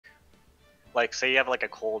like, say you have like a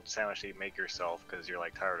cold sandwich that you make yourself because you're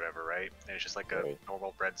like tired or whatever, right? And it's just like a Right.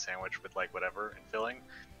 normal bread sandwich with like whatever and filling.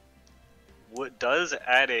 What does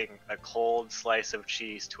adding a cold slice of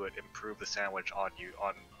cheese to it improve the sandwich on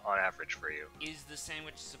average for you? Is the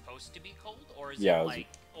sandwich supposed to be cold, or is Yeah, it like,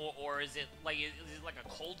 or is it like a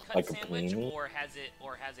cold cut Like a sandwich, panini? or has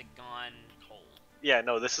it gone cold? Yeah,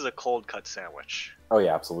 no, this is a cold cut sandwich. Oh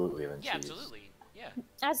yeah, absolutely. Then Yeah, cheese. absolutely. Yeah.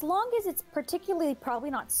 As long as it's particularly probably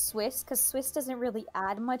not Swiss, because Swiss doesn't really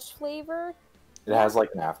add much flavor. It has like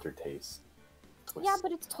an aftertaste. Twist. Yeah,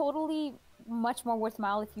 but it's totally much more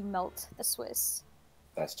worthwhile if you melt the Swiss.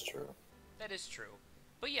 That's true. That is true.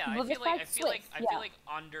 But yeah, Well, I feel like besides Swiss, I feel like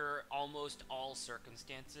under almost all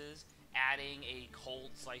circumstances, adding a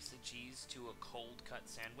cold slice of cheese to a cold cut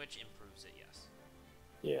sandwich improves it. Yes.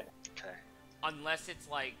 Yeah. Okay. Unless it's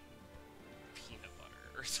like peanut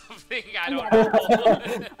butter or something. I don't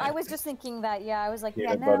know. I was just thinking that. Yeah, I was like,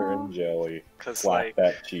 Peanut yeah, butter no. and jelly. Because Slap like,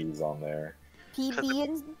 that cheese on there. PB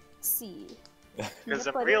and C. because Peanut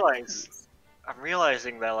I'm butter and cheese.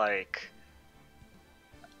 realizing that like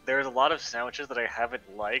there's a lot of sandwiches that I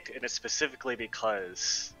haven't liked, and it's specifically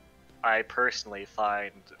because I personally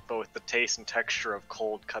find both the taste and texture of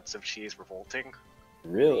cold cuts of cheese revolting.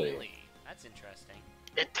 Really? That's interesting.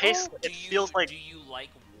 It tastes. It feels like. Do you like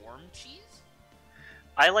warm cheese?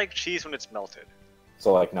 I like cheese when it's melted.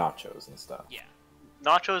 So like nachos and stuff. Yeah.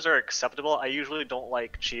 Nachos are acceptable. I usually don't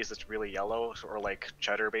like cheese that's really yellow, or like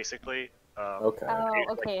cheddar, basically. Okay. Oh, I like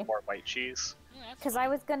okay. more white cheese. Yeah, that's Because fine. I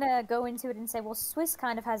was gonna go into it and say, well, Swiss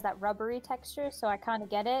kind of has that rubbery texture, so I kind of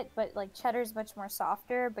get it. But like cheddar's much more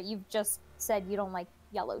softer. But you've just said you don't like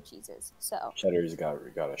yellow cheeses, so. Cheddar's got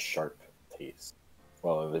a sharp taste.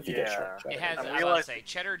 Well, if you get sharp cheddar. It has. I'm I was about to realizing-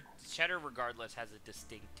 say cheddar regardless has a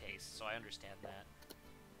distinct taste, so I understand that.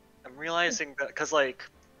 I'm realizing that because like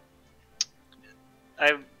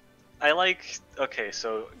I like. Okay,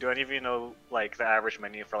 so do any of you know like the average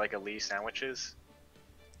menu for like a Lee sandwiches?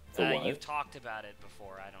 For what? You've talked about it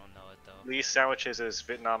before. I don't know it though. Lee Sandwiches is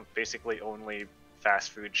Vietnam basically only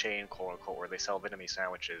fast food chain, quote unquote, where they sell Vietnamese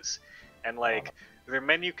sandwiches, and like their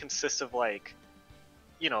menu consists of like,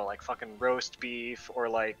 you know, like fucking roast beef or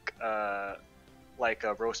like a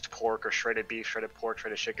roast pork or shredded beef, shredded pork,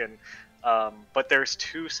 shredded chicken. But there's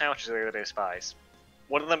two sandwiches there that I despise.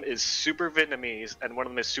 One of them is super Vietnamese, and one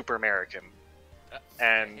of them is super American.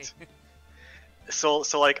 And so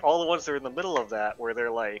like all the ones that are in the middle of that, where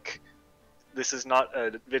they're like, this is not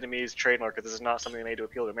a Vietnamese trademark, or this is not something made to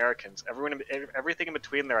appeal to Americans. Everything in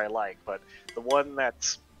between there I like, but the one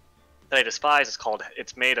that I despise is called,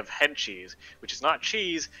 it's made of head cheese, which is not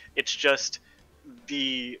cheese, it's just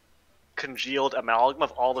the congealed amalgam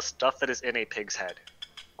of all the stuff that is in a pig's head.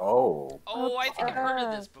 Oh. Oh, I think I've heard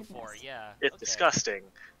of this before. Yeah. It's disgusting.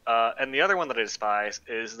 And the other one that I despise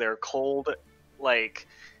is their cold, like,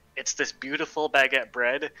 it's this beautiful baguette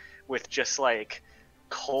bread with just like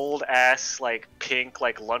cold ass like pink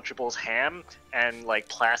like Lunchables ham and like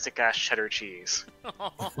plastic ass cheddar cheese. Yeah,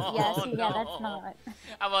 see, yeah, that's not.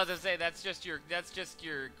 I'm about to say that's just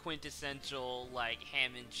your quintessential like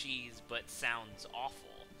ham and cheese, but sounds awful.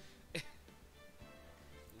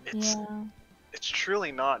 It's Yeah. it's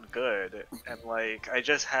truly not good. And like I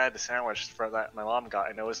just had the sandwich for that my mom got,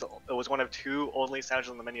 and it was one of two only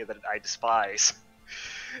sandwiches on the menu that I despise.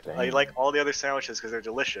 I Dang. like all the other sandwiches because they're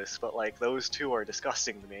delicious, but like those two are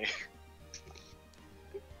disgusting to me.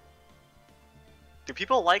 Do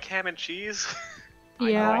people like ham and cheese?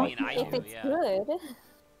 Yeah. I mean, I If do, it's yeah. good.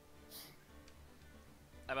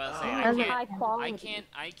 I'm about to say And high quality.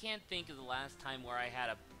 I can't think of the last time where I had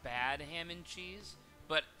a bad ham and cheese.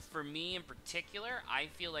 But for me in particular, I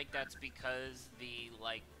feel like that's because the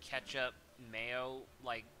like ketchup mayo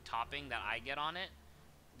like topping that I get on it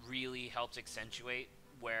really helps accentuate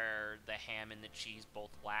where the ham and the cheese both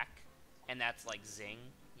lack, and that's like zing.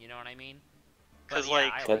 You know what I mean? But 'Cause, yeah,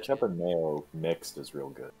 like, I Ketchup it. and mayo mixed is real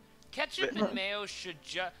good. Ketchup and mayo should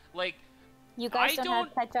just like You guys I don't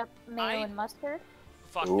have ketchup, mayo, and mustard?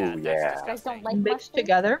 fuck Ooh, that. yeah. That's You guys disgusting. don't like Mixed mustard?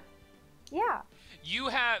 together. Yeah. You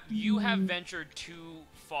have ventured too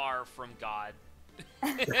far from God.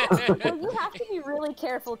 Well, you have to be really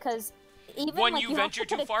careful because even When like, you have venture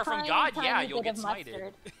to put too a far from tiny, God, tiny yeah, you'll bit get of smited.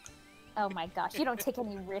 mustard. Oh my gosh, you don't take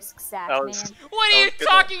any risks, Zach, That man. was- What are you good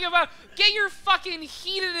talking about? Get your fucking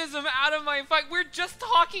hedonism out of my fuck. We're just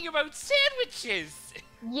talking about sandwiches.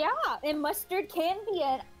 Yeah, and mustard can be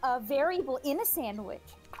a variable in a sandwich.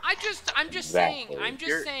 I'm just Exactly.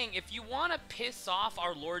 saying, if you want to piss off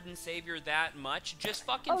our Lord and Savior that much, just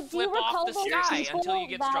fucking Oh, do you flip recall off the those sky people until you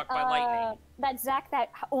get that, struck by lightning. That Zach that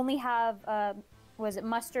only have was it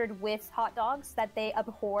mustard with hot dogs that they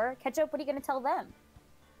abhor? Ketchup, what are you gonna tell them?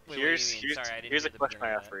 Wait, here's what do you mean? Sorry, I didn't here's hear a the question I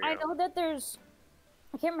beginning of have for that. you. I know that there's,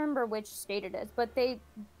 I can't remember which state it is, but they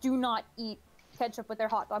do not eat ketchup with their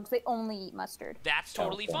hot dogs. They only eat mustard. That's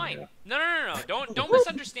totally fine. California. No. Don't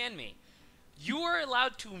misunderstand me. You are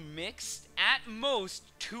allowed to mix at most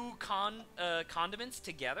 2 condiments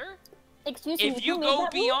together. Excuse me. If you who made go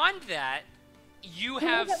that rule? beyond that, you Who made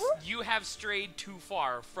have that rule? you have strayed too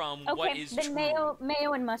far from Okay, what is then true.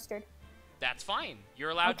 mayo and mustard. That's fine.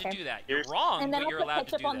 You're allowed to Okay. do that. You're Here's- wrong, And then but I'll you're put allowed to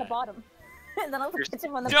ketchup do on that. the bottom. And then I'll put Here's-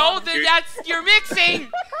 ketchup on the No, bottom. then that's you're mixing.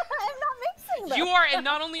 I'm not mixing them. You are, and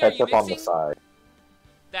not only are you Ketchup on the mixing. side.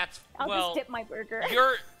 That's I'll well. just dip my burger.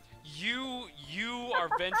 You are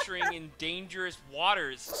venturing in dangerous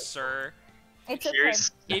waters, sir. It's okay.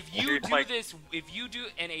 Here's If you here's do my- this, if you do,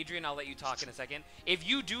 and Adrian, I'll let you talk in a second. If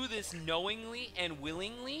you do this knowingly and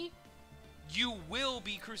willingly, you will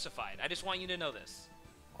be crucified. I just want you to know this.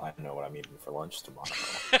 I know what I'm eating for lunch tomorrow.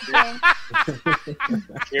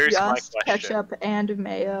 Here's my Just question. ketchup and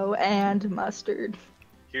mayo and mustard.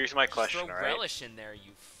 Here's my Just question, throw right? relish in there,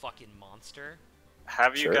 you fucking monster.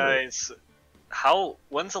 Have you Sure. guys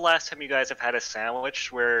when's the last time you guys have had a sandwich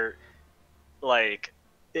where like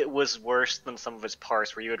it was worse than some of its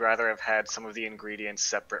parts, where you would rather have had some of the ingredients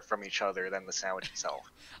separate from each other than the sandwich itself?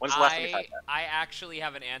 When's the last time you had that? I actually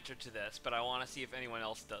have an answer to this, but I want to see if anyone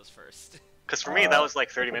else does first. Because for me, that was like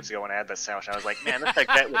 30 minutes ago when I had that sandwich. And I was like, man, this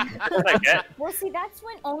baguette was this baguette. Well, see, that's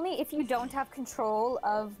when only if you don't have control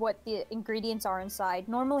of what the ingredients are inside.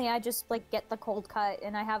 Normally, I just like get the cold cut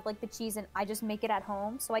and I have like the cheese and I just make it at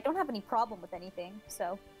home, so I don't have any problem with anything.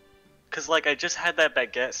 So Because like I just had that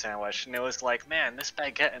baguette sandwich and it was like, man, this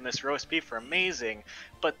baguette and this roast beef are amazing,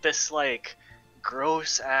 but this like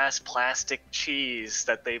gross ass plastic cheese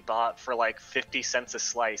that they bought for like 50 cents a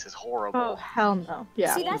slice is horrible. Oh, hell no.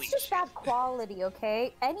 Yeah. see, Holy that's just shit. bad quality.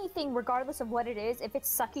 Okay, anything, regardless of what it is, if it's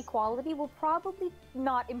sucky quality, will probably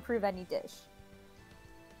not improve any dish.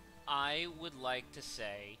 I would like to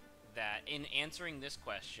say that in answering this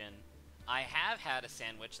question, I have had a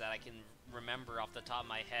sandwich that I can remember off the top of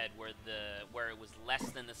my head where it was less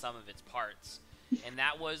than the sum of its parts, and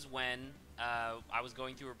that was when I was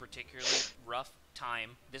going through a particularly rough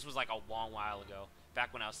time. This was like a long while ago,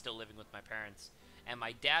 back when I was still living with my parents, and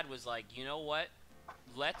my dad was like, you know what?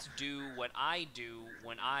 Let's do what I do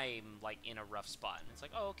when I'm like in a rough spot. And it's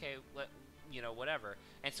like, oh, okay, whatever.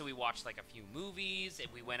 And so we watched like a few movies, and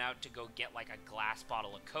we went out to go get like a glass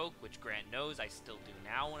bottle of Coke, which Grant knows I still do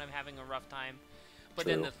now when I'm having a rough time. But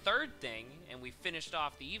then True. the third thing, and we finished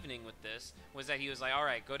off the evening with this, was that he was like, all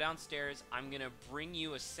right, go downstairs, I'm going to bring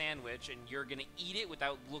you a sandwich, and you're going to eat it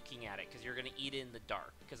without looking at it, because you're going to eat it in the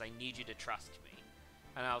dark, because I need you to trust me.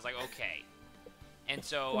 And I was like, okay. And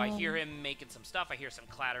so I hear him making some stuff, I hear some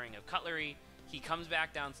clattering of cutlery, he comes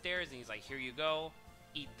back downstairs, and he's like, here you go,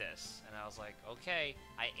 eat this. And I was like, okay.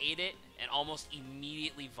 I ate it, and almost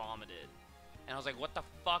immediately vomited. And I was like, what the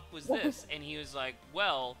fuck was this? And he was like,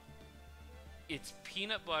 well, it's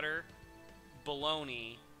peanut butter,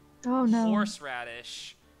 bologna, Oh no.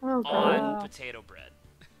 horseradish Oh on god. potato bread.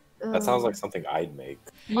 That sounds like something I'd make.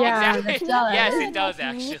 Yeah, exactly. that does. Yes, it Isn't does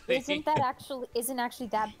that neat? actually. Isn't actually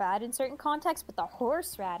that bad in certain contexts, but the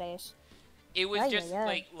horseradish. It was Ay, just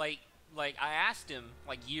ay, ay. like I asked him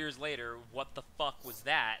like years later, what the fuck was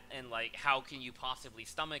that, and like how can you possibly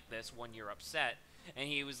stomach this when you're upset? And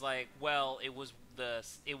he was like, well, it was the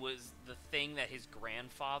thing that his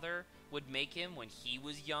grandfather would make him when he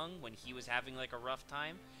was young, when he was having like a rough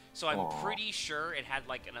time. So I'm Aw. pretty sure it had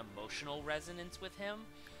like an emotional resonance with him.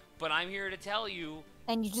 But I'm here to tell you,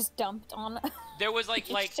 And you just dumped on. there was like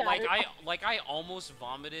Shattered. I almost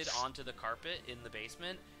vomited onto the carpet in the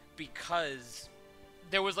basement because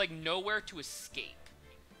there was like nowhere to escape.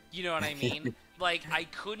 You know what I mean? I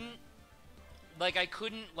couldn't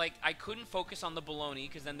focus on the bologna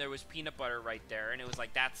because then there was peanut butter right there, and it was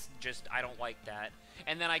like, that's just, I don't like that.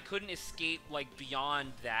 And then I couldn't escape like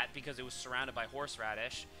beyond that because it was surrounded by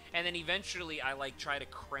horseradish. And then eventually I like try to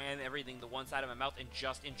cram everything to one side of my mouth and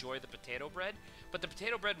just enjoy the potato bread. But the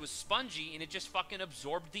potato bread was spongy and it just fucking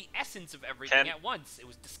absorbed the essence of everything at once. It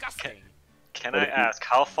was disgusting. Can I ask,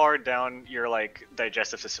 how far down your like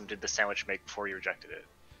digestive system did the sandwich make before you rejected it?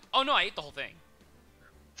 Oh no, I ate the whole thing.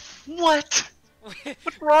 What?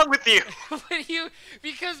 What's wrong with you?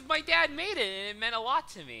 Because my dad made it and it meant a lot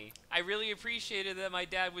to me. I really appreciated that my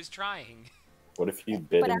dad was trying. What if you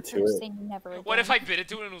bit But after into it? saying never again. What if I bit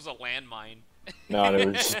into it and it was a landmine? No, and it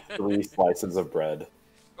was just 3 slices of bread.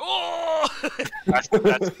 Oh!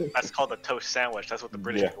 That's called a toast sandwich. That's what the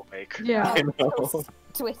British Yeah. people make. Yeah. I know.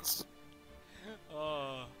 Twitch?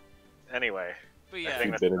 Oh. Anyway, But yeah, think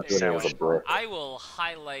You that's bit into it as a brick. I will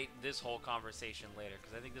highlight this whole conversation later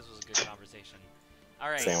because I think this was a good conversation. All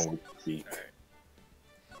right. Sandwich beak.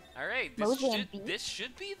 All right. Mozambique? This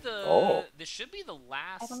should be the Oh. this should be the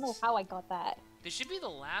last. I don't know how I got that. This should be the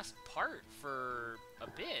last part for a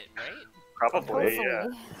bit, right? Probably, yeah.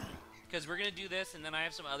 Hopefully. Because we're gonna do this, and then I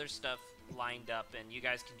have some other stuff lined up, and you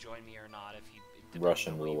guys can join me or not if you. depending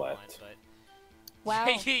Russian on what you roulette. want, but... Wow.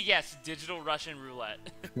 Yes, digital Russian roulette.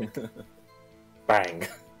 Bang.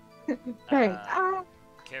 Bang.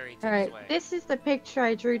 Carrie, take us Alright, away. this is the picture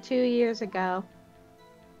I drew 2 years ago.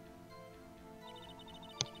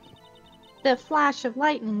 The flash of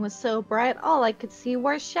lightning was so bright, all I could see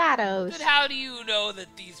were shadows. Then how do you know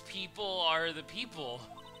that these people are the people?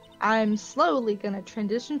 I'm slowly gonna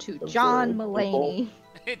transition to The John very Mulaney.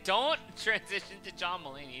 Don't transition to John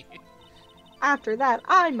Mulaney. After that,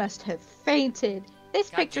 I must have fainted. This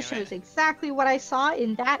God picture damn it. shows exactly what I saw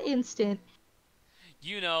in that instant.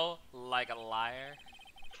 You know, like a liar.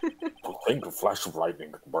 To think a flash of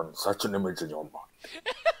lightning could burn such an image in your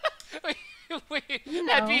mind. Wait, You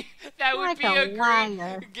that know, would like be a a great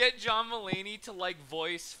liar. get John Mulaney to like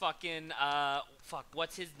voice fucking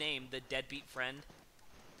what's his name, the deadbeat friend.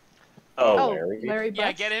 Oh, Oh, Larry? Larry Yeah,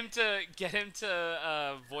 Butts? get him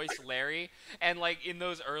to voice Larry, and like in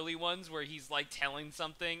those early ones where he's like telling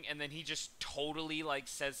something and then he just totally like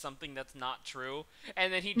says something that's not true,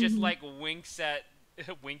 and then he just like winks at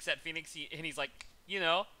Phoenix, and he's like, you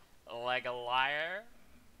know, like a liar.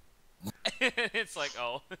 It's like,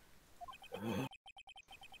 oh.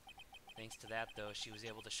 Thanks to that, though, she was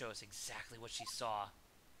able to show us exactly what she saw.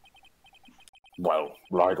 Well,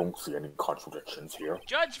 I don't see any contradictions here.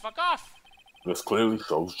 Judge, fuck off! This clearly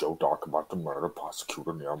shows Joe Dark about to murder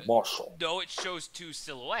prosecutor near Marshall. No, it shows two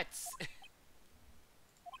silhouettes.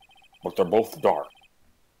 But they're both dark.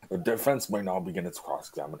 The defense may now begin its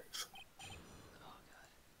cross-examination. Oh,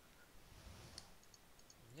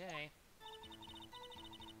 God. Okay.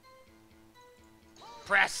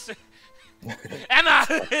 Press! Emma!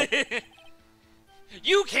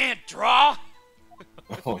 You can't draw!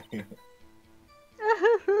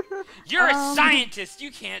 You're a scientist! You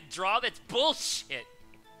can't draw! That's bullshit!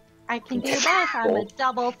 I can do both. I'm a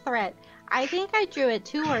double threat. I think I drew it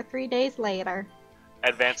 2 or 3 days later.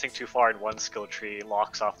 Advancing too far in one skill tree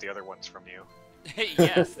locks off the other ones from you.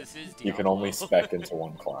 Yes, this is You can Diablo. only spec into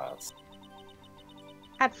one class.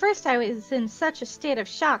 At first, I was in such a state of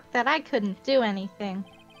shock that I couldn't do anything.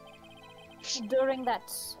 During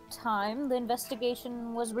that time, the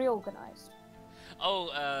investigation was reorganized. Oh,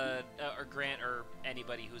 or Grant, or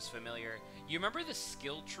anybody who's familiar. You remember the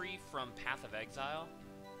skill tree from Path of Exile?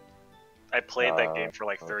 I played that game for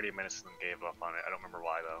like 30 minutes and then gave up on it. I don't remember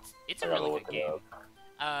why though. It's a I gotta really look good it game.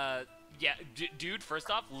 up. Yeah, dude, first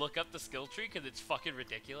off, look up the skill tree, because it's fucking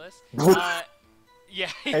ridiculous. Yeah.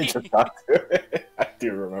 I just got to it. I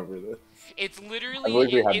do remember this. It's I literally,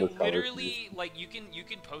 believe we had it this literally, like, you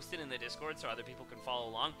can post it in the Discord so other people can follow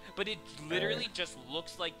along, but it literally just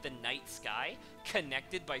looks like the night sky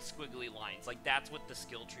connected by squiggly lines. Like, that's what the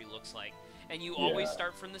skill tree looks like. And you always Yeah.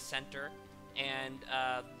 start from the center, and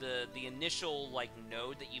the initial, like,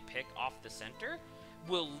 node that you pick off the center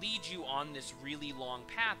will lead you on this really long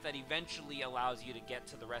path that eventually allows you to get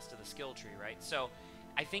to the rest of the skill tree, right? So,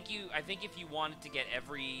 I think if you wanted to get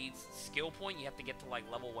every skill point, you have to get to like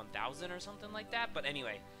level 1000 or something like that. But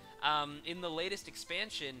anyway, in the latest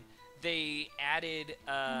expansion, they added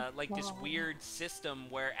like this weird system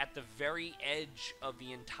where at the very edge of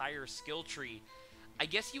the entire skill tree, I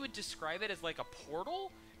guess you would describe it as like a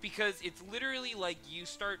portal, because it's literally like you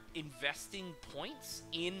start investing points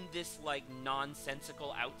in this like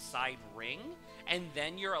nonsensical outside ring, and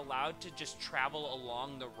then you're allowed to just travel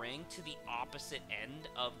along the ring to the opposite end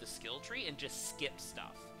of the skill tree and just skip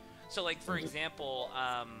stuff. So like, for example,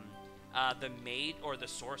 the maid or the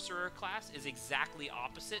sorcerer class is exactly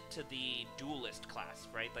opposite to the duelist class,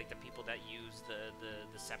 right? Like the people that use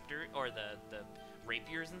the scepter or the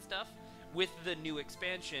rapiers and stuff. With the new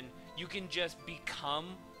expansion, you can just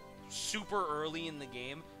become super early in the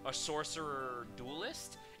game a sorcerer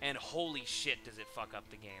duelist, and holy shit does it fuck up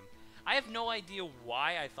the game. I have no idea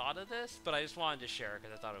why I thought of this, but I just wanted to share it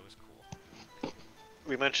because I thought it was cool.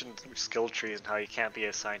 We mentioned skill trees and how you can't be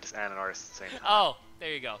a scientist and an artist at the same time. Oh,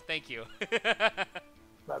 there you go. Thank you.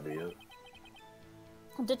 That'd be it.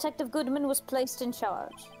 Detective Goodman was placed in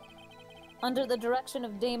charge, under the direction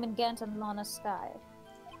of Damon Gant and Lana Skye.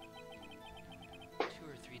 2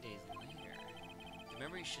 or 3 days later, the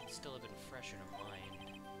memory should still have been fresh in her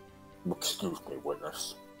mind. Excuse me,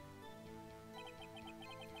 witness.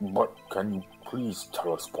 But can you please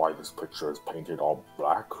tell us why this picture is painted all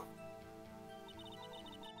black?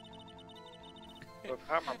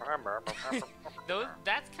 Though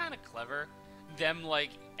that's kind of clever. them, like,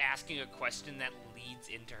 asking a question that leads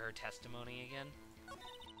into her testimony again.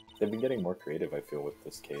 They've been getting more creative, I feel, with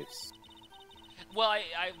this case. Well,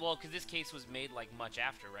 well, because this case was made, like, much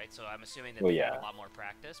after, right? So I'm assuming that Well, they yeah. had a lot more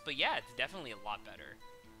practice. But yeah, it's definitely a lot better.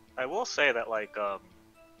 I will say that, like,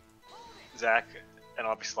 Zach and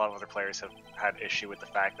obviously a lot of other players have had issue with the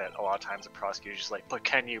fact that a lot of times the prosecutor's just like, but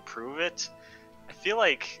can you prove it? I feel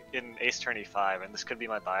like in Ace Attorney 5, and this could be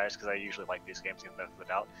my bias because I usually like these games to get the benefit of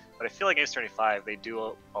the doubt, but I feel like Ace Attorney 5, they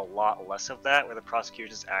do a lot less of that, where the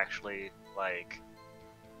prosecutor is actually like,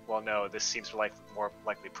 well, no, this seems like more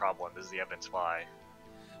likely problem. This is the evidence why.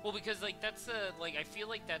 Well, because, like, that's like, I feel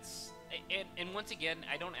like that's, and once again,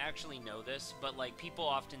 I don't actually know this, but, like, people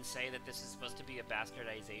often say that this is supposed to be a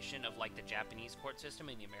bastardization of, like, the Japanese court system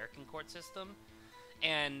and the American court system,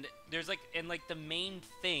 and there's, like, the main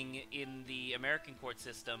thing in the American court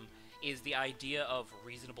system is the idea of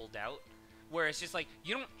reasonable doubt, where it's just, like,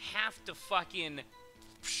 you don't have to fucking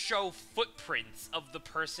show footprints of the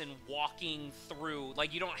person walking through,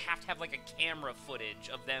 like, you don't have to have, like, a camera footage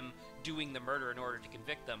of them doing the murder in order to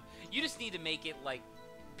convict them. You just need to make it, like,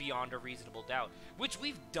 beyond a reasonable doubt, which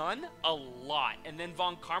we've done a lot, and then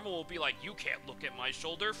Von Karma will be like, you can't look at my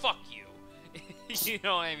shoulder, fuck you. You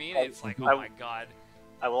know what I mean? It's like, oh my god.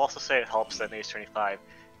 I will also say it helps that in Ace Attorney 5,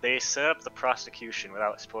 they set up the prosecution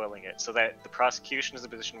without spoiling it, so that the prosecution is in a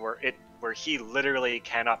position where he literally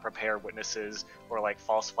cannot prepare witnesses or like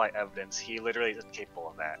falsify evidence. He literally isn't capable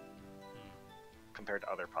of that compared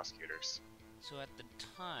to other prosecutors. So at the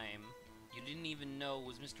time, you didn't even know it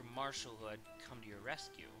was Mr. Marshall who had come to your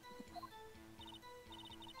rescue.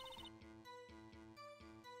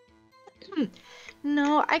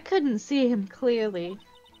 No, I couldn't see him clearly.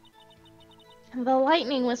 The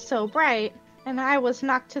lightning was so bright, and I was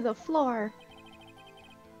knocked to the floor.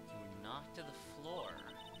 You were knocked to the floor.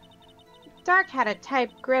 Dark had a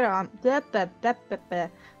tight grip on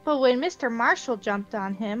but when Mr. Marshall jumped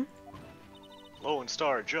on him, Lone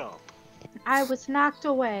Star jump. I was knocked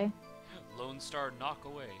away. Lone Star knock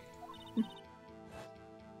away.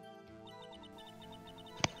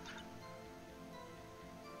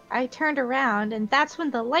 I turned around, and that's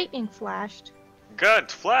when the lightning flashed.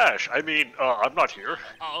 Gant, Flash! I mean, I'm not here.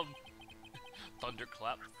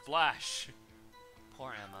 Thunderclap, Flash.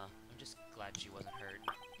 Poor Emma. I'm just glad she wasn't hurt.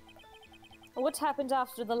 What happened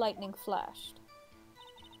after the lightning flashed?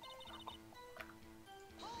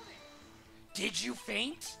 Did you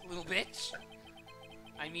faint, little bitch?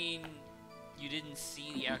 I mean, you didn't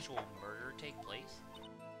see the actual murder take place?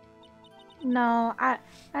 No,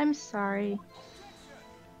 I'm sorry.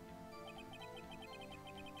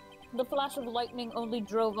 The flash of lightning only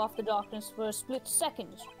drove off the darkness for a split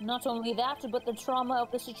second. Not only that, but the trauma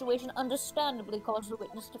of the situation understandably caused the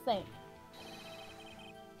witness to faint.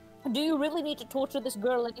 Do you really need to torture this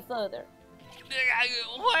girl any further?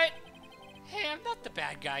 What? Hey, I'm not the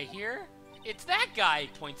bad guy here. It's that guy,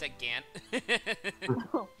 points at Gant.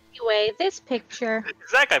 Anyway, this picture.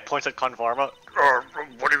 That guy points at Convarma.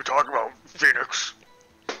 What are you talking about, Phoenix?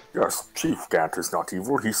 Yes, Chief Gant is not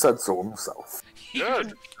evil. He said so himself. He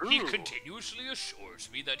continuously assures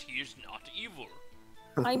me that he is not evil.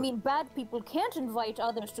 I mean, bad people can't invite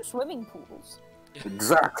others to swimming pools.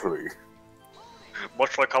 Exactly.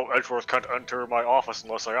 Much like how Edgeworth can't enter my office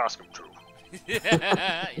unless I ask him to.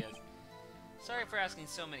 Yes. Sorry for asking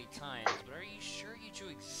so many times, but are you sure you drew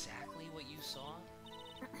exactly what you saw?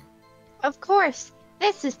 Of course,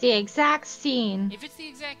 this is the exact scene. If it's the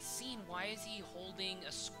exact scene, why is he holding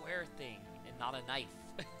a square thing and not a knife?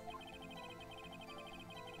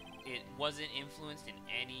 It wasn't influenced in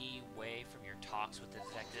any way from your talks with the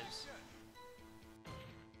detectives?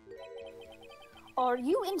 Are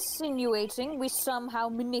you insinuating we somehow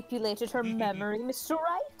manipulated her memory, Mr.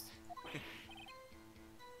 Wright?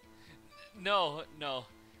 No,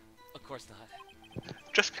 of course not.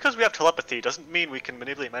 Just because we have telepathy doesn't mean we can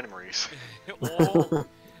manipulate memories. Oh,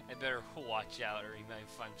 I better watch out or he might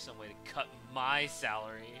find some way to cut my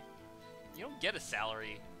salary. You don't get a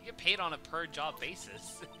salary. You get paid on a per job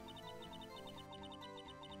basis.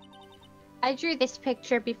 I drew this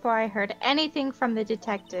picture before I heard anything from the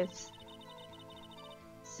detectives.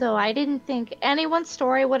 So I didn't think anyone's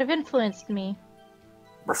story would have influenced me.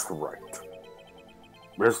 Mr. Wright,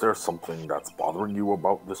 is there something that's bothering you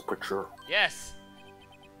about this picture? Yes.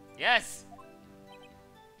 Yes.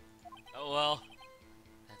 Oh well,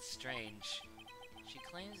 that's strange. She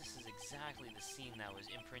claims this is exactly the scene that was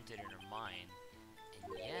imprinted in her mind,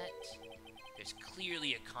 and yet there's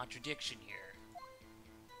clearly a contradiction here.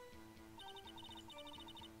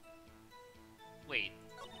 Wait,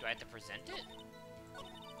 do I have to present it?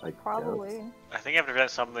 I Probably. I think you have to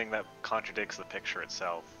present something that contradicts the picture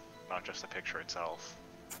itself. not just the picture itself.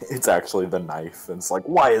 It's actually the knife, and it's like,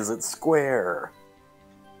 why is it square?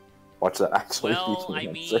 Watch that actually Well, be the I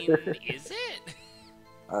answer. mean, is it?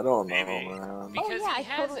 I don't know, Maybe. man. Because yeah, he I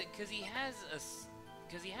has totally- because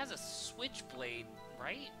he has a switchblade,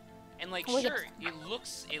 right? And like, Well, sure, it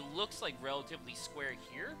looks like relatively square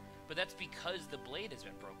here, but that's because the blade has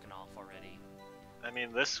been broken off already. I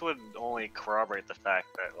mean, this would only corroborate the fact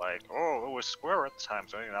that, like, oh, it was square at the time,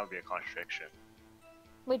 so I think that would be a contradiction.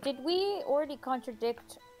 Wait, did we already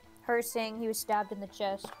contradict her saying he was stabbed in the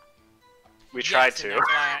chest? We tried Yes, to,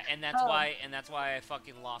 and that's why I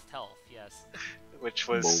fucking lost health. Yes. which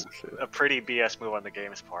was Bullshit. a pretty BS move on the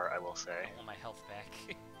game's part, I will say. I want my health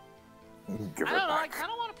back. Give I it don't know. I back.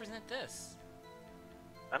 kind of want to present this.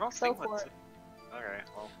 I don't Go think for that's... it. Okay,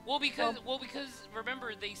 well... Well, because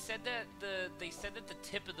remember they said that the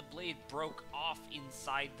tip of the blade broke off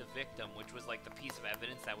inside the victim, which was like the piece of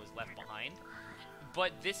evidence that was left behind.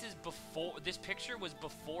 But this picture was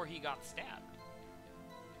before he got stabbed.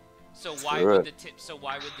 So why Sure. would the tip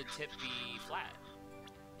be flat?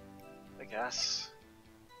 I guess.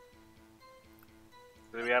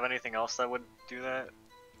 Do we have anything else that would do that?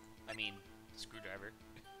 I mean, screwdriver.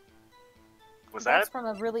 Was That's that? from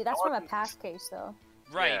a wasn't- past case though.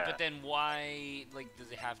 Right, Yeah. but then why? Like,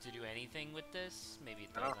 does it have to do anything with this? Maybe it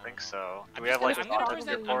I does. don't think know. so. Do I'm we just have, like, gonna, an I'm gonna autopsy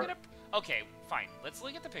present. report? Okay, fine. Let's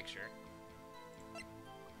look at the picture.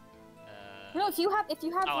 No, if you have Oh,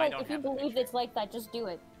 I like don't if you have the believe picture. it's like that, just do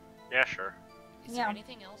it. Yeah, sure. Is there Yeah.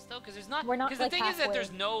 anything else though? Because there's not. We're not, Because the like, thing is that halfway.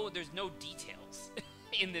 there's no details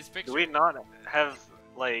in this picture. Do we not have,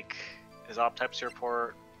 like, his autopsy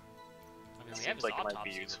report? I mean, we Seems have his like it might be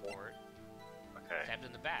autopsy useful. report. Okay. Stabbed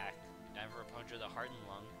in the back. Died of a puncture of the heart and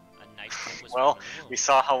lung. A knife tip was Well, found in the we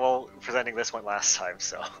saw how well presenting this went last time,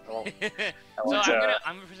 so... Well, womb. I So won't,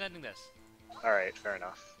 I'm presenting this. Alright, fair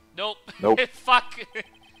enough. Nope. Nope. Fuck.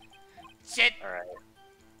 Shit. Alright.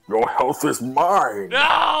 Your health is mine!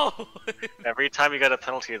 No. Every time you get a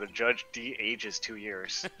penalty, the judge de-ages 2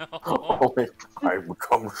 years. Only I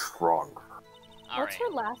become stronger. What's her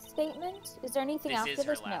last statement? Is there anything This after is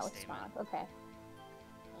her this? No, last it's statement. not. Okay.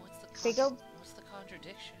 What's the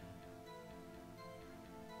contradiction?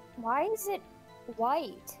 Why is it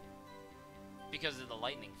white? Because of the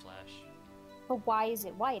lightning flash. But why is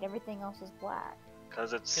it white? Everything else is black.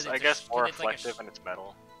 Because it's, 'Cause I it's a guess, sh- more 'cause it's like a reflective sh- and it's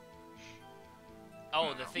metal.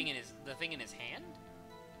 Oh, the thing in his hand?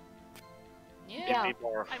 Yeah. Yeah. It'd be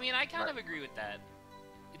more... I mean, I kind of agree with that.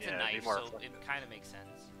 It's Yeah, a it'd be knife, more so it reflective. kind of makes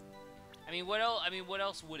sense. I mean, what else? What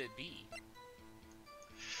else would it be?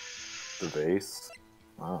 The vase?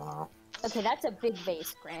 I don't know. Okay, that's a big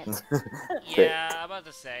vase, Grant. Yeah, I'm about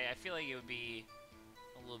to say. I feel like it would be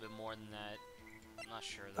a little bit more than that. I'm not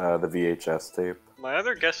sure though. The VHS tape. My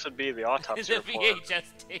other guess would be the autopsy the report, VHS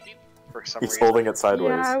tape. for some He's reason. holding it sideways.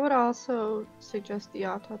 Yeah, I would also suggest the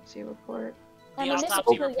autopsy report. I The mean, this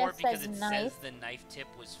autopsy also report yes because says it knife. says the knife tip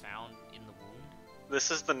was found in the wound.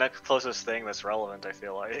 This is the next closest thing that's relevant, I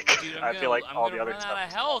feel like. Dude, I feel like I'm all gonna the other run stuff out of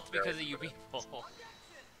is health very because of you people.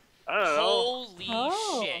 I don't know. Holy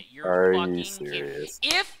Oh. shit, you're Are fucking you kidding. serious?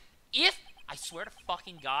 If I swear to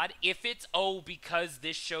fucking God, if it's because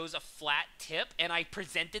this shows a flat tip and I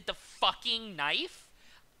presented the fucking knife,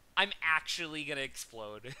 I'm actually gonna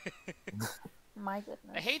explode. My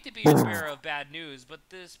goodness. I hate to be the bearer of bad news, but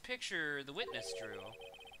this picture the witness drew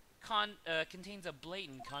contains a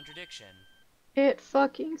blatant contradiction. It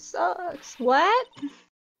fucking sucks. What?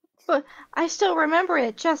 But I still remember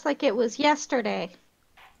it just like it was yesterday.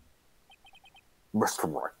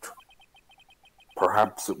 Mr. Wright,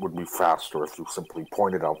 perhaps it would be faster if you simply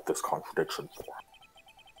pointed out this contradiction for him.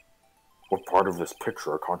 What part of this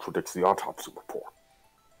picture contradicts the autopsy report?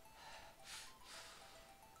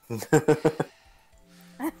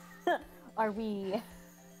 Are we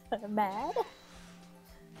mad?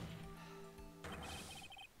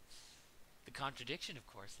 The contradiction, of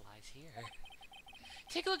course, lies here.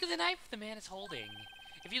 Take a look at the knife the man is holding.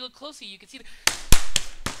 If you look closely, you can see the...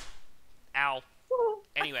 Ow.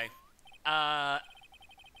 Anyway, yeah.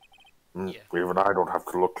 Even I don't have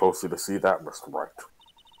to look closely to see that, Mr. Wright.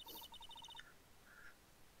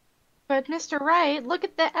 But Mr. Wright, look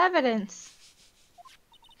at the evidence.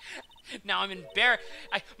 Now I'm embarrassed.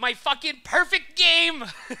 My fucking perfect game!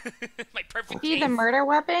 My perfect See game. the murder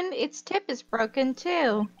weapon? Its tip is broken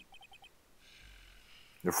too.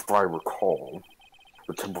 If I recall,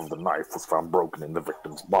 the tip of the knife was found broken in the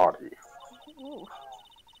victim's body. Ooh.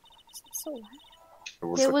 So loud.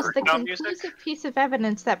 It was the Background music? conclusive piece of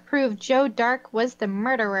evidence that proved Joe Dark was the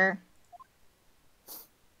murderer.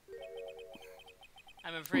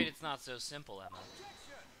 I'm afraid it's not so simple, Emma.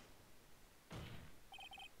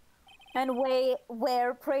 And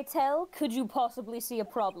where, pray tell, could you possibly see a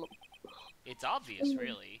problem? It's obvious,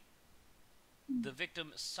 really. The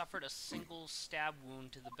victim suffered a single stab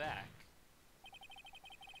wound to the back.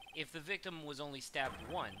 If the victim was only stabbed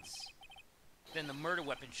once, then the murder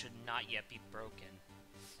weapon should not yet be broken.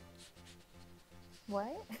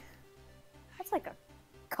 What? That's like a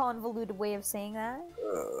convoluted way of saying that.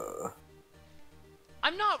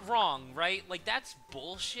 I'm not wrong, right? Like, that's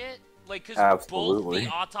bullshit. Like, because both Absolutely.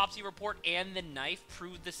 the autopsy report and the knife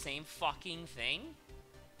proved the same fucking thing?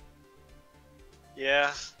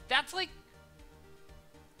 Yeah. That's like...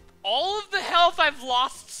 All of the health I've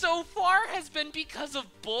lost so far has been because of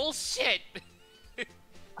bullshit!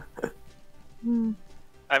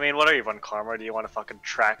 I mean, what are you on Karma? Do you want to fucking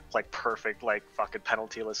track, like, perfect, like, fucking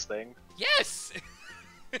penaltyless thing? Yes!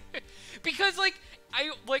 Because,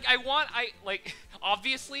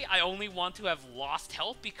 obviously, I only want to have lost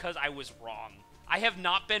health because I was wrong. I have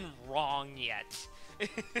not been wrong yet.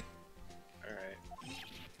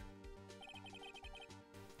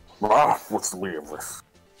 Alright. What's the meaning of this?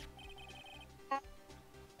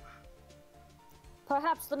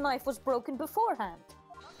 Perhaps the knife was broken beforehand.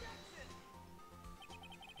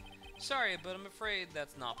 Sorry, but I'm afraid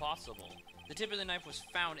that's not possible. The tip of the knife was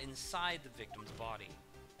found inside the victim's body.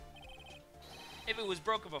 If it was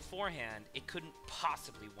broken beforehand, it couldn't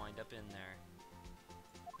possibly wind up in there.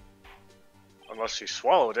 Unless she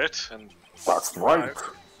swallowed it, and... That's right.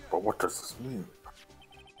 But what does this mean?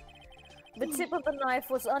 The tip of the knife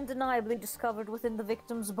was undeniably discovered within the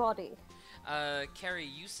victim's body. Carrie,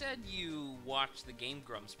 you said you watched the Game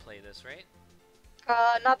Grumps play this, right?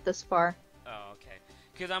 Not this far. Oh, okay.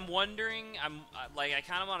 Because I'm wondering, I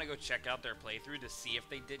kind of want to go check out their playthrough to see if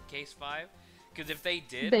they did Case 5. Because if they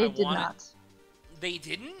did, They did not. They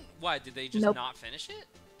didn't? Why, did they just Nope. not finish it?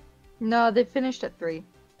 No, they finished at 3.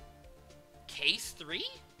 Case 3?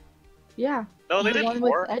 Yeah. No, they the did one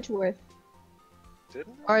 4. with Edgeworth.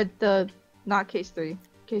 Didn't they? Or the... Not Case 3.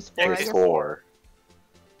 Case 4, Yeah, I Case guess. 4.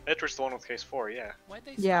 Edgeworth's the one with Case 4, yeah. Why'd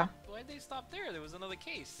they Yeah. stop? Why'd they stop there? There was another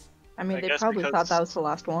case. I mean, I they guess probably because- thought that was the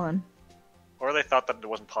last one. Or they thought that it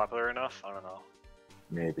wasn't popular enough? I don't know.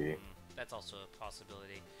 Maybe. That's also a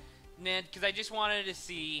possibility. Ned, because I just wanted to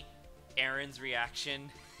see Aaron's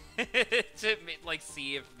reaction to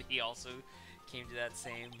see if he also came to that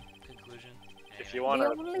same conclusion. If you Anyway.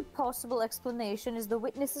 want The to... only possible explanation is the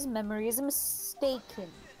witness's memory is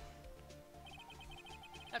mistaken.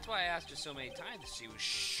 That's why I asked her so many times if she was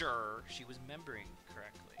sure she was remembering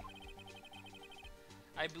correctly.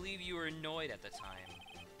 I believe you were annoyed at the time,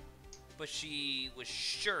 but she was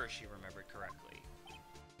sure she remembered correctly.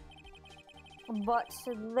 But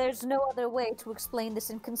there's no other way to explain this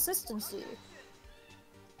inconsistency.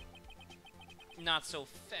 Not so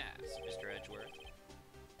fast, Mr. Edgeworth.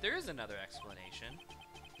 There is another explanation.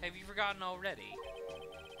 Have you forgotten already?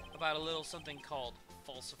 About a little something called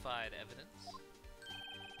falsified evidence?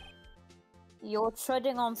 You're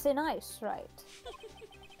treading on thin ice, right?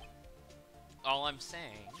 All I'm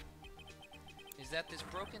saying is that this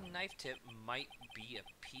broken knife tip might be a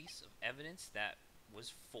piece of evidence that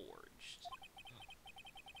was forged.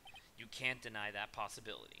 You can't deny that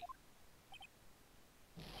possibility.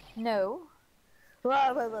 No.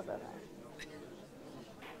 Blah, blah, blah, blah, blah.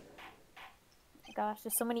 Gosh,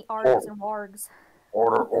 there's so many args and wargs.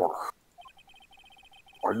 Order.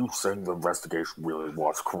 Are you saying the investigation really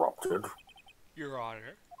was corrupted? Your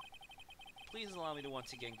Honor, please allow me to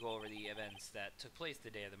once again go over the events that took place the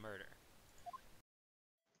day of the murder.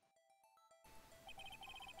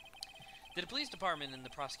 The police department and the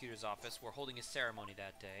prosecutor's office were holding a ceremony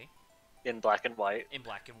that day. In black and white. In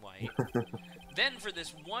black and white. Then, for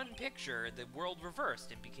this one picture, the world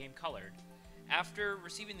reversed and became colored. After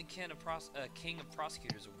receiving the King of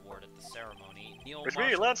Prosecutors Award at the ceremony, It's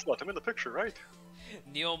me, Lancelot. I'm in the picture, right?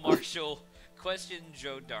 Neil Marshall questioned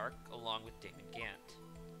Joe Dark along with Damon Gant.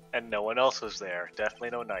 And no one else was there.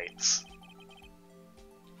 Definitely no knights.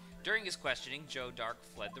 During his questioning, Joe Dark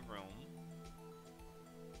fled the room.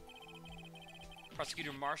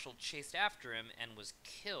 Prosecutor Marshall chased after him and was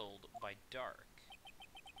killed by Dark.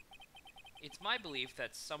 It's my belief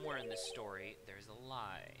that somewhere in this story, there's a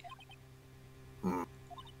lie.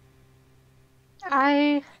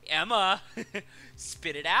 Emma!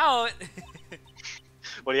 Spit it out!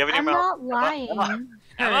 What do you have in your I'm mouth? not lying.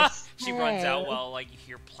 Emma! She runs Hey. out while you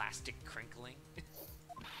hear plastic crinkling.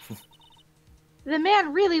 The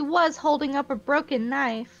man really was holding up a broken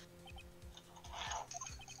knife.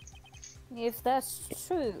 If that's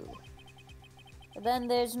true, then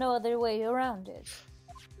there's no other way around it.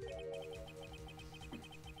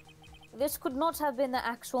 This could not have been the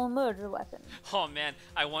actual murder weapon. Oh man,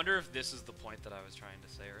 I wonder if this is the point that I was trying to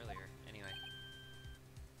say earlier.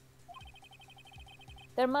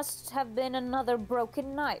 There must have been another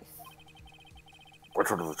broken knife.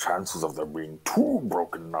 What are the chances of there being 2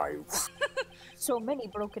 broken knives? So many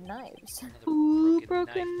broken knives. Another Ooh, broken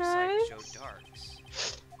broken knife beside Joe knives.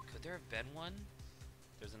 Dark's. Could there have been one?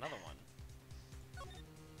 There's another one.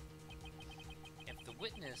 If the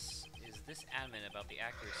witness is this adamant about the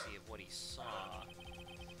accuracy of what he saw,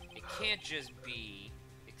 it can't just be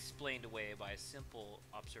explained away by a simple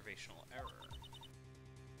observational error.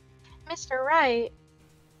 Mr. Wright.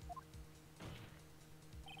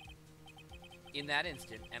 In that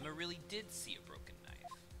instant, Emma really did see a broken knife.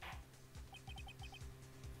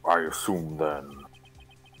 I assume then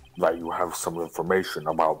that you have some information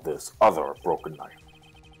about this other broken knife.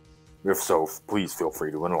 If so, please feel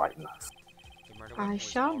free to enlighten us. The murder I weapon was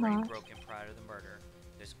shall already not. broken prior to the murder.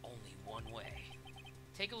 There's only one way.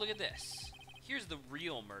 Take a look at this. Here's the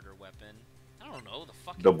real murder weapon. I don't know, the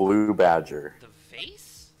fucking... The blue badger. The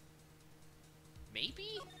vase?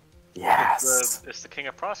 Maybe? Yes! It's the King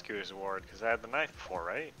of Prosecutors Award, because I had the knife before,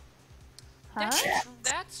 right? Huh?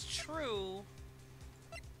 That's true.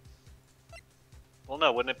 Well,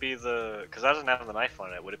 no, wouldn't it be the... Because I doesn't have the knife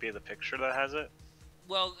on it. Would it be the picture that has it?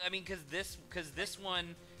 Well, I mean, because this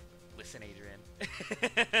one... Listen, Adrian.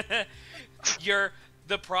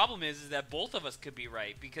 The problem is that both of us could be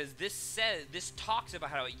right, because this talks about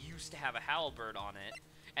how it used to have a halberd on it,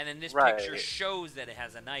 and then this picture shows that it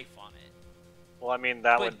has a knife on it. Well, I mean,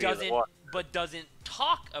 that would be the one. But doesn't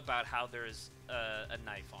talk about how there's a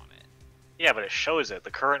knife on it. Yeah, but it shows it. The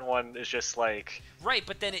current one is just like... Right,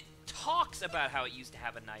 but then it talks about how it used to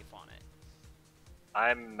have a knife on it.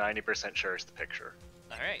 I'm 90% sure it's the picture.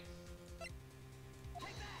 Alright.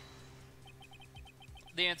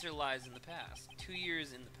 The answer lies in the past. 2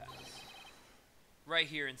 years in the past. Right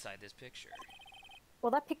here inside this picture. Well,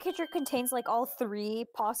 that picture contains like all 3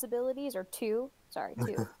 possibilities, or 2. Sorry,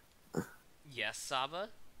 2. Yes, Saba?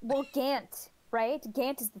 Well, Gant, right?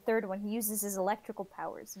 Gant is the 3rd one. He uses his electrical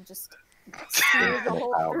powers and just steers the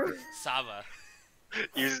whole through. Saba.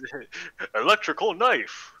 Use electrical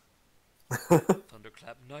knife!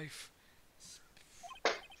 Thunderclap knife.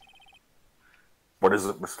 What is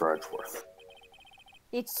it, Mr. Edgeworth?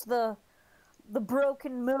 It's the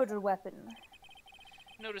broken murder weapon.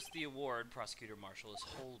 Notice the award Prosecutor Marshall is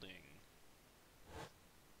holding.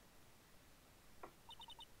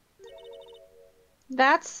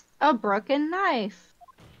 That's a broken knife.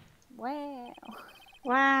 Wow.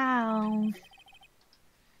 Wow.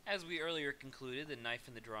 As we earlier concluded, the knife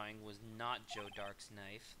in the drawing was not Joe Dark's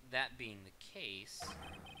knife. That being the case,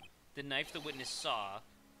 the knife the witness saw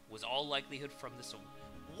was all likelihood from this award.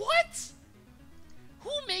 What?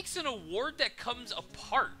 Who makes an award that comes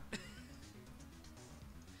apart?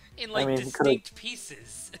 In like distinct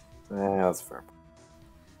pieces. That's fair.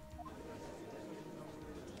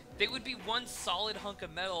 They would be one solid hunk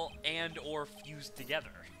of metal and or fused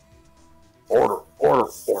together. Order,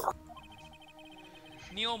 order, order.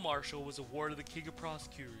 Neil Marshall was awarded the King of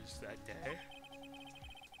Prosecutors that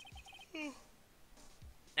day.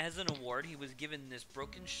 As an award, he was given this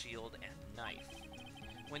broken shield and knife.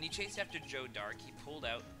 When he chased after Joe Dark, he pulled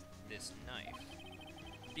out this knife.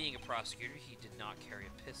 Being a prosecutor, he did not carry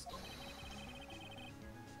a pistol.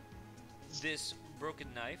 This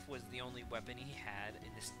broken knife was the only weapon he had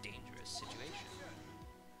in this dangerous situation.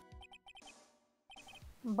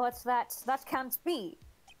 But that can't be.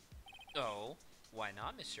 Oh, why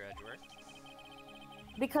not, Mr. Edgeworth?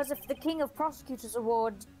 Because if the King of Prosecutors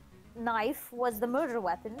Award knife was the murder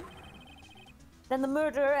weapon, then the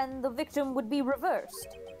murder and the victim would be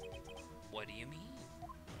reversed. What do you mean?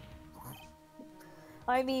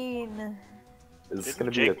 I mean... Is this Didn't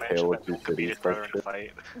going to be a Jake mention Tale that of Two Luke could beat Cities his brother in a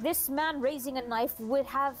question? fight? This man raising a knife would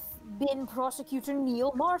have been Prosecutor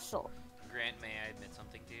Neil Marshall. Grant, may I admit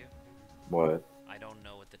something to you? What? I don't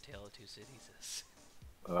know what the Tale of Two Cities is.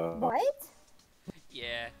 What?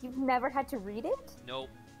 Yeah, You've never had to read it? nope.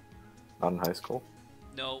 Not in high school?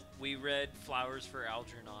 Nope, we read Flowers for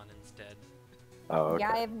Algernon instead. Oh, okay.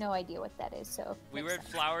 Yeah, I have no idea what that is, so... We makes read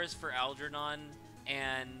sense. Flowers for Algernon,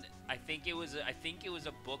 and I think it was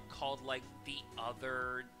a book called like The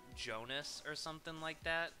Other Jonas or something like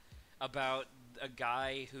that, about a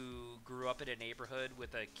guy who grew up in a neighborhood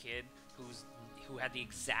with a kid who had the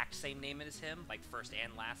exact same name as him, like first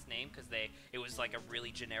and last name, because it was like a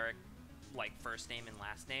really generic like first name and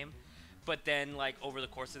last name. But then, like, over the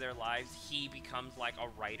course of their lives, he becomes, like, a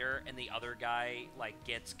writer, and the other guy, like,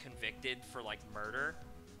 gets convicted for, like, murder.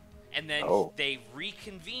 And then they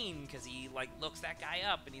reconvene, because he, like, looks that guy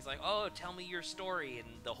up, and he's like, oh, tell me your story. And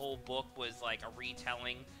the whole book was, like, a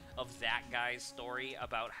retelling of that guy's story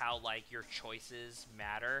about how, like, your choices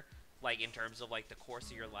matter, like, in terms of, like, the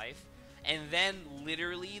course of your life. and then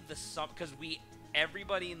literally because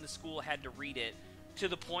everybody in the school had to read it to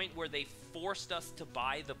the point where they forced us to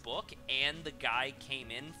buy the book, and the guy came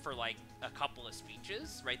in for like a couple of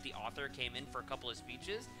speeches, right? The author came in for a couple of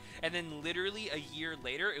speeches, and then literally a year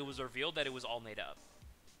later, it was revealed that it was all made up.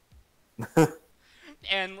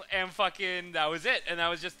 and fucking that was it, and that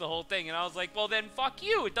was just the whole thing, and I was like, well then, fuck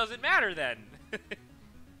you, it doesn't matter then.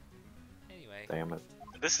 Anyway. Damn it.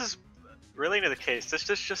 This is really into the case. This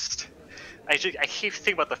is just... I keep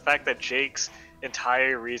thinking about the fact that Jake's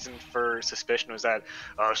entire reason for suspicion was that,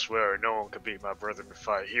 I swear, no one could beat my brother in a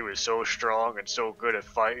fight. He was so strong and so good at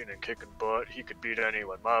fighting and kicking butt, he could beat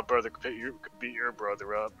anyone. My brother could beat your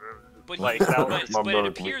brother up. But, like, but it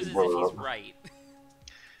appears as if he's right.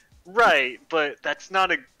 Right, but that's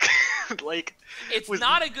not a... like... It's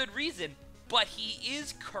not a good reason, but he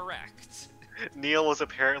is correct. Neil was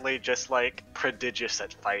apparently just, like, prodigious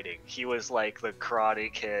at fighting. He was, like, the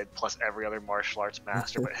Karate Kid plus every other martial arts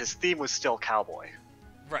master, but his theme was still cowboy.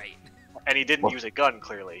 Right. And he didn't use a gun,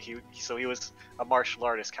 clearly. So he was a martial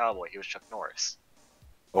artist cowboy. He was Chuck Norris.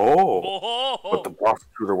 Oh! But the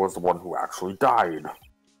prosecutor was the one who actually died.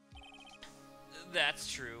 That's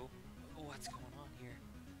true. What's going on here?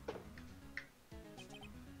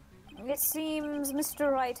 It seems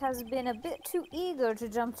Mr. Wright has been a bit too eager to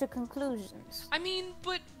jump to conclusions. I mean,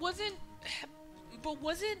 but wasn't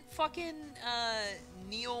fucking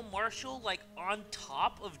Neil Marshall like on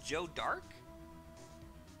top of Joe Dark?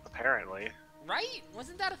 Apparently. Right?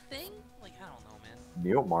 Wasn't that a thing? Like, I don't know, man.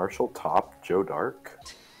 Neil Marshall topped Joe Dark?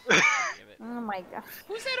 Oh my god.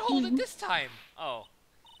 Who's that hold it this time? Oh.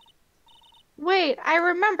 Wait, I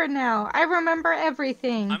remember now. I remember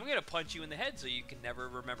everything. I'm gonna punch you in the head so you can never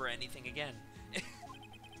remember anything again.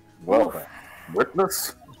 Well,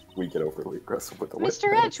 witness? We get overly aggressive with the witness.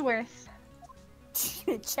 Mr. Edgeworth.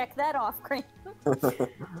 Check that off, Crane.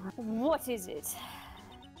 What is it?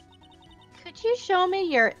 Could you show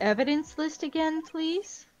me your evidence list again,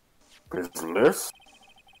 please? His list?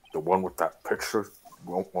 The one with that picture?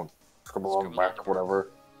 Scribble on the back,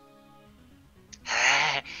 whatever.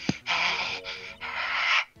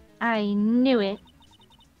 I knew it.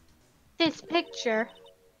 This picture.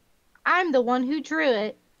 I'm the one who drew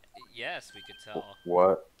it. Yes, we could tell.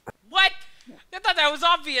 What? What? I thought that was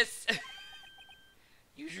obvious.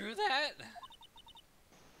 You drew that?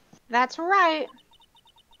 That's right.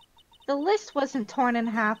 The list wasn't torn in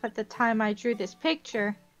half at the time I drew this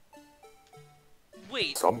picture.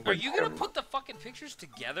 Wait, are you gonna put the fucking pictures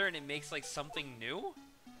together and it makes like something new?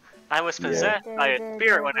 I was possessed by a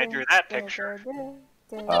spirit when I drew that picture.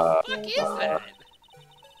 What the fuck is that?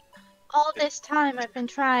 All this time I've been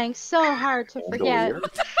trying so hard to forget. I'm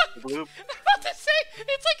about to say,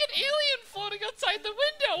 it's like an alien floating outside the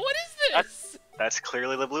window. What is this? That's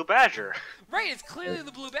clearly the Blue Badger. Right, it's clearly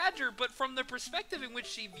the Blue Badger, but from the perspective in which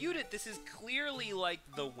she viewed it, this is clearly like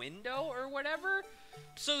the window or whatever.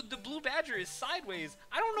 So the Blue Badger is sideways.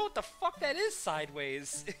 I don't know what the fuck that is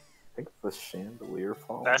sideways. I think the chandelier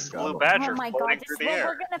falling. That's the Blue Badger Oh my floating god, through the air.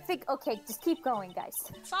 we're gonna okay, just keep going, guys.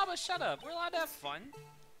 Saba, shut up. We're allowed to have fun.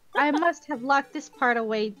 I must have locked this part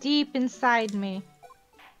away deep inside me.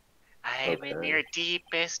 I'm in your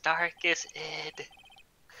deepest, darkest id.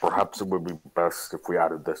 Perhaps it would be best if we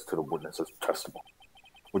added this to the witness's testimony.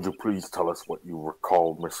 Would you please tell us what you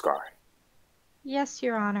recall, Miss Sky? Yes,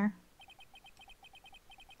 Your Honor.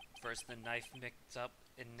 First the knife mixed up,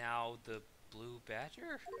 and now the Blue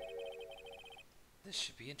Badger? This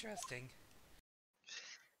should be interesting.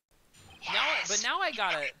 Yes. Now I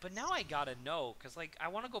gotta know, cause like I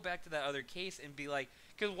want to go back to that other case and be like,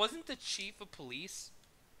 cause wasn't the chief of police,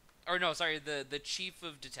 or no, sorry, the chief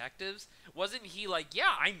of detectives, wasn't he like,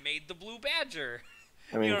 yeah, I made the Blue Badger?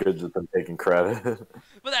 I mean, you know, could just been taking credit.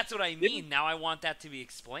 But that's what I mean. Now I want that to be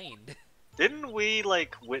explained. Didn't we,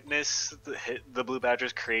 like, witness the Blue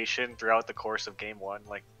Badger's creation throughout the course of Game 1?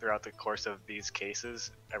 Like, throughout the course of these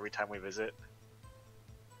cases, every time we visit?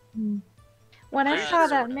 When I saw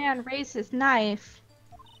that sorta. man raise his knife,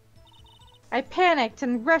 I panicked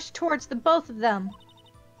and rushed towards the both of them.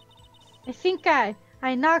 I think I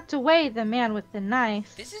knocked away the man with the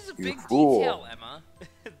knife. This is a You big fool. detail, Emma.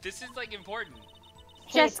 This is like important.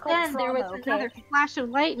 Hey, it's Just called then, there was trauma, another okay? flash of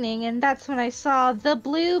lightning, and that's when I saw the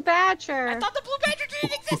Blue Badger. I thought the Blue Badger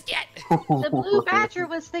didn't exist yet. The Blue Badger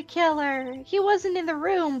was the killer. He wasn't in the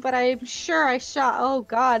room, but I'm sure I shot, oh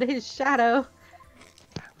god, his shadow.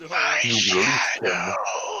 You released him.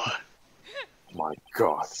 My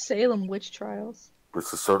God, Salem witch trials.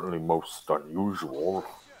 this is certainly most unusual.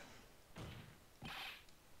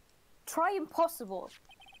 Try impossible.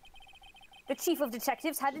 The chief of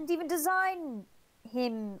detectives hadn't even designed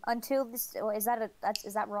him until this. Oh, is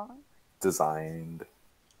that wrong? designed.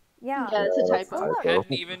 Yeah. Yeah, it's a that's typo. a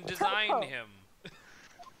Hadn't even designed Typo. him.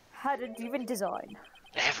 Hadn't even designed.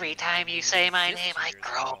 Every time you say my name, I 6 years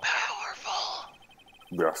grow ago. powerful.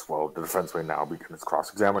 Yes, well, the defense may now begin its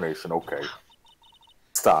cross-examination. Okay.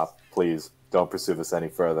 Stop, please. Don't pursue this any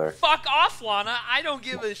further. Fuck off, Lana! I don't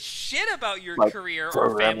give a shit about your Like, career or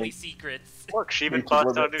for family every- secrets. Look, she even Make busted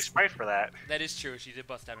out a limits. new sprite for that. That is true, she did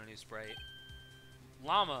bust out a new sprite.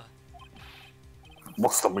 Llama.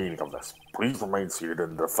 What's the meaning of this? Please remain seated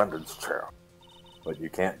in the defendant's chair. But you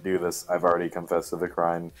can't do this. I've already confessed to the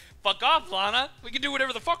crime. Fuck off, Lana! We can do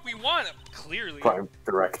whatever the fuck we want, clearly. Crime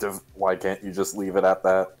directive. Why can't you just leave it at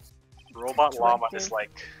that? Robot llama is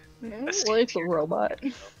like... Like a robot.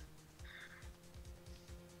 Did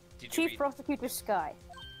you Chief read? Prosecutor Sky.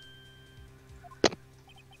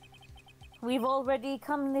 We've already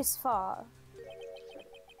come this far.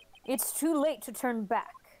 It's too late to turn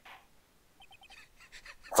back.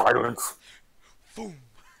 Silence! Boom!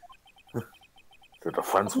 The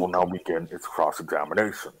defense will now begin its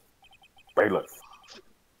cross-examination. Bailiff,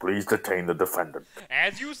 please detain the defendant.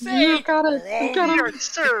 As you say! You gotta Here,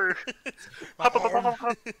 sir!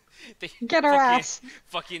 They get her fucking- ass.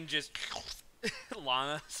 Fucking just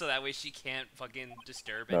Lana, so that way she can't fucking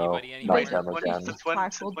disturb No, anybody not anymore. Wait, them when, again. since when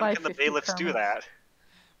Tackled by can the 50 bailiffs do Kermits. that?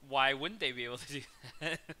 Why wouldn't they be able to do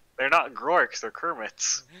that? They're not Grorks, they're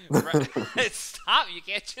Kermits. Right. Stop! You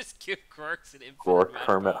can't just give Quirks an infinite Or amount of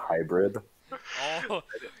Kermit power. hybrid. Oh,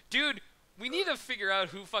 dude, we need to figure out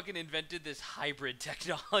who fucking invented this hybrid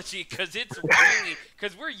technology, because it's really,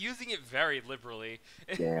 because we're using it very liberally.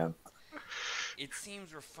 Can't. It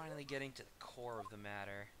seems we're finally getting to the core of the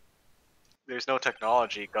matter. There's no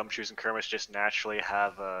technology. Gumshoes and Kermits just naturally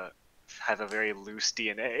have a very loose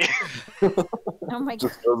DNA. Oh my god.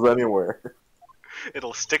 Just goes anywhere.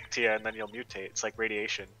 It'll stick to you and then you'll mutate. It's like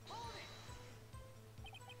radiation.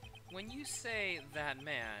 When you say that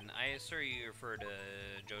man, I assure you refer to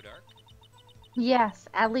Joe Dark? Yes,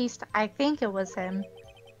 at least I think it was him.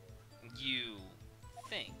 You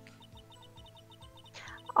think?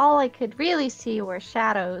 All I could really see were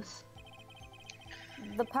shadows.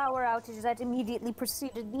 The power outage that immediately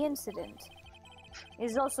preceded the incident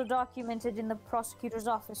is also documented in the prosecutor's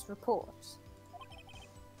office reports.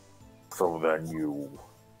 So then you...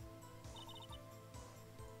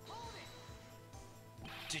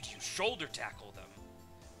 Did you shoulder tackle them?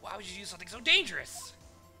 Why would you do something so dangerous?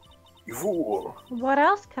 You fool! What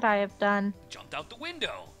else could I have done? Jumped out the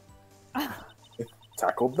window.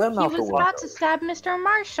 Tackled them He out the was window. about to stab Mr.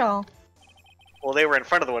 Marshall. Well, they were in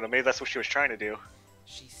front of the window. Maybe that's what she was trying to do.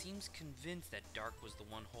 She seems convinced that Dark was the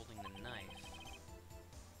one holding the knife.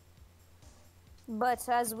 But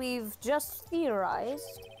as we've just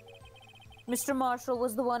theorized, Mr. Marshall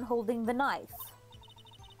was the one holding the knife.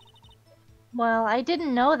 Well, I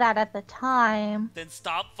didn't know that at the time. Then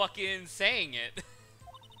stop fucking saying it.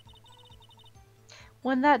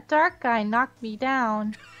 When that dark guy knocked me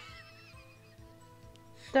down.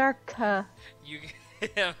 Darka. You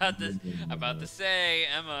about to say,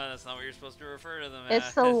 Emma, that's not what you're supposed to refer to them as.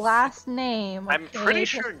 It's the last name. I'm okay? pretty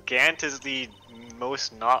sure Gant is the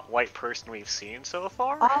most not white person we've seen so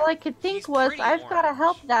far. All I could think He's was, pretty I've got to orange.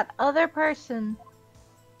 help that other person.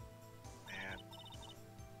 Man.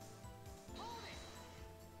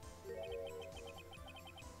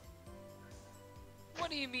 What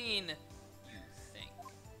do you mean, you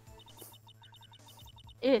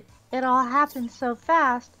think? It all happened so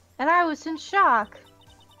fast, and I was in shock.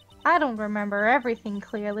 I don't remember everything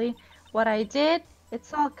clearly. What I did,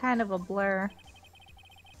 it's all kind of a blur.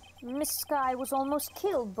 Miss Sky was almost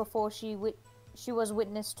killed before she was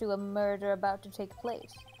witness to a murder about to take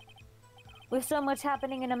place. With so much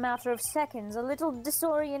happening in a matter of seconds, a little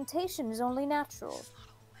disorientation is only natural.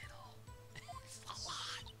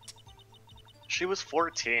 She was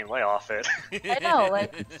 14, lay off it. I know,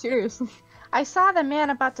 like, seriously. I saw the man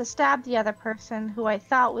about to stab the other person, who I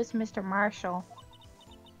thought was Mr. Marshall.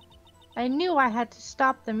 I knew I had to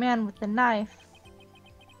stop the man with the knife.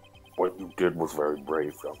 What you did was very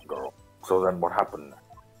brave, young girl. So then what happened?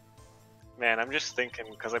 Man, I'm just thinking,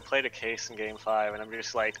 because I played a case in Game 5, and I'm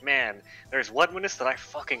just like, man, there's one witness that I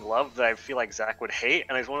fucking love that I feel like Zach would hate,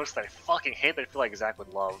 and there's one witness that I fucking hate that I feel like Zach would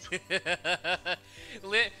love.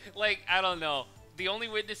 Like, I don't know. The only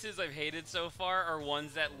witnesses I've hated so far are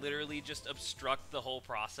ones that literally just obstruct the whole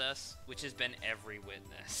process, which has been every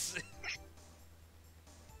witness.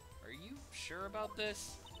 Are you sure about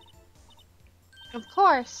this? Of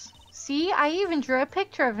course. See, I even drew a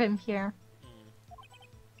picture of him here.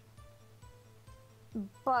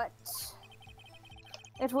 But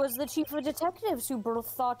it was the chief of detectives who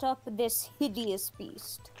thought up this hideous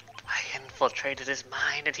beast. I infiltrated his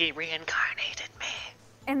mind and he reincarnated me.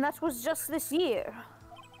 And that was just this year.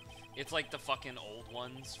 It's like the fucking old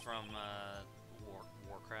ones from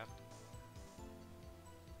Warcraft.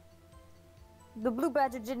 The Blue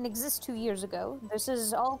Badger didn't exist 2 years ago. This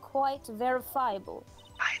is all quite verifiable.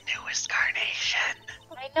 My newest carnation.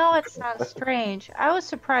 I know it sounds strange. I was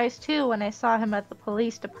surprised too when I saw him at the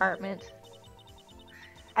police department.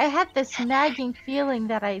 I had this nagging feeling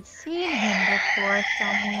that I'd seen him before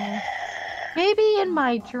somewhere. Maybe in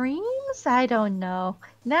my dreams? I don't know.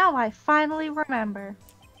 Now I finally remember.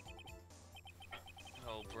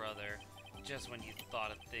 Oh, brother. Just when you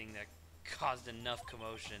thought a thing that caused enough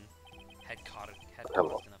commotion had Hello.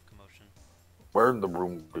 caused enough commotion. Where in the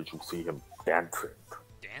room did you see him dancing?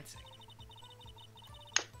 Dancing?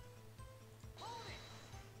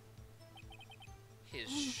 His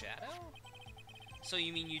shadow? So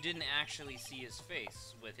you mean you didn't actually see his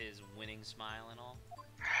face with his winning smile and all?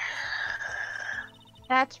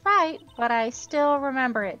 That's right, but I still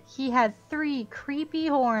remember it. He had 3 creepy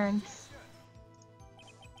horns.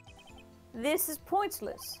 This is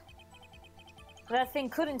pointless. That thing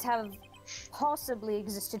couldn't have possibly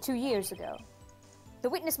existed 2 years ago. The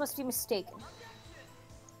witness must be mistaken.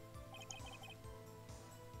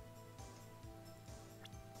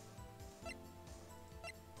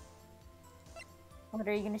 What,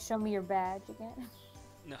 are you gonna show me your badge again?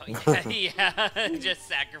 No, yeah, just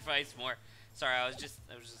sacrifice more. Sorry, I was just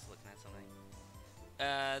looking at something.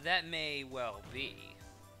 That may well be.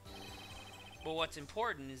 But what's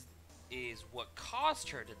important is what caused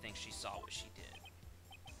her to think she saw what she did.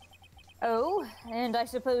 Oh, and I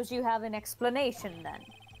suppose you have an explanation then.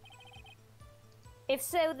 If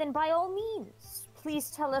so, then by all means, please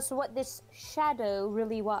tell us what this shadow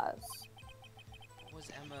really was. What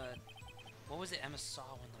was it Emma saw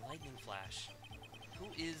when the lightning flashed? Who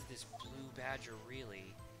is this blue badger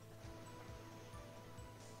really?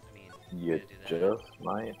 I mean, You to do that. just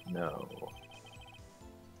might know.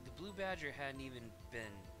 The blue badger hadn't even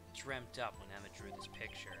been dreamt up when Emma drew this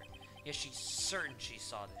picture. Yet she's certain she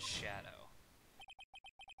saw this shadow.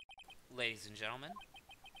 Ladies and gentlemen,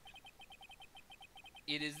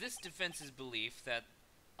 it is this defense's belief that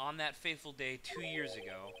on that fateful day 2 years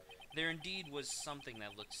ago, there indeed was something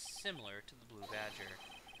that looked similar to the blue badger.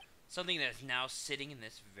 Something that is now sitting in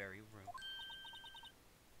this very room.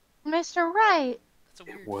 Mr. Wright! That's a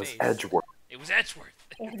weird It was face. Edgeworth. It was Edgeworth.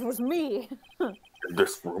 It was me. In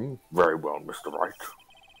this room? Very well, Mr. Wright.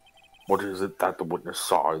 What is it that the witness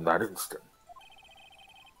saw in that instant?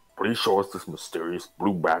 Please show us this mysterious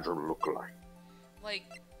blue badger look-alike. Like,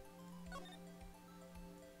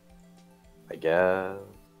 I guess.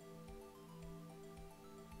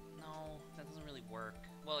 no, that doesn't really work.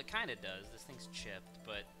 Well, it kind of does. This thing's chipped,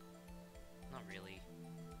 but not really.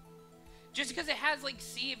 Just because it has, like,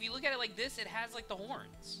 see, if you look at it like this, it has, like, the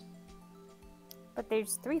horns. But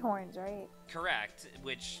there's 3 horns, right? Correct,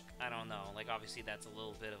 which, I don't know. Like, obviously that's a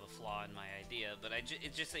little bit of a flaw in my idea, but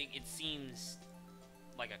it just, like, it seems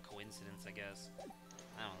like a coincidence, I guess.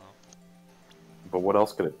 I don't know. But what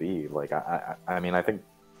else could it be? Like, I mean, I think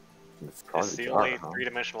it's probably It's the jar, only huh?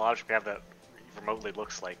 3-dimensional object we have that remotely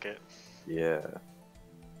looks like it. Yeah,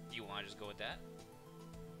 Do you want to just go with that?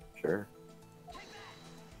 sure.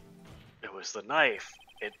 It was the knife.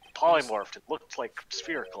 It polymorphed. It looked like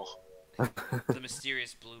spherical. The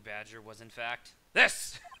mysterious blue badger was, in fact,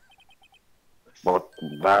 this! But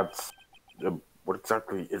that's... what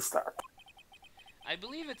exactly is that? I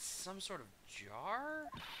believe it's some sort of jar?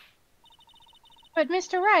 But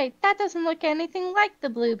Mr. Wright, that doesn't look anything like the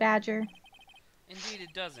blue badger. Indeed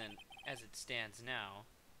it doesn't, as it stands now.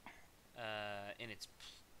 And it's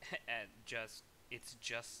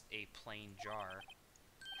just a plain jar.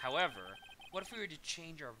 However, what if we were to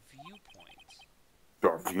change our viewpoint?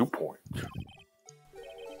 Your viewpoint.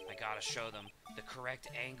 I gotta show them the correct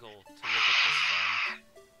angle to look at this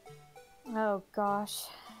from. Oh gosh.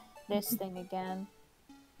 This thing again.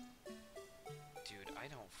 Dude, I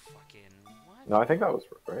don't fucking... What? No, I think that was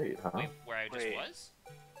right, huh? Wait, where I just Wait. was?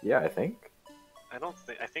 Yeah, I think. I don't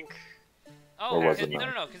think. I think. Oh, Or was no, it no,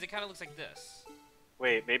 not? no, because it kind of looks like this.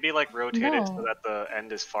 Wait, maybe like rotate it so No. that the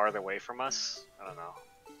end is farther away from us? I don't know.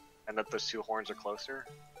 And that those 2 horns are closer?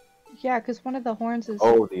 Yeah, because one of the horns is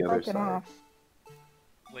Oh, the other broken side. off.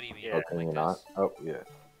 What do you mean? Yeah. Oh, can like you this? not? Oh,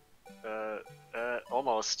 yeah.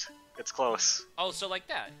 Almost. It's close. Oh, so like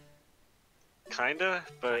that. Kinda,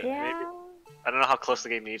 but Yeah. maybe. I don't know how close the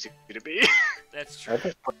game needs you to be. That's I true.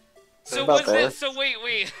 think So about was there. this? So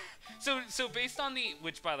wait. So based on the,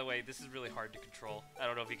 which by the way, this is really hard to control. I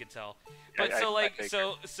don't know if you could tell. But I so like think-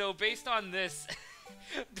 so based on this,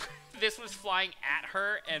 this was flying at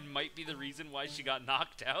her and might be the reason why she got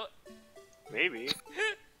knocked out. Maybe.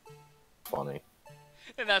 Funny.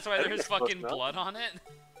 And that's why I think there's it's close fucking enough. blood on it.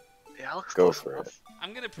 Yeah, looks Go close for enough. it.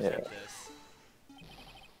 I'm gonna predict Yeah. this.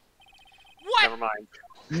 What? Never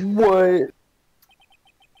mind. What?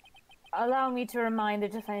 Allow me to remind the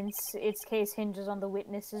defense its case hinges on the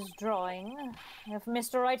witness's drawing. If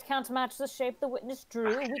Mr. Wright can't match the shape the witness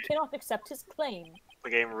drew, we cannot accept his claim. The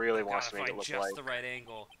game really wants Gotta to make it find look just like. the right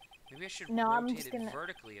angle. Maybe I should No, I'm rotate just it gonna-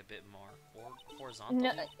 vertically a bit more, or horizontally.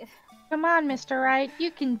 No, Come on, Mr. Wright,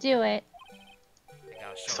 you can do it. I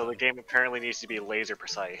gotta show So the them. game apparently needs to be laser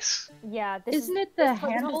precise. yeah, this Isn't is, it the this puzzle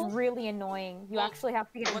handle? is really annoying. You Well, actually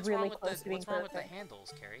have to get What's really wrong with close to being what's wrong with the perfect.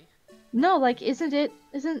 handles, Carrie? No, like, isn't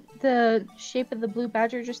the shape of the blue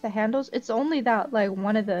badger just the handles? It's only that, like,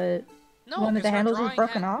 one of the No, one of 'cause the her handles is drawing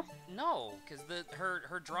broken off. No, because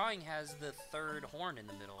her drawing has the third horn in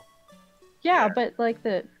the middle. Yeah, Yeah. but like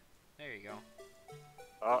the There you go.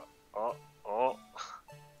 Oh.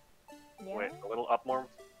 Yeah. Wait, a little up more.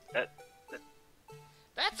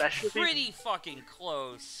 That's That should be- pretty fucking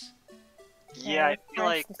close. Yeah, I it's feel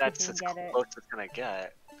nice like to see that's if as you can get it. close as it's gonna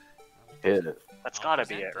get. Hit it. That's I'll gotta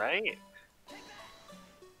be present it, that. right?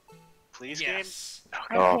 Please, Yes. game?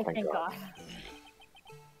 Oh, Okay, thank thank God. God.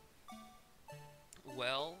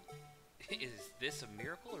 Well, is this a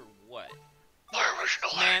miracle or what?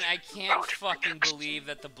 Original Man, art. I can't fucking believe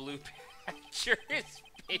that the blue picture is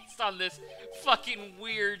based on this fucking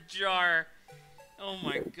weird jar. Oh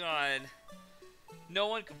my god. No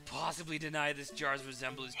one could possibly deny this jar's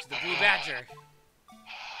resemblance to the blue badger.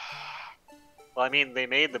 Well, I mean, they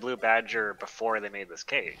made the Blue Badger before they made this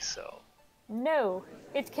case, so. No,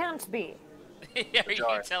 it can't be. Are you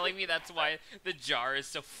jar. telling me that's why the jar is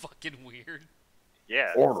so fucking weird?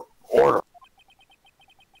 Yeah. Order! Order!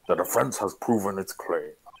 The defense has proven its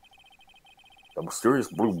claim. The mysterious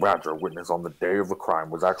blue badger witnessed on the day of the crime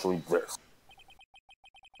was actually this.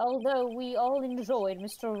 Although we all enjoyed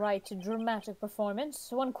Mr. Wright's dramatic performance,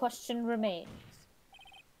 one question remains.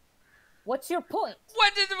 What's your point?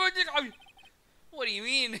 What do you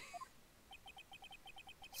mean?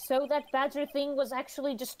 So that badger thing was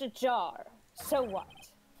actually just a jar. So what?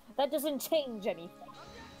 That doesn't change anything.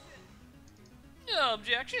 No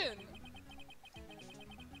objection.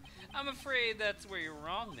 I'm afraid that's where you're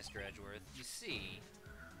wrong, Mr. Edgeworth. You see,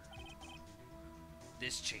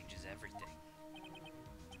 this changes everything.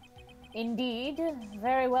 Indeed.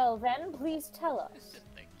 Very well then, please tell us.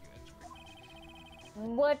 Thank you,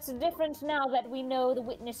 Edgeworth. What's different now that we know the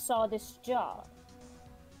witness saw this jar?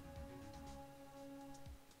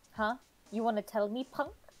 Huh? You want to tell me,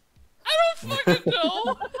 punk? I don't fucking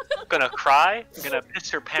know. Gonna cry? Gonna piss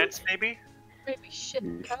her pants, maybe? maybe shit.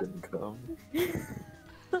 You shouldn't come.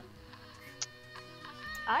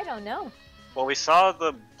 I don't know. Well, we saw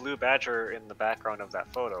the Blue Badger in the background of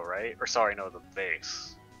that photo, right? Or sorry, no, the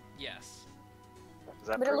vase. Yes. Does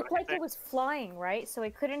that But it prove looked like it anything? was flying, right? So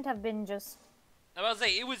it couldn't have been just... I was about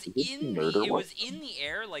to say it was Is this in murder the weapon?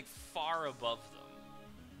 air, like far above them,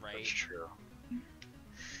 right? That's true.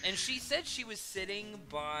 And she said she was sitting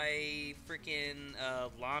by freaking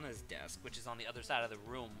Lana's desk, which is on the other side of the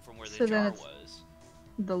room from where the So then jar it's- was.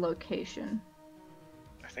 The location.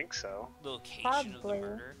 I think so. The location of the Probably.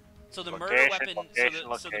 murder. So the Location, murder weapon.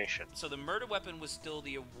 location. So the murder weapon was still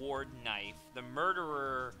the award knife. The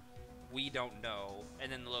murderer, we don't know, and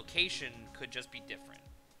then the location could just be different.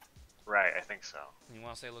 Right, I think so. You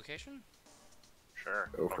want to say location? Sure.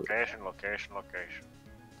 Go for it. Location.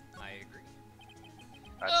 I agree.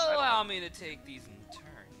 That's, I don't Allow know. me to take these in turn.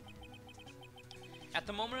 At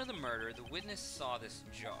the moment of the murder, the witness saw this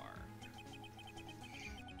jar.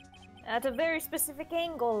 At a very specific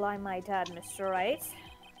angle, I might add, Mr. Wright.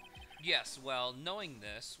 Yes, well, knowing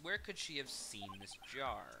this, where could she have seen this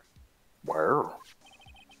jar? Where?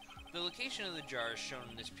 The location of the jar is shown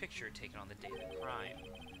in this picture taken on the day of the crime.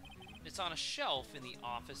 It's on a shelf in the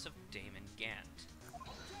office of Damon Gant.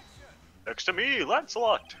 Next to me,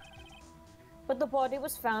 Lancelot! But the body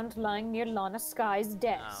was found lying near Lana Sky's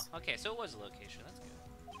desk. Oh, okay, so it was a location, that's good.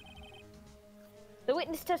 The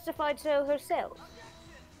witness testified so herself.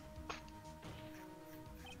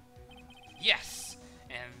 Yes!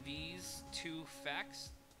 And these two facts,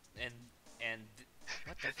 and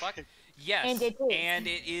what the fuck? Yes, And it is.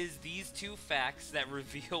 it is these two facts that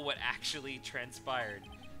reveal what actually transpired.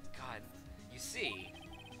 God, you see,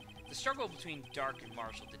 the struggle between Dark and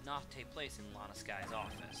Marshall did not take place in Lana Sky's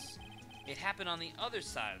office. It happened on the other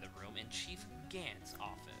side of the room in Chief Gant's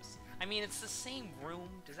office. I mean, it's the same room.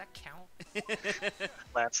 Does that count?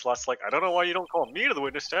 Lancelot's like, I don't know why you don't call me to the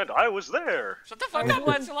witness stand. I was there. Shut the fuck up,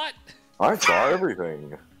 Lancelot! I saw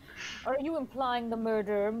everything. Are you implying the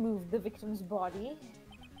murderer moved the victim's body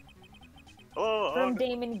Hello, from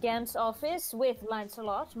Damon Gant's office with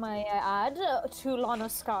Lancelot, may I add, to Lana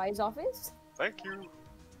Sky's office? thank you.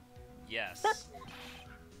 Yes.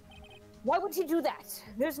 Why would he do that?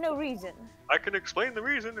 There's no reason. I can explain the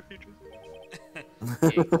reason if you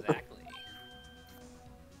just... Exactly.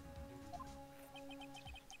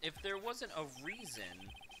 If there wasn't a reason,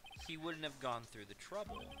 he wouldn't have gone through the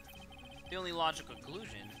trouble. The only logical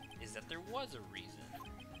conclusion is that there was a reason.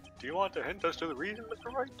 Do you want to hint as to the reason,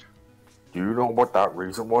 Mr. Wright? Do you know what that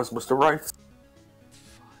reason was, Mr. Wright?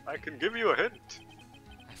 I can give you a hint.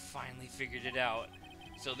 I finally figured it out.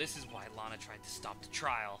 So this is why Lana tried to stop the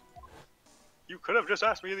trial. You could have just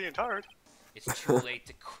asked me the entirety. It's too late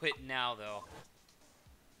to quit now, though.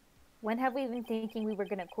 When have we been thinking we were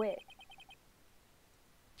gonna quit?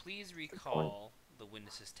 Please recall the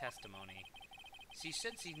witness's testimony. She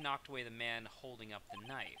said she knocked away the man holding up the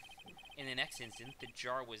knife. In the next instant, the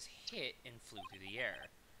jar was hit and flew through the air.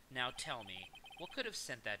 Now tell me, what could have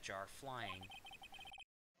sent that jar flying?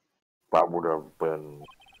 That would have been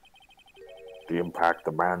the impact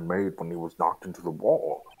the man made when he was knocked into the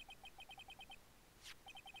wall.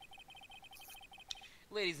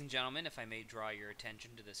 Ladies and gentlemen, if I may draw your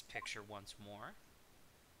attention to this picture once more.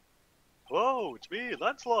 Hello, it's me,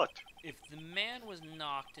 Lancelot. If the man was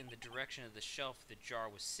knocked in the direction of the shelf the jar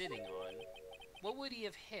was sitting on, what would he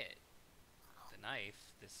have hit? The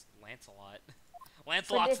knife, this Lancelot.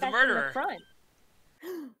 Lancelot's the murderer!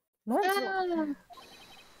 Lancelot.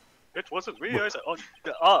 It wasn't me, I said...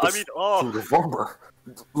 Suit of armor.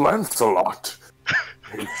 Lancelot.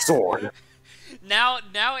 A sword. Now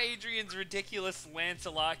Adrian's ridiculous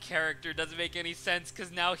Lancelot character doesn't make any sense, because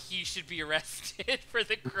now he should be arrested for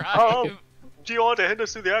the crime. Do you want to hint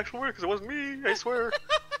us to the actual word? Because it wasn't me, I swear.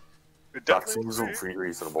 That seems I'm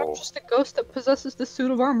reasonable. just a ghost that possesses the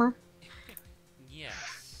suit of armor.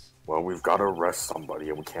 Yes. Well, we've got to arrest somebody,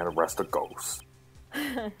 and we can't arrest a ghost.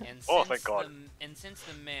 And Oh, since thank God. since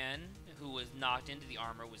the man who was knocked into the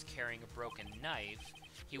armor was carrying a broken knife,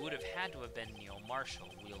 he would have had to have been Neil Marshall,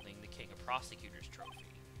 wielding the King of Prosecutors trophy.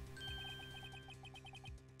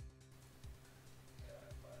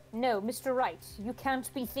 No, Mr. Wright, you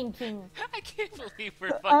can't be thinking... I can't believe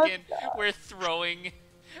we're throwing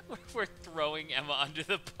Emma under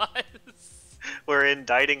the bus. We're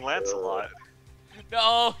indicting Lancelot.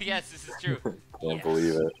 No, yes, this is true. Can't Yes.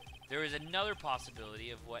 believe it. There is another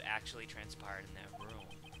possibility of what actually transpired in that room.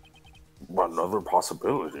 Another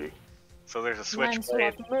possibility. So there's a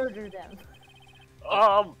switchblade. Lancelot murdered them.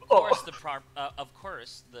 Of course,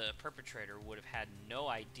 the perpetrator would have had no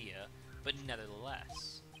idea, but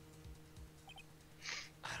nevertheless.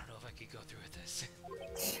 I don't know if I could go through with this.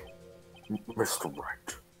 Mr.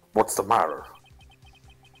 Wright, what's the matter?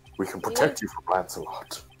 We can protect you from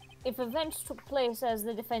Lancelot. If events took place as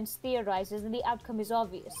the defense theorizes, then the outcome is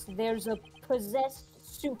obvious. There's a possessed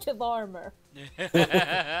suit of armor.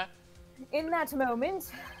 In that moment,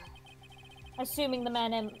 assuming the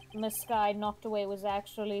man Emma Sky knocked away was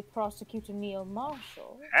actually Prosecutor Neil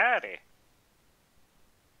Marshall. Hattie.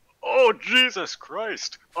 Oh, Jesus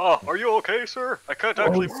Christ. Are you okay, sir? I can't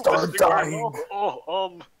actually move this thing right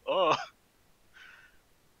now.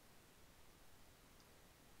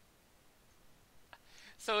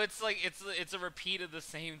 So it's like it's a repeat of the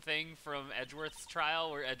same thing from Edgeworth's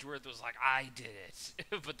trial, where Edgeworth was like, "I did it,"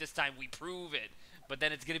 but this time we prove it. But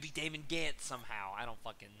then it's gonna be Damon Gant somehow. I don't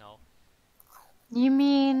fucking know. You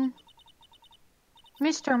mean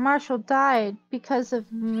Mr. Marshall died because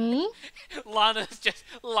of me? Lana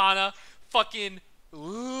fucking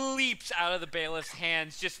leaps out of the bailiff's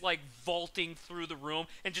hands, just like vaulting through the room,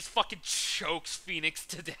 and just fucking chokes Phoenix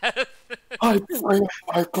to death. I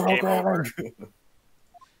programmer.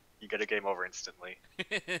 You get a game over instantly. Oh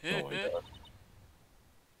my god.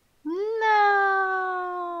 No.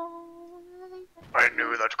 I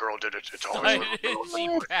knew that girl did it. It's always little girls. She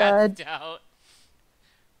It's passed bad. out.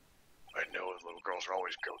 I know little girls are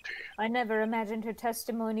always guilty. I never imagined her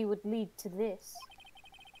testimony would lead to this.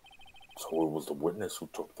 So it was the witness who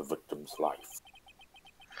took the victim's life,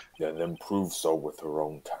 and then proved so with her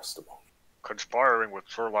own testimony. Conspiring with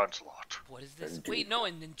Sir Lancelot. What is this? Indeed. Wait, no,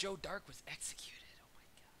 and then Joe Dark was executed.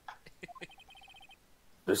 Oh my god.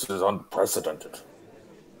 This is unprecedented.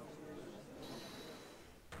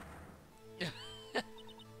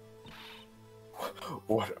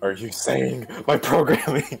 What are you saying? My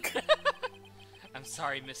programming! I'm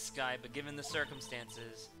sorry, Miss Sky, but given the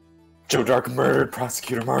circumstances... Joe Dark murdered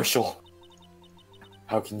Prosecutor Marshall.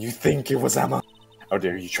 How can you think it was Emma? How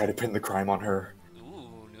dare you try to pin the crime on her?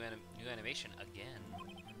 Ooh, new animation again.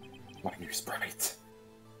 My new sprite.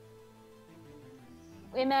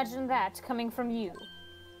 Imagine that coming from you.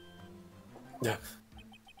 Yeah.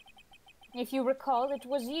 If you recall, it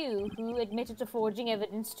was you who admitted to forging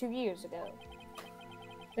evidence 2 years ago.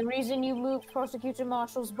 The reason you moved Prosecutor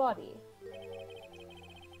Marshall's body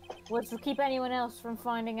was to keep anyone else from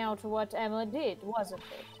finding out what Emma did, wasn't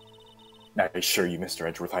it? I assure you, Mr.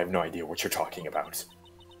 Edgeworth, I have no idea what you're talking about.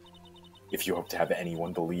 If you hope to have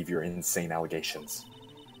anyone believe your insane allegations,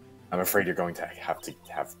 I'm afraid you're going to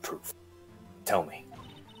have proof. Tell me.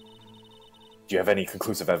 Do you have any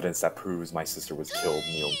conclusive evidence that proves my sister was killed,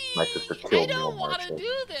 my sister killed Neil I don't want to Marshall?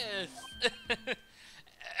 do this!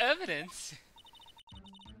 Evidence?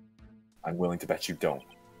 I'm willing to bet you don't.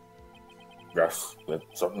 Yes, it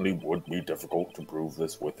certainly would be difficult to prove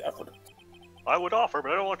this with evidence. I would offer,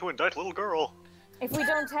 but I don't want to indict a little girl. If we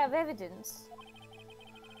don't have evidence,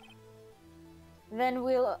 then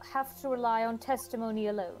we'll have to rely on testimony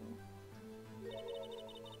alone.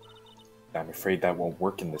 I'm afraid that won't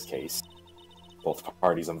work in this case. Both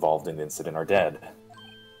parties involved in the incident are dead.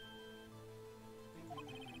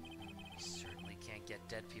 You certainly can't get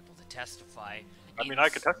dead people to testify. I mean, I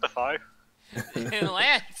could testify.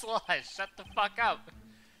 Lancelot, shut the fuck up.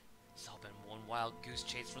 It's all been one wild goose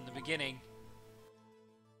chase from the beginning.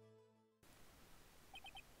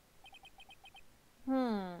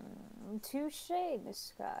 Touche,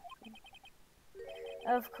 Miss Sky.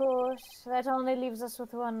 Of course, that only leaves us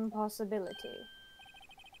with one possibility.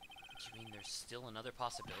 You mean there's still another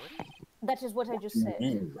possibility? That is what I just said.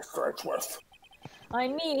 Mr. Edgeworth. I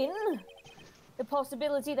mean, the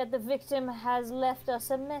possibility that the victim has left us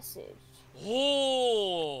a message.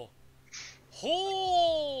 Oh!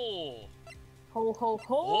 Oh! Ho ho ho!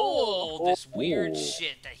 Oh! This weird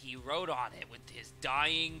shit that he wrote on it with his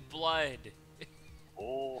dying blood.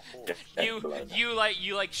 Oh. You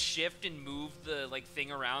like shift and move the like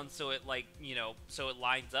thing around so it so it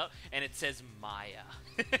lines up and it says Maya.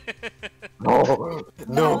 No,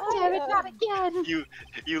 no. Damn it, not again!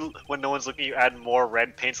 You when no one's looking, you add more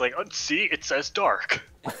red paints. Like, oh, see, it says dark.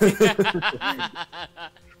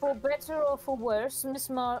 For better or for worse,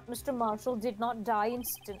 Mr. Marshall did not die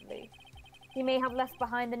instantly. He may have left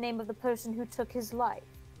behind the name of the person who took his life.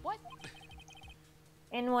 What?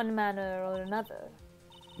 In one manner or another.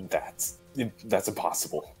 That's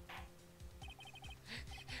impossible.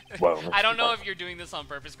 Well, I don't know if you're doing this on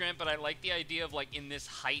purpose, Grant, but I like the idea of, like, in this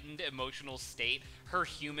heightened emotional state, her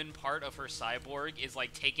human part of her cyborg is,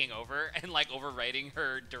 like, taking over and, like, overwriting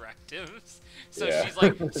her directives. So Yeah.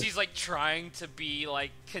 she's like trying to be,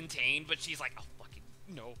 like, contained, but she's like, oh, fucking,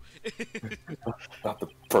 no. not the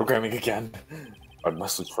programming again. A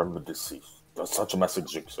message from the deceased. Does such a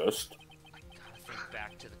message exist? I gotta think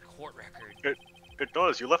back to the court record. It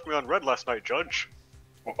does. You left me on red last night, Judge.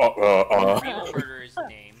 The real murderer's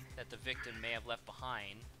name that the victim may have left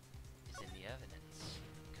behind is in the evidence,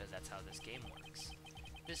 because that's how this game works.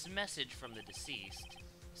 This message from the deceased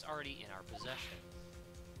is already in our possession.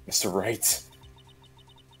 Mr. Wright,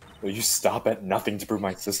 will you stop at nothing to prove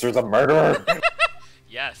my sister's a murderer?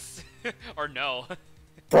 Yes. Or no.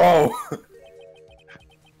 Bro!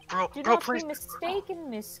 Do Bro, not please. be mistaken,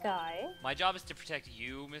 Miss Sky. My job is to protect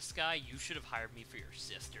you, Miss Sky. You should have hired me for your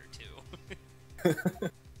sister, too.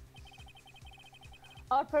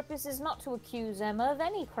 Our purpose is not to accuse Emma of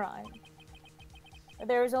any crime.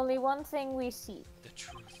 There is only one thing we seek. The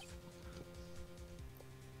truth.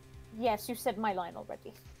 Yes, you said my line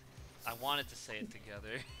already. I wanted to say it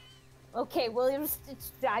together. Okay, well, it's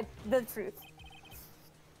the truth.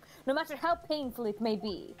 No matter how painful it may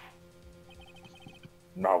be.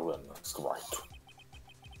 Now then, Mr. Wright.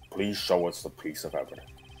 Please show us the piece of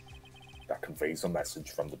evidence that conveys a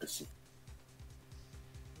message from the deceased.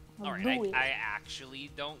 Alright, I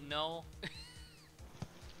actually don't know.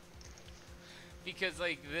 Because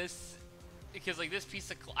this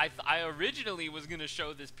piece of cloth, I originally was gonna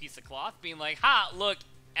show this piece of cloth being like, ha, look,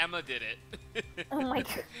 Emma did it. Oh my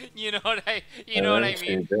god. You know what I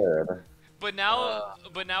mean? Did. But now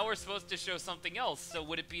we're supposed to show something else, so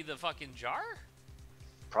would it be the fucking jar?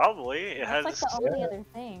 Probably. It has. That's like the only other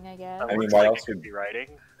thing, I guess. That I mean, looks why like else it could would- be writing?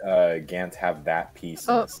 Gant have that piece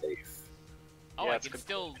in the safe. Oh, Yeah, I it's can good.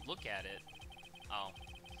 still look at it. Oh.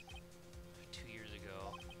 2 years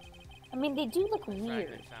ago. I mean, they do look weird.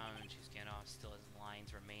 Fragment found when she's getting off still has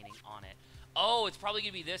lines remaining on it. Oh, it's probably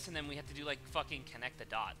gonna be this, and then we have to do like fucking connect the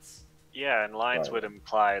dots. Yeah, and lines Right. would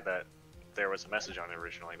imply that there was a message on it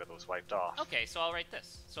originally, but it was wiped off. Okay, so I'll write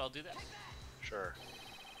this. So I'll do that. Sure.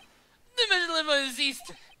 The message was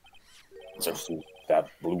east. Just that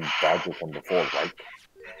blue badger from before, right?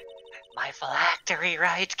 My phylactery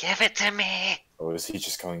right, give it to me! Or is he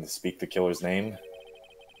just going to speak the killer's name?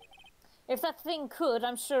 If that thing could,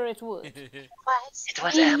 I'm sure it would. It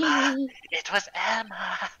was Emma! It was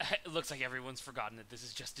Emma! It looks like everyone's forgotten that this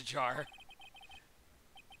is just a jar.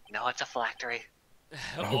 No, it's a phylactery.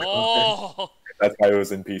 Oh! That's why it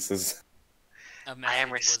was in pieces. A I am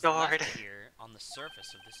message was restored. left here on the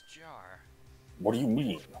surface of this jar. What do you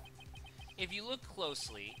mean? If you look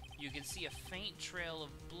closely, you can see a faint trail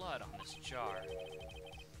of blood on this jar.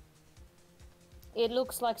 It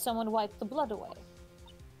looks like someone wiped the blood away.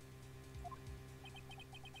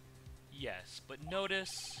 Yes, but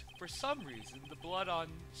notice, for some reason, the blood on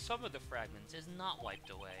some of the fragments is not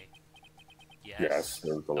wiped away. Yes,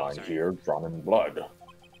 there's a Oh, line sorry. here, drawn in blood.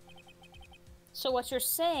 So what you're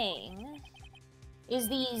saying is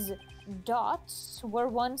these dots were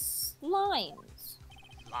once lines.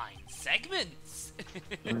 Line segments!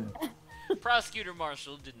 Prosecutor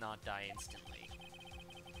Marshall did not die instantly.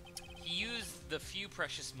 He used the few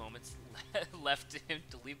precious moments left to him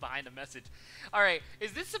to leave behind a message. Alright,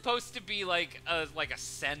 is this supposed to be like a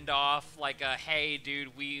send-off? Like a, hey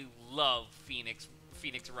dude, we love Phoenix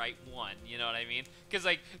Wright 1, you know what I mean? Because,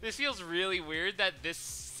 like, this feels really weird that this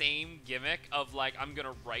same gimmick of, like, I'm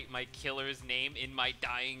gonna write my killer's name in my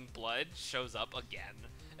dying blood shows up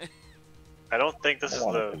again. I don't think this I is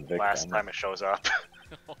wanna the convict last them. time it shows up.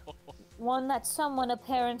 One that someone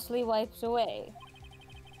apparently wiped away.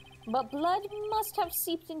 But blood must have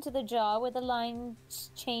seeped into the jar where the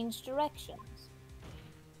lines changed directions.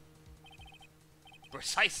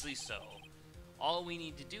 Precisely so. All we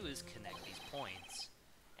need to do is connect these points,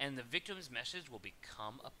 and the victim's message will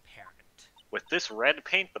become apparent. With this red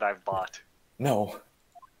paint that I've bought. No.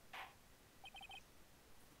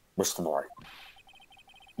 Mr. Wright,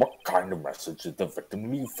 what kind of message did the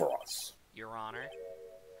victim leave for us? Your Honor,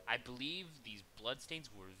 I believe these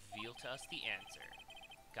bloodstains will reveal to us the answer.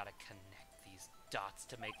 Gotta connect these dots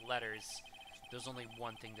to make letters. There's only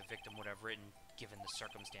one thing the victim would have written, given the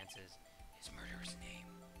circumstances. His murderer's name.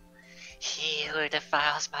 He who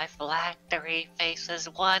defiles my phylactery faces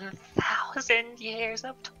 1,000 years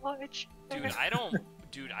of torture. Dude, I don't...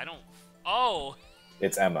 Oh!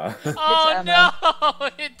 It's Emma. Oh, Emma. no!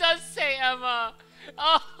 It does say Emma!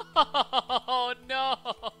 Oh, no!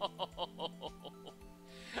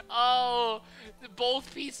 Oh,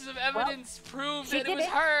 both pieces of evidence prove she that it did was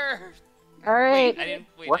it. her! Alright. I didn't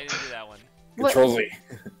What? do that one. What- Control Z.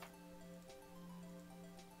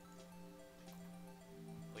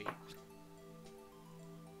 Wait.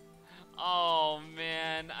 Oh,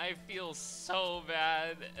 man, I feel so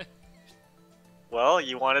bad. Well,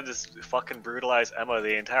 you wanted to fucking brutalize Emma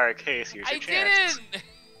the entire case. Here's I your chance. didn't!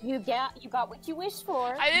 You got what you wished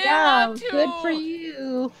for. I didn't Yeah, want to! good for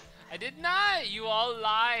you. I did not! You all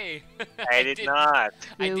lie! I did not.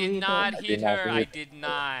 I You did evil. not I hit did not her. do I it. did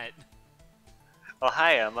not. Oh,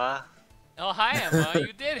 hi, Emma. Oh, hi, Emma.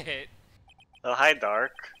 You did hit. Oh, hi,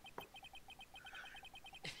 Dark.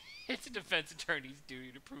 It's a defense attorney's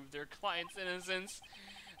duty to prove their client's innocence.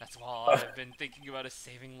 That's all I've been thinking about is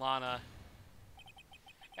saving Lana.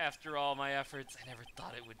 After all my efforts, I never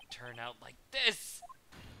thought it would turn out like this.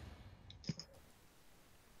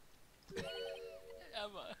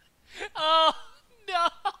 Emma. Oh, no.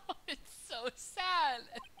 It's so sad.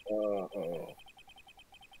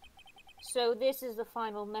 So this is the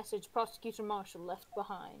final message Prosecutor Marshall left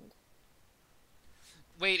behind.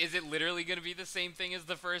 Wait, is it literally gonna be the same thing as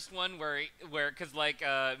the first one, cause like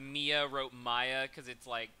Mia wrote Maya, cause it's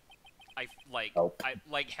like, Help.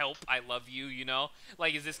 help, I love you, you know?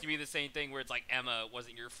 Like, is this gonna be the same thing where it's like Emma, it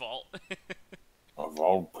wasn't your fault? Of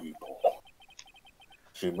all people.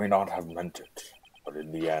 She may not have meant it, but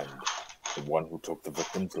in the end, the one who took the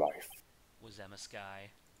victim's life. Was Emma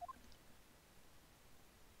Sky?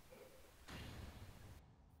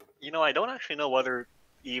 You know, I don't actually know whether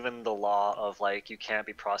even the law of, like, you can't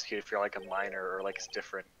be prosecuted if you're, like, a minor or, like, it's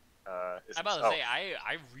different. Is I'm about to say,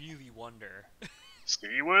 I really wonder.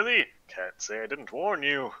 Seaworthy? Can't say I didn't warn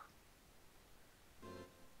you.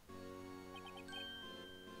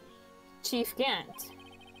 Chief Gant.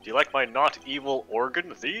 Do you like my not evil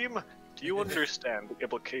organ theme? Do you understand the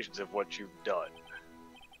implications of what you've done?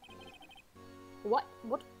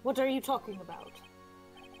 What are you talking about?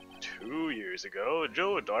 2 years ago,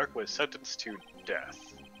 Joe Dark was sentenced to death.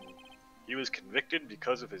 He was convicted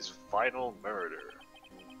because of his final murder.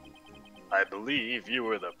 I believe you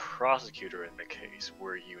were the prosecutor in the case,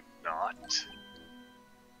 were you not?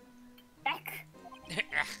 Eck.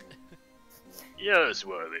 Yes,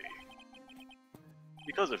 Worthy.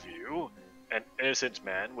 Because of you, an innocent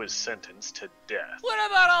man was sentenced to death. What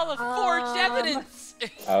about all the forged evidence?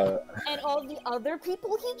 And all the other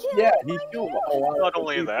people he killed? Yeah, he killed a lot Not of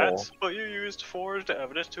only people. that, but you used forged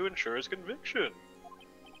evidence to ensure his conviction.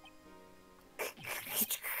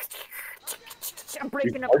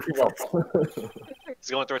 breaking up. Breaking up. He's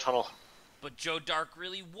going through a tunnel. But Joe Dark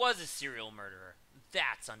really was a serial murderer.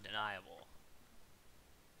 That's undeniable.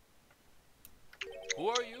 Who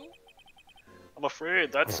are you? I'm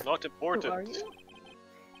afraid that's not important. Who are you?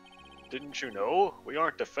 Didn't you know? We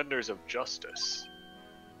aren't defenders of justice.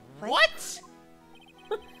 What?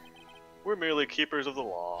 We're merely keepers of the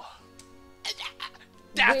law.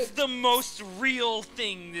 That's Wait. the most real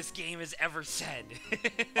thing this game has ever said.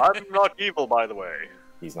 I'm not evil, by the way.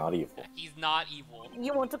 He's not evil. He's not evil.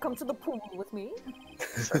 You want to come to the pool with me?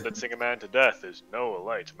 Sentencing a man to death is no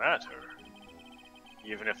light matter.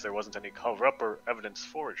 Even if there wasn't any cover-up or evidence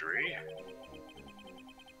forgery.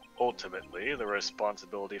 Ultimately, the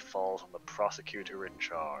responsibility falls on the prosecutor in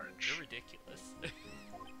charge. You're ridiculous.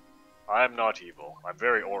 I'm not evil. I'm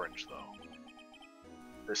very orange, though.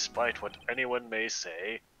 Despite what anyone may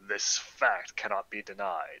say, this fact cannot be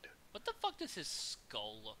denied. What the fuck does his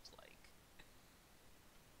skull look like?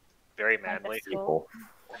 Very manly. People.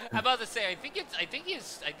 I'm about to say, I think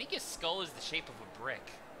his skull is the shape of a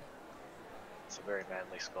brick. It's a very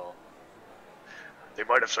manly skull. They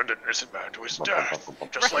might have sent an innocent man to his death,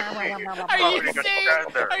 just like me. Are you Already got saying?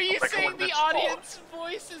 stand there, Are you like saying one the that's audience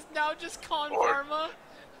voice is now just Con Or- Pharma?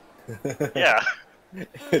 small. Yeah.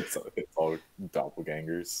 it's all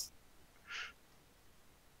doppelgangers.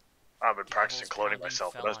 I've been practicing Devil's cloning pounding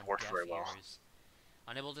myself, but fell it doesn't on work deaf very well. ears.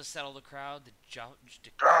 Unable to settle the crowd, the judge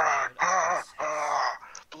Ah, declared ah, ah,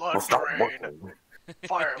 blood Well, stop drain, looking.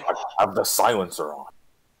 fire I have the silencer on.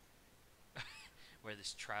 where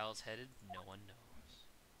this trial's headed, no one knows.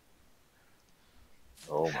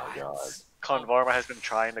 Oh my god. Convarma has been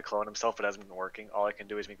trying to clone himself, but hasn't been working. All I can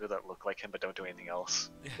do is make people that look like him, but don't do anything else.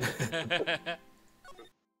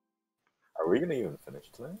 Are we gonna even finish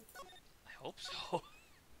today? I hope so.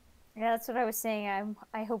 Yeah, that's what I was saying.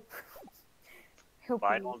 I hope. I hope.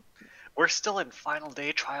 Final. We're still in final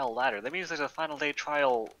day trial ladder. That means there's a final day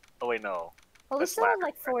trial. Oh wait, no. Well, we that's still have ladder,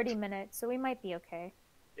 like 40 minutes, so we might be okay.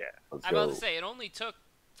 Let's I'm about go. to say, it only took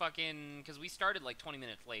fucking... Because we started like 20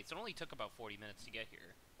 minutes late, so it only took about 40 minutes to get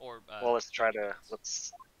here. Or, Well, let's try 30 to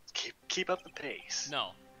minutes. keep up the pace.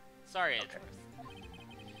 No. Sorry, Okay. Edgeworth.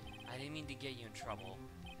 I didn't mean to get you in trouble.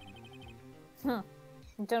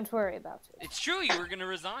 Don't worry about it. It's true, you were gonna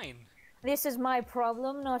resign. This is my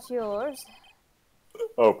problem, not yours.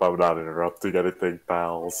 Hope I'm not interrupting anything,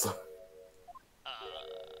 pals.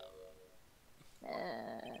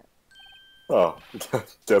 Oh,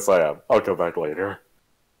 yes I am. I'll come back later.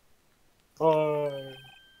 Bye.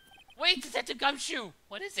 Wait, Detective Gumshoe!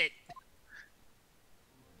 What is it?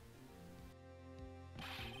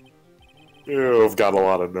 You've got a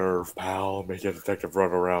lot of nerve, pal. Make a detective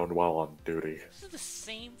run around while on duty. This is the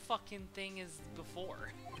same fucking thing as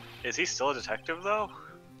before. Is he still a detective though?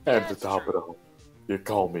 And to That's top true. it all, you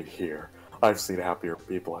call me here. I've seen happier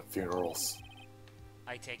people at funerals.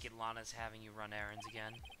 I take it Lana's having you run errands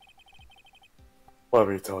again. Let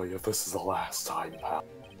me tell you, this is the last time, pal.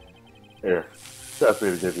 Here, just me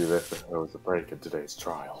to give you this if there was a break in today's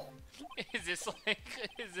trial. Is this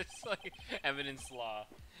like evidence law?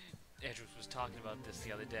 Edgeworth was talking about this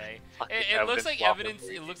the other day. Fucking It looks like law evidence.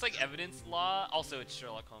 for It looks like evidence law. Also, it's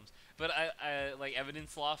Sherlock Holmes, but I like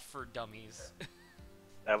evidence law for dummies.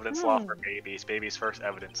 Evidence law for babies. Babies first.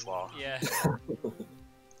 Evidence law. Yeah.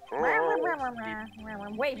 Oh,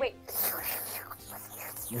 Wait. What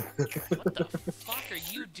the fuck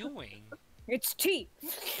are you doing? It's tea.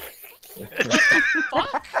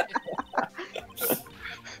 Fuck.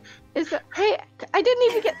 Is it? Hey, I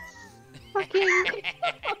didn't even get fucking.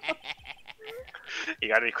 you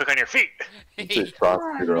gotta be quick on your feet. The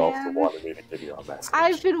prosecutor also man. wanted me to give you a message.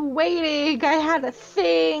 I've been waiting. I had a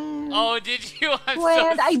thing. Oh, did you? I'm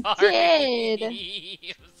Glad so I sorry. did.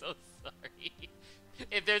 I'm so sorry.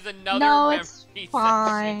 If there's another No, memory it's section,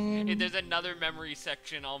 fine. if there's another memory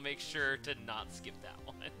section, I'll make sure to not skip that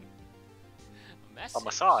one. A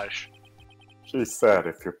massage. She said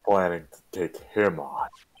if you're planning to take him on,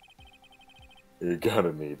 you're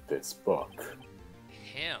gonna need this book.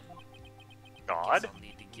 Him. God. Guess I'll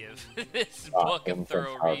need to give this Not book a him from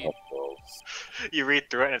thorough Power read. Up Girls. You read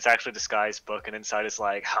through it, and it's actually a disguised book, and inside it's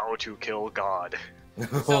like how to kill God.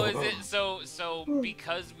 So is it so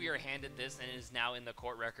because we are handed this and it is now in the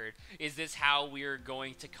court record, is this how we're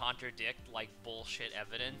going to contradict like bullshit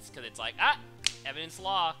evidence? Because it's like, evidence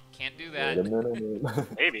law, can't do Wait a that. minute.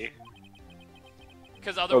 Maybe.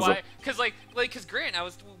 Because otherwise, because Grant, I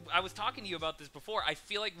was talking to you about this before. I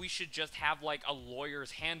feel like we should just have like a lawyer's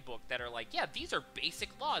handbook that are like, yeah, these are basic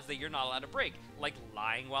laws that you're not allowed to break, like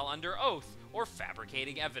lying while under oath or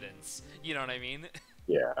fabricating evidence. You know what I mean?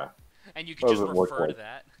 Yeah, And you can just Doesn't look refer to like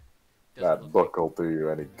that. that book will do you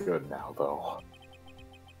any good now, though.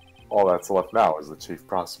 All that's left now is the chief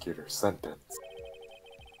prosecutor's sentence.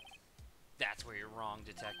 That's where you're wrong,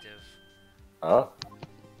 detective. Huh?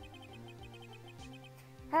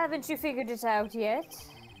 Haven't you figured it out yet?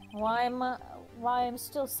 Why I'm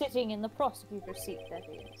still sitting in the prosecutor's seat, that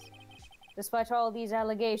is. Despite all these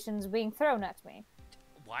allegations being thrown at me.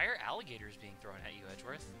 Why are alligators being thrown at you,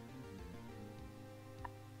 Edgeworth?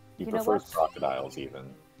 He You know prefers what? crocodiles,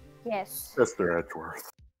 even. Yes. Mr. Edgeworth.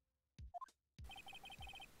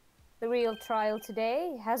 The real trial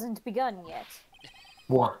today hasn't begun yet.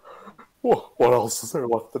 What else is there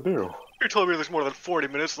left to do? You're telling me there's more than 40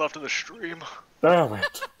 minutes left in the stream? Damn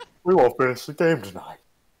it. We won't finish the game tonight.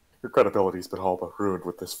 Your credibility's been all but ruined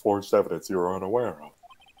with this forged evidence you were unaware of.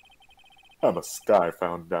 Emma Skye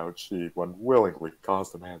found out she'd unwillingly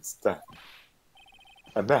caused a man's death.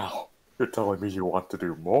 And now, you're telling me you want to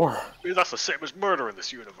do more? I mean, that's the same as murder in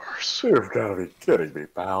this universe. You've gotta be kidding me,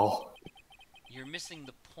 pal. You're missing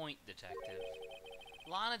the point, detective.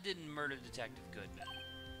 Lana didn't murder Detective Goodman.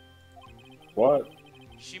 What?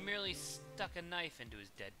 She merely stuck a knife into his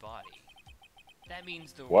dead body. That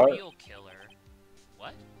means the What? real killer...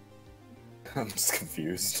 What? I'm just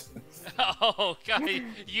confused. Oh, God,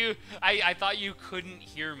 I thought you couldn't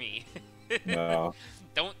hear me. No.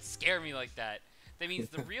 Don't scare me like that. That means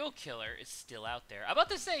the real killer is still out there. I'm about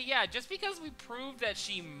to say, yeah, just because we proved that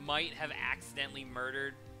she might have accidentally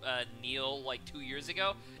murdered Neil like 2 years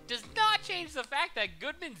ago, does not change the fact that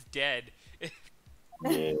Goodman's dead.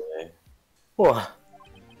 Yeah. What?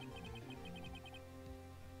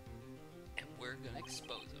 And we're gonna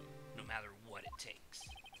expose him, no matter what it takes.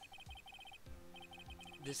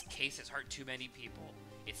 This case has hurt too many people.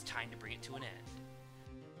 It's time to bring it to an end.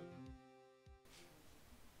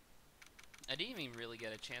 I didn't even really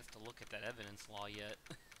get a chance to look at that evidence law yet.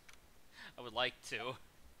 I would like to.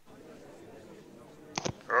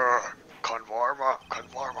 Convarma,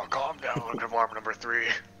 calm down, Convarma number 3.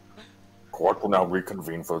 Court will now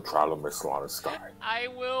reconvene for the trial of Miss Lana Skye. I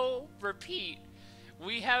will repeat,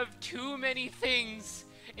 we have too many things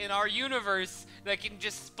in our universe that can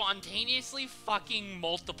just spontaneously fucking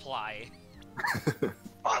multiply.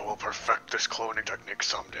 I will perfect this cloning technique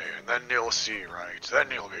someday, and then you'll see, right? Then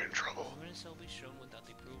you'll be in trouble. Evidence will be shown without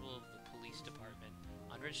the approval of the police department.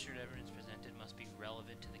 Unregistered evidence presented must be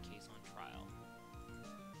relevant to the case on trial.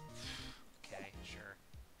 Okay, sure.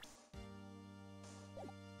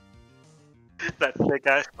 That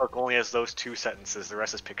guy spoke only has those 2 sentences, the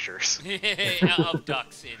rest is pictures. Of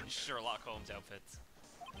ducks in Sherlock Holmes outfits.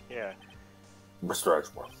 Yeah. Mr.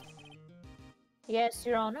 Edgeworth, Yes,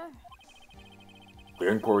 Your Honor. the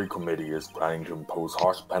inquiry committee is planning to impose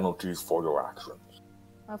harsh penalties for your actions.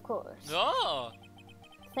 Of course. Oh!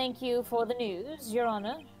 Thank you for the news, Your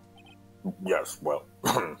Honor. Yes, well,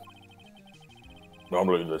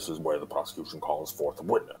 normally this is where the prosecution calls forth a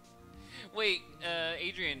witness. Wait,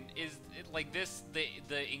 Adrian, is it like this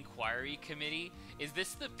the inquiry committee? Is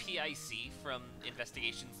this the PIC from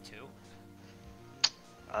Investigations 2?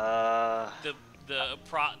 The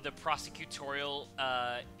prosecutorial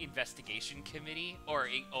investigation committee or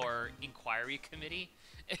inquiry committee?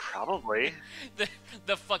 Probably.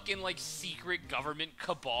 the fucking like secret government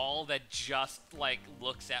cabal that just like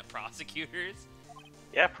looks at prosecutors.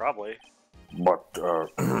 Yeah, probably. But,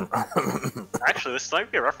 Actually, this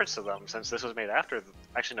might be a reference to them, since this was made after...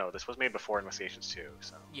 Actually, no, this was made before Investigations 2,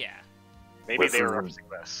 so... Yeah. Maybe they were Listen.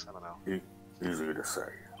 referencing this, I don't know. easy to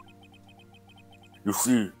say. You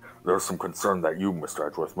see, there's some concern that you, Mr.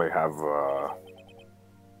 Edgeworth, may have,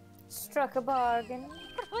 Struck a bargain.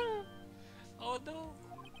 Oh no.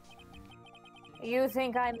 You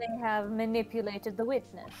think I may have manipulated the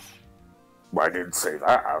witness? I didn't say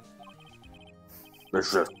that.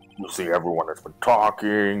 It's just, you see, everyone has been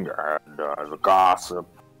talking, and, the gossip.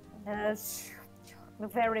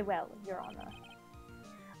 Very well, Your Honor.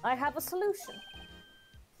 I have a solution.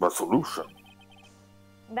 The solution.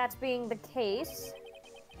 That being the case,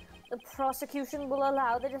 the prosecution will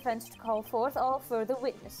allow the defense to call forth all further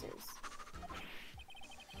witnesses.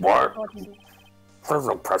 What? There's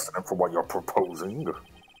no precedent for what you're proposing.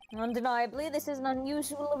 Undeniably, this is an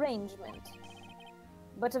unusual arrangement,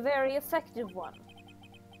 but a very effective one.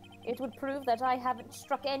 It would prove that I haven't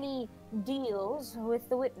struck any deals with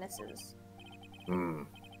the witnesses.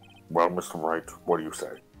 Well, Mr. Wright, what do you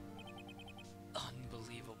say?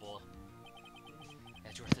 Unbelievable.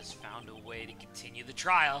 Edgeworth has found a way to continue the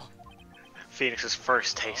trial. Phoenix's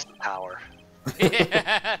first taste of power.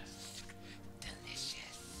 Delicious.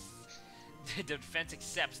 The defense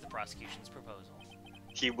accepts the prosecution's proposal.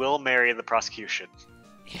 He will marry the prosecution.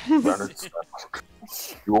 Then it's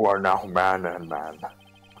you are now man and man.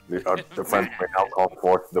 The defense may now call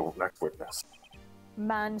forth the next witness.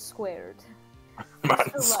 Man squared. Man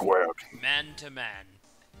Mr. Right. squared. Man to man.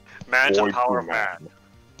 Man to Boy power to man.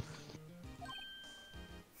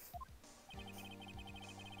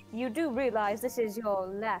 You do realize this is your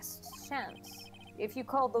last chance. If you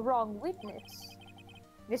call the wrong witness,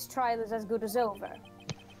 this trial is as good as over.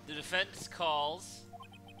 The defense calls.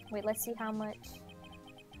 Wait, let's see how much.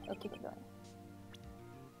 Oh, keep it going.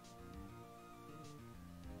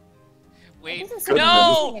 Wait, doesn't say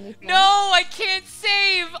no! anything. No, I can't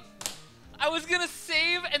save! I was gonna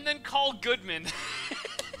save and then call Goodman.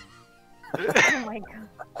 Oh my god.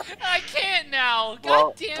 I can't now!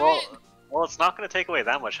 God damn it! Well, it's not going to take away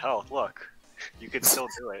that much health. Look, you can still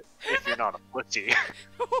do it if you're not a pussy.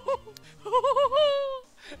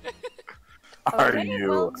 Are Okay, you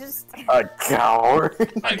well, just... a coward?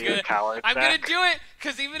 I'm Are you a coward, I'm gonna Zach? do it,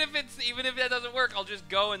 cause even if that doesn't work, I'll just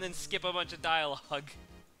go and then skip a bunch of dialogue.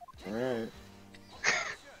 Alright.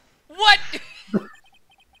 What?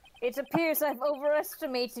 It appears I've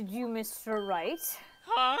overestimated you, Mr. Wright.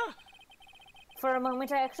 Huh? For a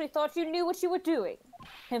moment, I actually thought you knew what you were doing.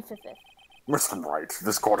 Mr. Wright,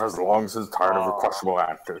 this court has long since tired of your questionable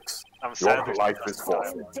antics. I'm sad Your there's life no is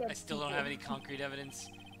dialogue. forfeit. I still don't have any concrete evidence,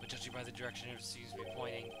 but judging by the direction it seems to be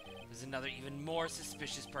pointing, there's another even more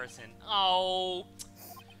suspicious person. Oh,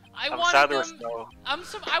 I I'm wanted sad there was them. no...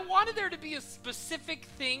 I wanted there to be a specific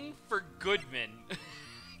thing for Goodman.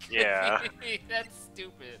 Yeah. That's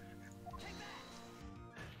stupid.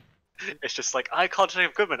 It's just like, I called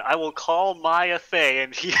Detective Goodman. I will call Maya Fey,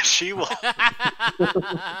 and she will...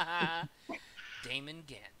 Damon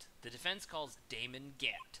Gant. The defense calls Damon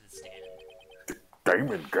Gant to the stand.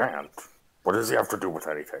 Damon Gant? What does he have to do with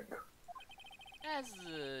anything? As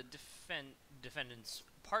the defendant's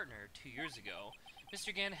partner 2 years ago,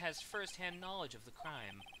 Mr. Gant has first-hand knowledge of the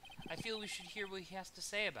crime. I feel we should hear what he has to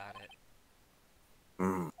say about it.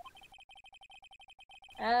 Hmm.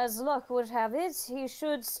 As luck would have it, he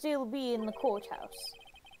should still be in the courthouse.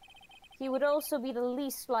 He would also be the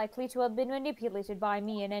least likely to have been manipulated by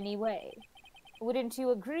me in any way. Wouldn't you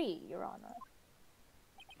agree, Your Honor?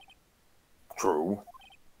 True.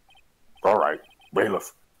 Alright,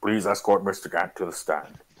 bailiff, please escort Mr. Gant to the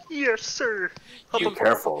stand. Yes, sir. Be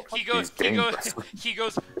careful, He goes, he's dangerous. he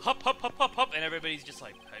goes, hup, hup, hup, hup, hup, and everybody's just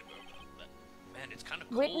like, hey, man, it's kind of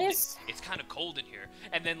cold. Witness? It's kind of cold in here.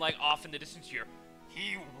 And then, like, off in the distance, you hear,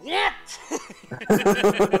 he what?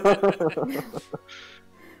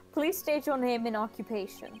 Please state your name and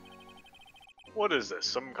occupation. What is this,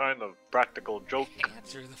 some kind of practical joke?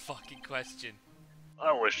 Answer the fucking question.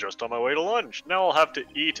 I was just on my way to lunch. Now I'll have to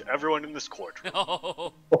eat everyone in this courtroom.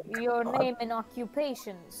 No. Your name and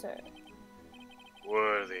occupation, sir.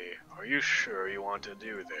 Worthy, are you sure you want to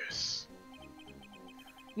do this?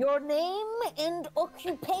 Your name and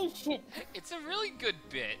occupation. It's a really good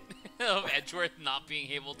bit of Edgeworth not being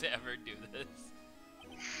able to ever do this.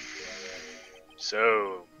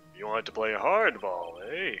 So, you want to play hardball,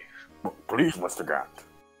 eh? Please, Mr. Gant.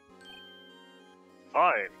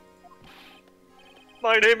 Fine.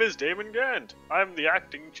 My name is Damon Gant. I'm the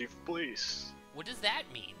acting chief of police. What does that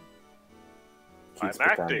mean? Keeps I'm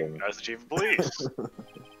acting pretending. as the chief of police.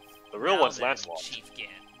 The real Now one's then, Lancelot. Chief Gant,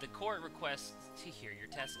 the court requests to hear your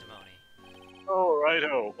testimony. Oh,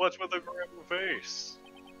 righto. What's with the grim face?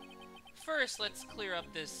 First, let's clear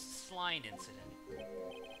up this Sline incident.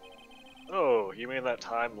 Oh, you mean that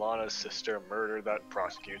time Lana's sister murdered that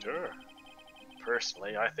prosecutor?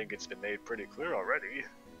 Personally, I think it's been made pretty clear already.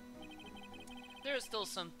 There are still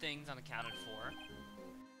some things unaccounted for,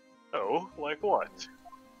 Oh, like what?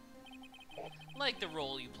 like the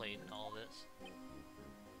role you played in all this.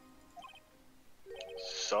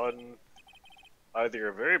 Son, either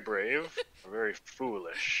you're very brave or very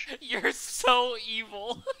foolish. You're so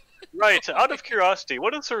evil. Right, out of curiosity,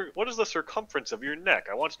 what is the circumference of your neck?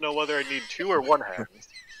 I want to know whether I need 2 or 1 hand.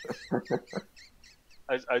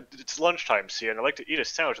 It's lunchtime, see, and I'd like to eat a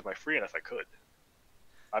sandwich with my friend if I could.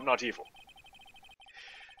 I'm not evil.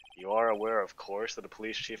 You are aware, of course, that the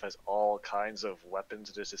police chief has all kinds of weapons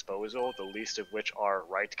at his disposal, the least of which are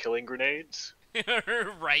right-killing grenades?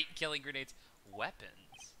 Right, killing grenades.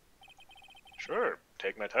 Weapons. Sure,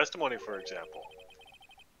 take my testimony, for example.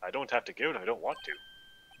 I don't have to give it if I don't want to.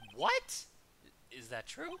 What? Is that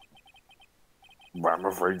true? I'm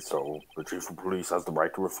afraid so. The chief of police has the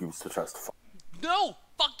right to refuse to testify. No!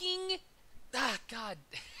 Fucking... Ah, God.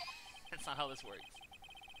 That's not how this works.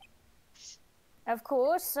 Of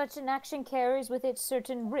course, such an action carries with it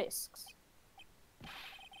certain risks.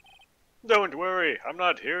 Don't worry, I'm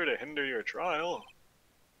not here to hinder your trial.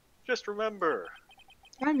 Just remember,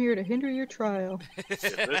 I'm here to hinder your trial. If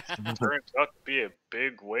this turns out to be a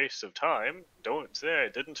big waste of time, don't say I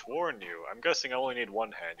didn't warn you. I'm guessing I only need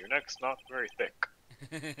one hand. Your neck's not very thick.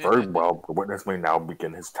 Very well. The witness may now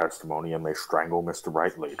begin his testimony and may strangle Mr.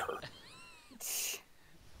 Wright later.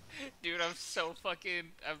 Dude, I'm so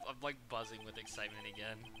fucking... I'm like buzzing with excitement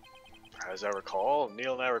again. As I recall,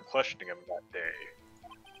 Neil and I were questioning him that day.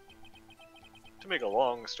 To make a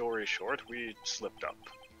long story short, we slipped up.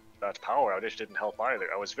 That power outage didn't help either.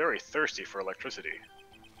 I was very thirsty for electricity.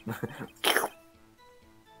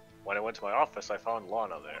 When I went to my office, I found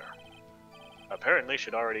Lana there. Apparently,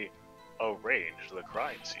 she'd already arranged the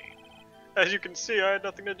crime scene. As you can see, I had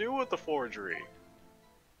nothing to do with the forgery.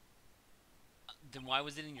 Then why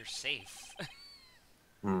was it in your safe?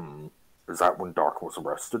 Is that when Dark was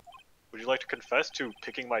arrested? Would you like to confess to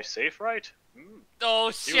picking my safe right?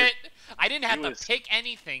 Oh shit! I didn't have he to was- pick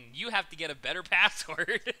anything. You have to get a better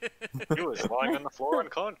password. He was lying on the floor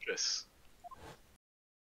unconscious.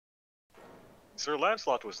 Sir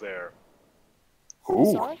Lancelot was there.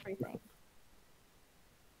 Who? Saw everything.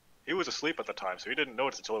 He was asleep at the time, so he didn't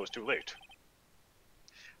notice until it was too late.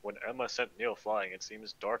 When Emma sent Neil flying, it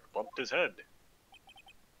seems Dark bumped his head.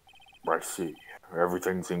 I see.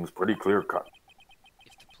 Everything seems pretty clear-cut.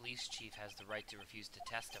 If the police chief has the right to refuse to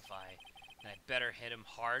testify, then I better hit him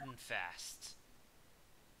hard and fast.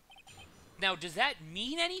 Now, does that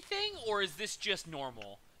mean anything, or is this just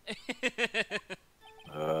normal?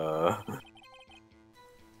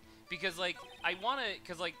 Because, like, I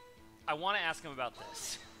wanna ask him about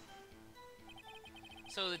this.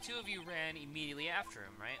 So the two of you ran immediately after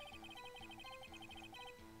him, right?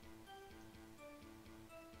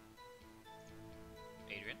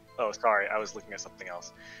 Adrian? Oh, sorry, I was looking at something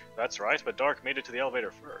else. That's right, but Dark made it to the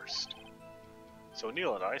elevator first. So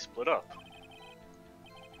Neil and I split up.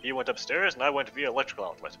 He went upstairs and I went via electrical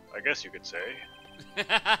outlet, I guess you could say.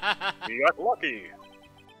 We got lucky!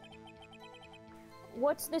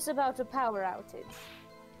 What's this about a power outage?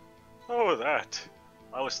 Oh, that.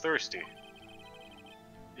 I was thirsty.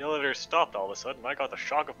 The elevator stopped all of a sudden, I got the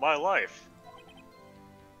shock of my life.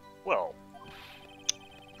 Well,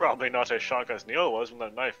 probably not as shocked as Neil was when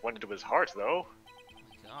that knife went into his heart, though.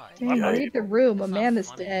 Oh my god. Dang, not read the room. A That's not man is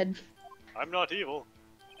funny. dead. I'm not evil.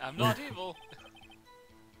 I'm not evil.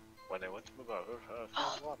 When I went to move out,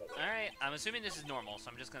 found Lana there. Alright, I'm assuming this is normal, so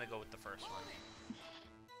I'm just gonna go with the first one.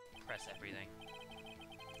 Press everything.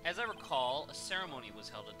 As I recall, a ceremony was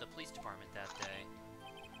held at the police department that day.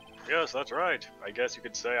 Yes, that's right. I guess you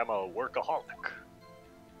could say I'm a workaholic.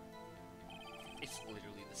 It's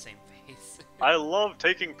literally the same face. I love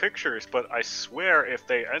taking pictures, but I swear if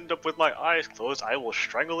they end up with my eyes closed, I will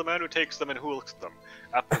strangle the man who takes them and who looks at them.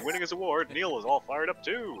 After winning his award, Neil was all fired up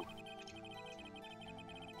too.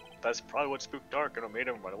 That's probably what spooked Dark and made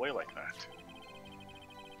him run away like that.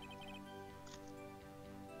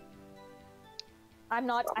 I'm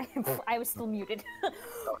not. I was still muted.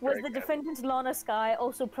 Was Okay, the good. defendant Lana Sky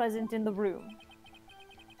also present in the room?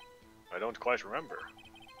 I don't quite remember.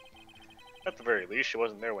 At the very least, she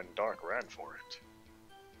wasn't there when Dark ran for it.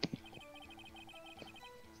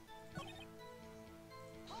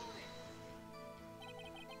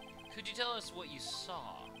 Could you tell us what you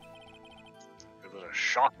saw? It was a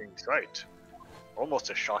shocking sight. Almost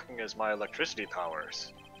as shocking as my electricity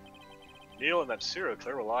powers. Neil and that serial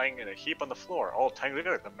killer were lying in a heap on the floor, all tangled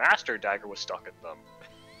together. The master dagger was stuck in them.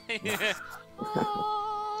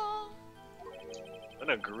 Then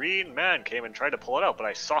a green man came and tried to pull it out, but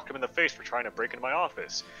I socked him in the face for trying to break into my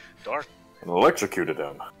office. Dark And electrocuted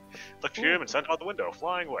him. electrocuted him and sent him out the window,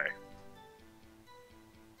 flying away.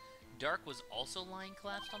 Dark was also lying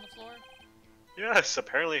collapsed on the floor? Yes,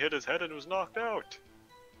 apparently hit his head and was knocked out.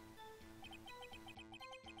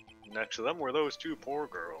 Next to them were those two poor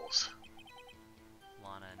girls.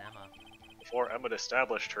 Lana and Emma. Before Emma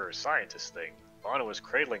established her scientist thing, Lana was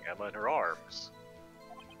cradling Emma in her arms.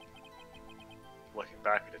 Looking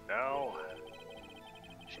back at it now,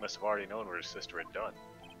 she must have already known what her sister had done.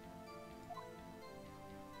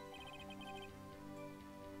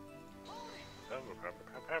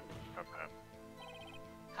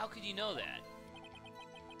 How could you know that?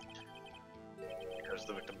 Because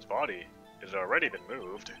the victim's body had already been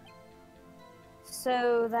moved.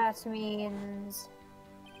 So that means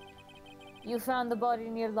you found the body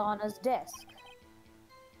near Lana's desk.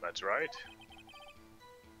 That's right.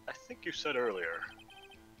 I think you said earlier.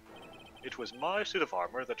 It was my suit of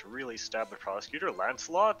armor that really stabbed the prosecutor,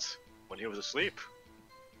 Lancelot, when he was asleep.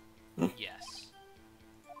 Yes.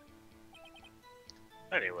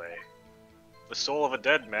 Anyway, the soul of a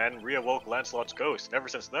dead man reawoke Lancelot's ghost, and ever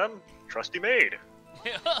since then, trusty maid.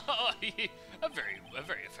 a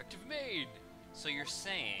very effective maid. So you're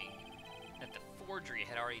saying that the forgery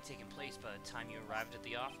had already taken place by the time you arrived at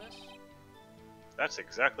the office? That's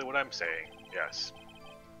exactly what I'm saying, yes.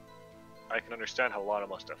 I can understand how Lana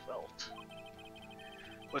must have felt.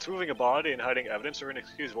 But moving a body and hiding evidence are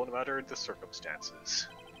inexcusable no matter the circumstances.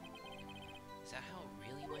 Is that how it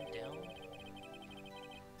really went down?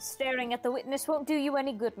 Staring at the witness won't do you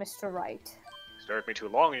any good, Mr. Wright. Stare at me too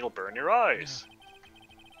long and you'll burn your eyes.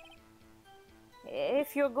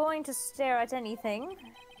 If you're going to stare at anything...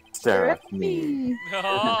 Stare at me.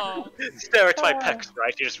 Oh. Stare at my pecs,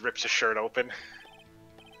 right? He just rips his shirt open.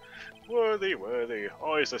 Worthy,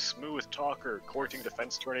 always a smooth talker, courting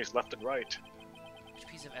defense attorneys left and right. Which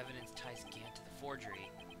piece of evidence ties Gant to the forgery?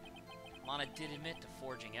 Lana did admit to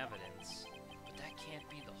forging evidence, but that can't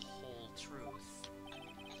be the whole truth.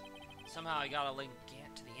 Somehow I gotta link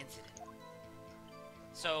Gant to the incident.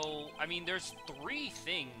 So, I mean, there's 3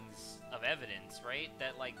 things of evidence, right?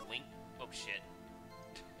 That, like, link... Oh, shit.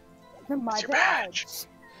 My your badge!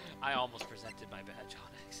 I almost presented my badge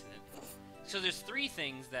on accident. So there's 3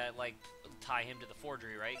 things that, like, tie him to the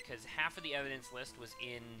forgery, right? Because half of the evidence list was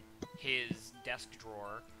in his desk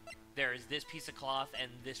drawer. There's this piece of cloth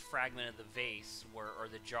and this fragment of the vase, or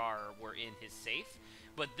the jar, were in his safe.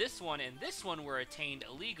 But this one and this one were attained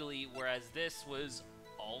illegally, whereas this was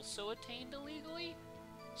also attained illegally?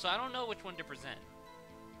 So I don't know which one to present.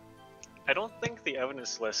 I don't think the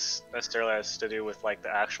evidence list necessarily has to do with like the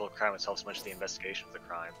actual crime itself so much as the investigation of the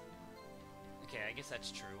crime. Okay, I guess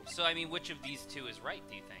that's true. So, I mean, which of these 2 is right,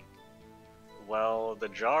 do you think? Well, the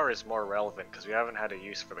jar is more relevant because we haven't had a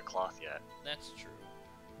use for the cloth yet. That's true.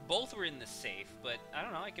 Both were in the safe, but I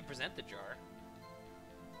don't know, I can present the jar.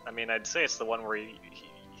 I mean, I'd say it's the one where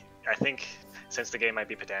I think, since the game might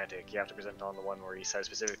be pedantic, you have to present it on the one where he says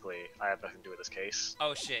specifically, I have nothing to do with this case.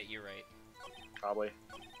 Oh shit, you're right. Probably.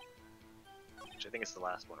 Which I think it's the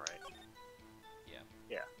last one, right? Yeah.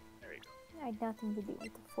 Yeah, there you go. I had nothing to do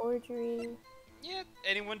with the forgery. Yeah,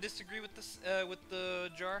 anyone disagree with this, with the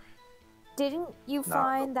jar? Didn't you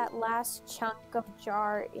find that last chunk of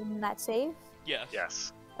jar in that safe? Yes.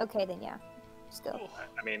 Yes. Okay, then yeah. Let's go. Cool.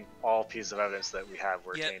 I mean, all pieces of evidence that we have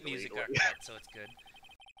were Yeah, obtained music illegally. got cut, so it's good.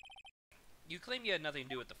 You claim you had nothing to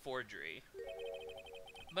do with the forgery,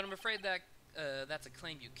 but I'm afraid that that's a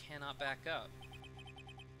claim you cannot back up.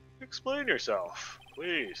 Explain yourself,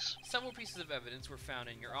 please. Several pieces of evidence were found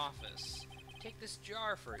in your office. Take this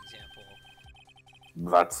jar, for example.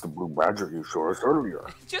 That's the blue badger you showed us earlier.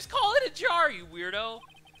 Just call it a jar, you weirdo!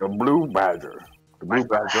 The blue badger. The blue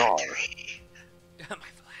badger. My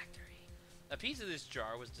phylactery. A piece of this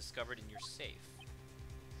jar was discovered in your safe.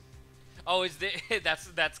 Oh, is that's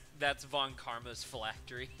Von Karma's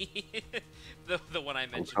phylactery, the one I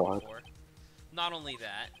mentioned before. Not only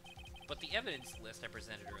that, but the evidence list I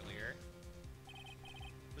presented earlier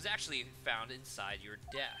was actually found inside your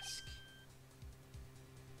desk.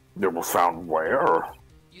 It was found where?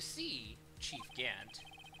 You see, Chief Gant,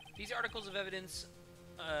 these articles of evidence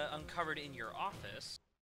uncovered in your office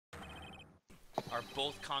are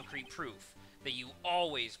both concrete proof that you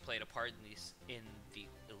always played a part in the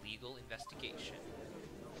illegal investigation.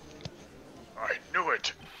 I knew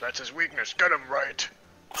it. That's his weakness. Get him right.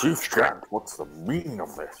 Chief Gant, what's the meaning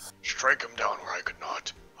of this? Strike him down where I could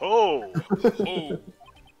not. Ho! Ho!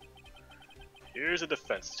 Here's a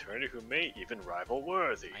defense attorney who may even rival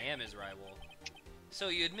Worthy. I am his rival. So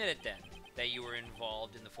you admit it then, that you were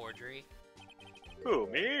involved in the forgery? Who,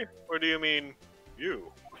 me? Or do you mean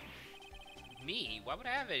you? Me? Why would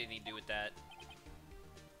I have anything to do with that?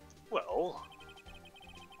 Well,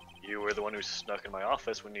 you were the one who snuck in my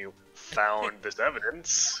office when you found this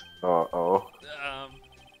evidence. Uh-oh.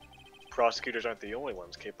 Prosecutors aren't the only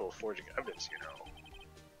ones capable of forging evidence, you know.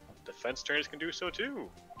 Defense attorneys can do so too.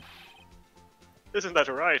 Isn't that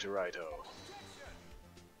right, Righto?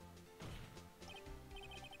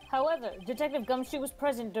 However, Detective Gumshoe was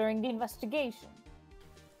present during the investigation.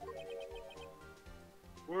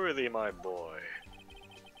 Worthy, my boy.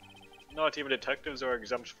 Not even detectives are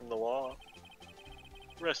exempt from the law.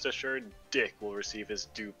 Rest assured, Dick will receive his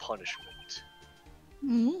due punishment.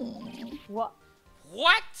 What?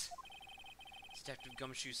 What? Detective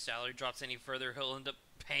Gumshoe's salary drops any further, he'll end up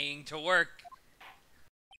paying to work.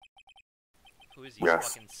 Who is he,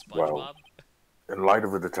 Yes, fucking SpongeBob? well, in light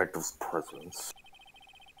of the detective's presence,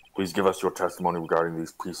 please give us your testimony regarding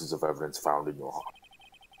these pieces of evidence found in your home.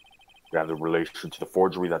 And the relation to the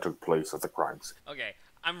forgery that took place at the crime scene. Okay,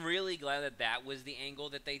 I'm really glad that that was the angle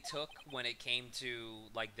that they took when it came to,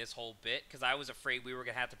 like, this whole bit, because I was afraid we were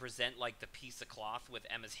going to have to present, like, the piece of cloth with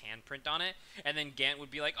Emma's handprint on it, and then Gant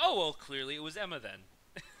would be like, oh, well, clearly it was Emma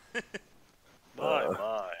then.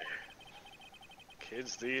 My.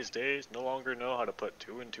 Kids these days no longer know how to put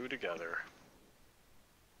two and two together.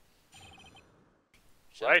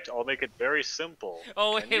 Right, I'll make it very simple.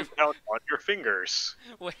 Oh, Can you count on your fingers?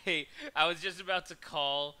 Wait, I was just about to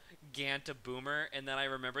call Gant a boomer, and then I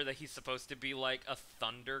remember that he's supposed to be like a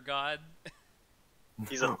thunder god.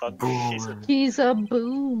 He's a He's a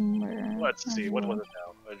boomer. Let's see, what was it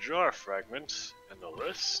now? A jar fragment and a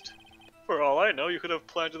list? For all I know, you could have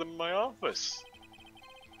planted them in my office.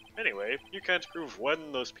 Anyway, you can't prove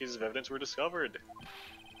when those pieces of evidence were discovered.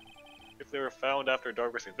 If they were found after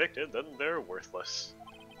Dark was convicted, then they're worthless.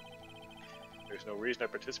 There's no reason I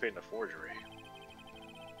participate in a forgery.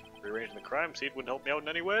 Rearranging the crime scene wouldn't help me out in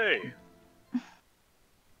any way.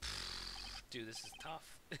 Dude, this is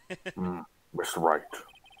tough. Mr. Wright,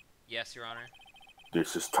 Yes, Your Honor.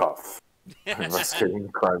 this is tough. Investigating the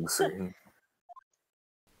crime scene.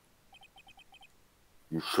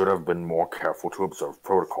 You should have been more careful to observe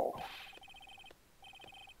protocol.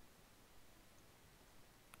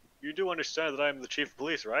 You do understand that I am the chief of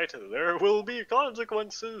police, right? There will be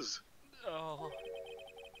consequences. Oh.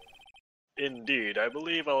 Indeed, I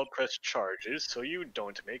believe I'll press charges so you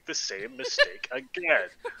don't make the same mistake again.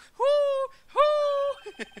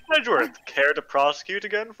 Edgeworth, care to prosecute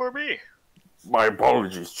again for me? My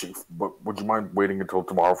apologies, Chief, but would you mind waiting until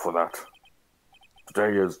tomorrow for that?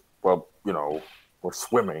 Today is, well, you know, we're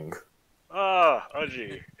swimming. Ah,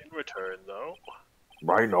 Aji, in return, though.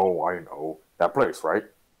 I know. That place, right?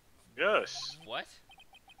 Yes. What?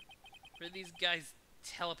 Are these guys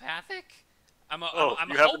telepathic? I'm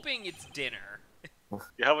haven't- hoping it's dinner.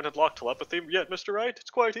 You haven't unlocked telepathy yet, Mr. Wright? It's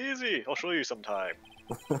quite easy. I'll show you sometime.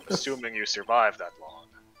 Assuming you survive that long.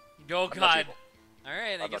 Oh I'm not God! evil. All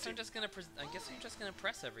right, I I'm guess not I'm just gonna. I guess I'm just gonna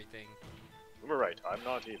press everything. You were right. I'm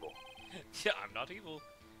not evil. Yeah, I'm not evil.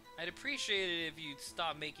 I'd appreciate it if you'd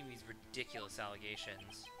stop making these ridiculous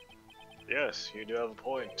allegations. Yes, you do have a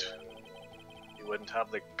point. You wouldn't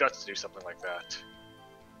have the guts to do something like that.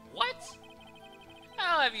 What?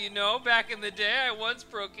 I'll have you know, back in the day, I once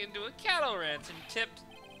broke into a cattle ranch and tipped.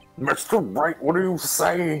 Mr. Wright, what are you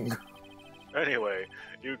saying? Anyway,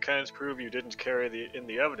 you can't prove you didn't carry in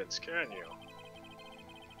the evidence, can you?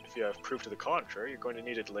 If you have proof to the contrary, you're going to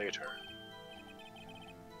need it later.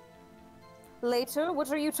 Later? What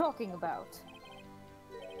are you talking about?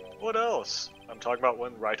 What else? I'm talking about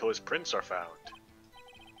when Raito's prints are found.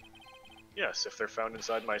 Yes, if they're found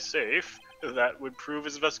inside my safe, that would prove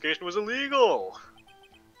his investigation was illegal!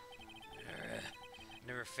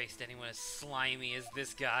 Never faced anyone as slimy as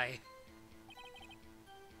this guy.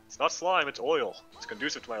 It's not slime, it's oil. It's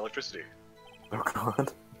conducive to my electricity. Oh God.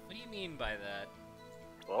 What do you mean by that?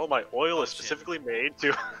 Well, my oil is shit. specifically made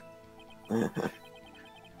to...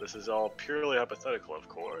 This is all purely hypothetical, of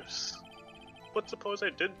course. But suppose I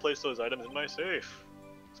did place those items in my safe.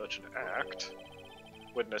 Such an act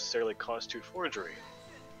wouldn't necessarily constitute forgery.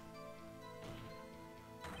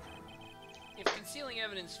 If concealing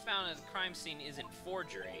evidence found at the crime scene isn't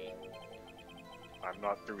forgery... I'm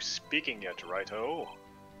not through speaking yet, Raito.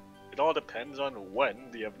 It all depends on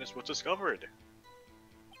when the evidence was discovered.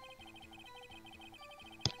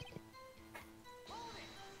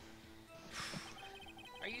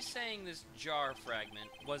 Are you saying this jar fragment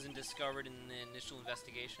wasn't discovered in the initial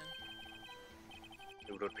investigation?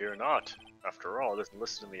 It would appear not. After all, it isn't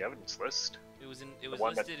listed in the evidence list. It was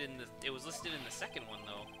listed in the second one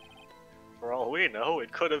though. For all we know,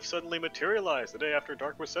 it could have suddenly materialized the day after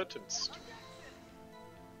Dark was sentenced.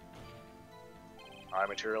 I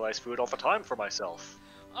materialize food all the time for myself.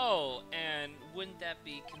 Oh, and wouldn't that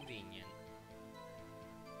be convenient?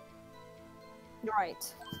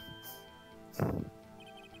 Right.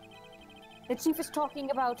 The chief is talking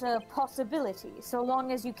about a possibility. So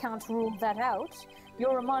long as you can't rule that out,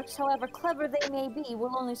 your remarks, however clever they may be,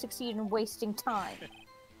 will only succeed in wasting time.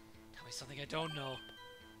 Tell me something I don't know.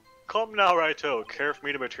 Come now, Raito. Care for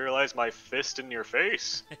me to materialize my fist in your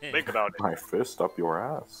face? Think about it. My fist up your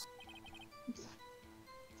ass.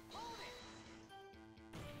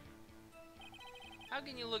 How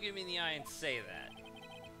can you look at me in the eye and say that?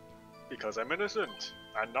 Because I'm innocent.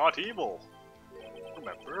 and not evil.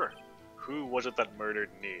 Remember, who was it that murdered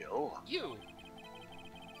Neil? You!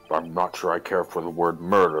 I'm not sure I care for the word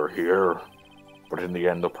murder here, but in the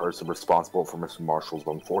end, the person responsible for Mr. Marshall's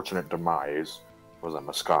unfortunate demise was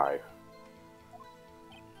Emma Skye.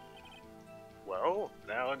 Well,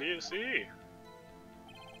 now do you see?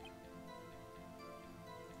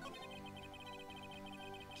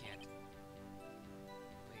 Gant.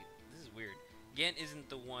 Wait, this is weird. Gant isn't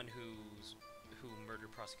the one who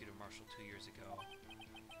murdered Prosecutor Marshall 2 years ago.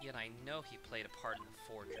 Yet I know he played a part in the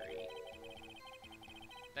forgery.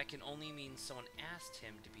 That can only mean someone asked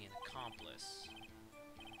him to be an accomplice.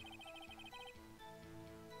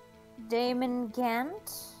 Damon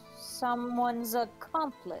Gant? Someone's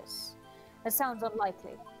accomplice. That sounds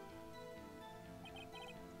unlikely.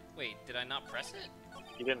 Wait, did I not press it?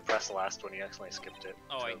 You didn't press the last one, you accidentally skipped it.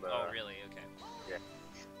 Oh, to the- oh, really? Okay. Yeah.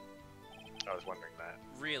 I was wondering that.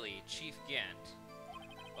 Really, Chief Gant?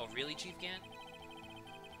 Oh, really, Chief Gant?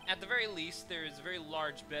 At the very least, there is a very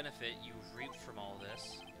large benefit you've reaped from all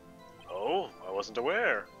this. Oh, I wasn't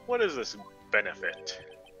aware. What is this benefit?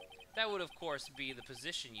 That would, of course, be the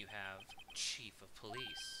position you have, Chief of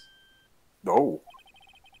Police. No.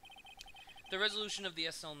 The resolution of the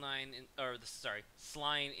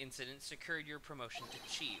Sline incident secured your promotion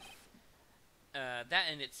to Chief. That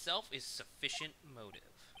in itself is sufficient motive.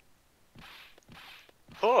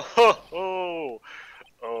 Ho ho ho!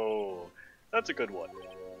 Oh, that's a good one.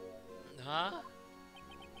 Huh?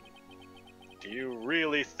 Do you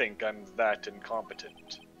really think I'm that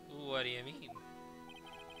incompetent? What do you mean?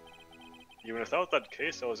 Even without that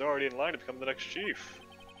case, I was already in line to become the next chief.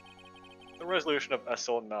 The resolution of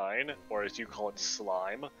SL9, or as you call it,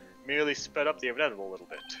 slime, merely sped up the inevitable a little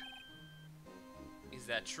bit. Is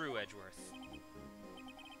that true, Edgeworth?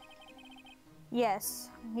 Yes,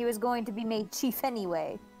 he was going to be made chief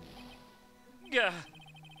anyway. Gah!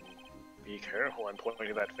 Be careful, I'm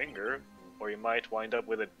pointing that finger, or you might wind up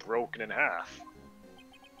with it broken in half.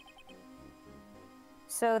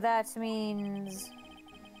 So that means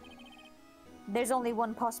there's only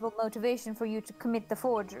one possible motivation for you to commit the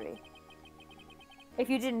forgery. If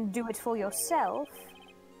you didn't do it for yourself,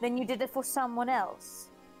 then you did it for someone else.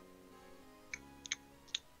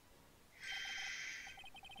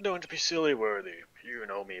 Don't be silly, Worthy. You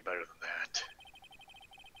know me better than that.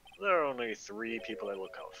 There are only 3 people I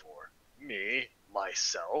look out for. Me,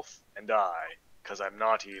 myself, and I, 'cause I'm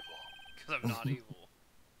not evil. Because I'm not evil.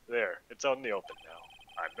 There, it's out in the open now.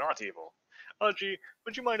 I'm not evil. Gee,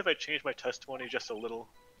 would you mind if I change my testimony just a little?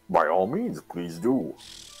 By all means, please do.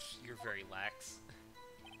 You're very lax.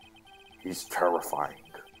 He's terrifying.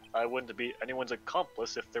 I wouldn't be anyone's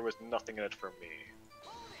accomplice if there was nothing in it for me.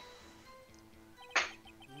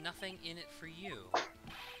 Nothing in it for you.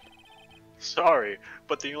 Sorry,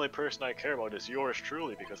 but the only person I care about is yours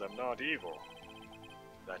truly because I'm not evil.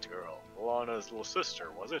 That girl, Lana's little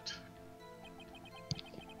sister, was it?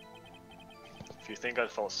 If you think I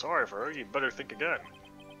felt sorry for her, you better think again.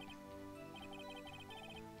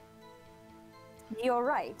 You're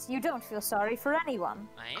right. You don't feel sorry for anyone.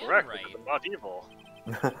 I am Correct, right. because I'm not evil.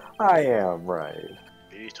 I am right.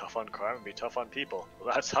 Be tough on crime and be tough on people.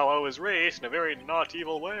 Well, that's how I was raised, in a very not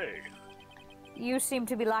evil way. You seem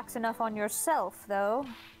to be lax enough on yourself, though.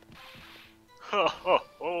 Ho ho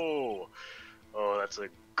ho! Oh, that's a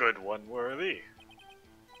good one, Worthy.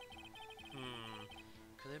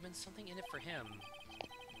 Could there have been something in it for him?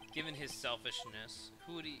 Given his selfishness,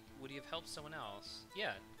 would he have helped someone else?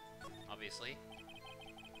 Yeah, obviously.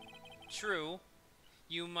 True,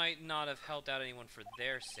 you might not have helped out anyone for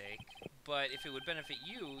their sake, but if it would benefit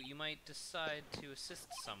you, you might decide to assist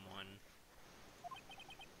someone.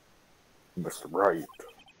 Mr. Wright,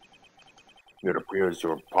 it appears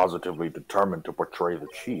you're positively determined to portray the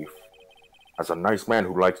chief as a nice man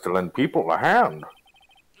who likes to lend people a hand.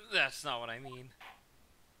 That's not what I mean.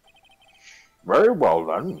 Very well,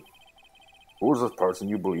 then. Who is this person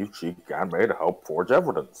you believe Chief Gant may to help forge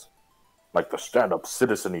evidence? Like the stand-up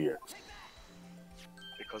citizen he is.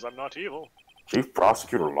 Because I'm not evil. Chief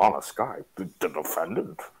Prosecutor Lana Sky, the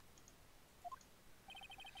defendant.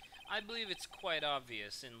 I believe it's quite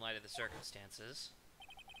obvious in light of the circumstances.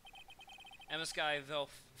 Emma Sky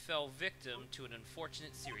fell victim to an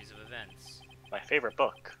unfortunate series of events. My favorite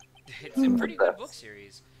book. It's a pretty good book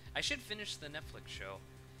series. I should finish the Netflix show.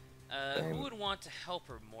 Who would want to help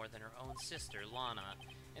her more than her own sister, Lana?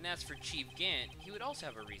 And as for Chief Gant, he would also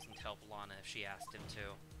have a reason to help Lana if she asked him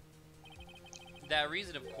to. That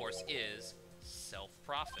reason, of course, is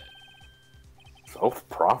self-profit.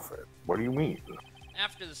 Self-profit? What do you mean?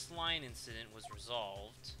 After the Sline incident was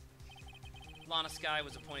resolved, Lana Sky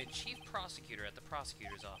was appointed chief prosecutor at the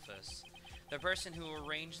prosecutor's office. The person who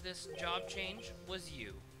arranged this job change was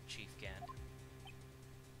you, Chief Gant.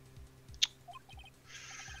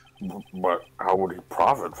 But how would he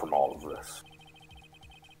profit from all of this?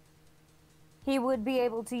 He would be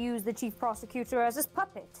able to use the chief prosecutor as his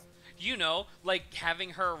puppet. You know, like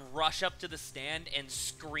having her rush up to the stand and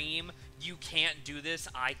scream, "You can't do this,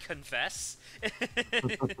 I confess."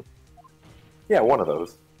 Yeah, one of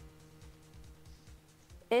those.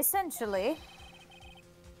 Essentially,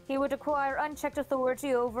 he would acquire unchecked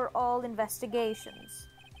authority over all investigations.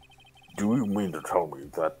 Do you mean to tell me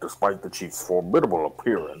that despite the chief's formidable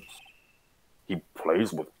appearance, he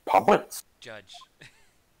plays with puppets? Judge.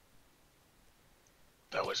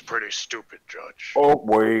 That was pretty stupid, Judge. Oh,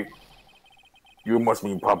 wait. You must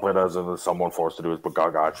mean puppet as in someone forced to do his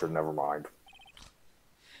gotcha, never mind.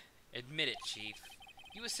 Admit it, Chief.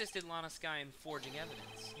 You assisted Lana Sky in forging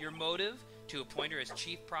evidence. Your motive? To appoint her as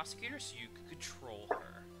chief prosecutor so you could control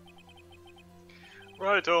her.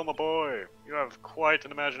 Righto, my boy. You have quite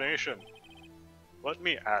an imagination. Let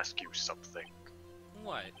me ask you something.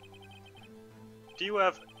 What? Do you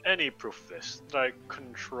have any proof of this, that I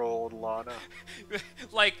controlled Lana?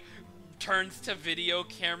 Like, turns to video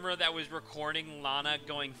camera that was recording Lana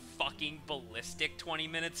going fucking ballistic 20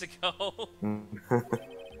 minutes ago.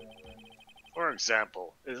 For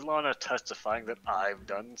example, is Lana testifying that I've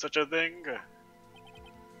done such a thing?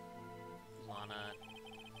 Lana...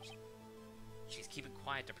 She's keeping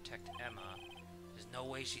quiet to protect Emma. There's no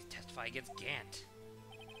way she'd testify against Gant.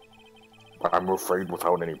 I'm afraid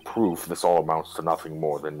without any proof, this all amounts to nothing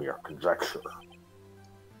more than mere conjecture.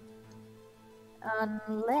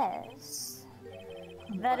 Unless...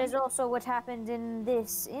 that is also what happened in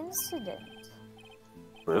this incident.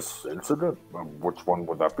 This incident? Which one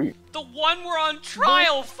would that be? The one we're on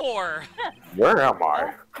trial for! Where am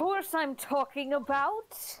I? Of course I'm talking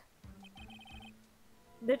about...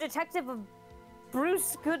 the detective of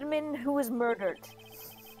Bruce Goodman who was murdered.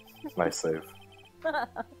 Nice save.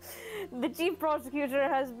 The chief prosecutor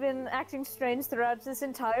has been acting strange throughout this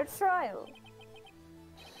entire trial.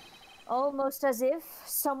 Almost as if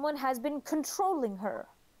someone has been controlling her.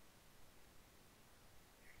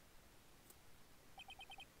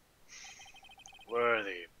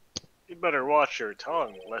 Worthy, you'd better watch your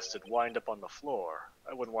tongue, lest it wind up on the floor.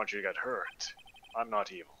 I wouldn't want you to get hurt. I'm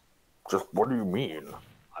not evil. Just what do you mean?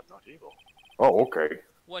 I'm not evil. Oh, okay.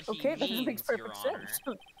 What he Okay, that means, makes Your perfect Honor,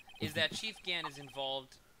 sense. is that Chief Gant is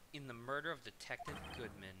involved in the murder of Detective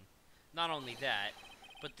Goodman. Not only that,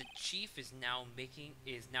 but the Chief is now making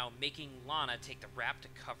Lana take the rap to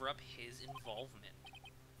cover up his involvement.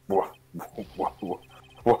 What?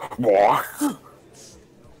 It's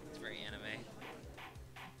very anime.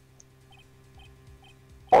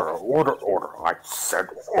 Order. I said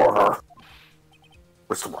order.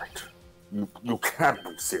 Mr. Wright, you can't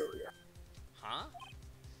be serious. Huh?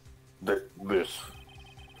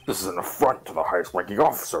 This is an affront to the highest ranking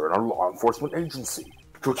officer in a law enforcement agency.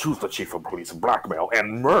 To accuse the chief of police of blackmail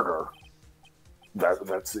and murder.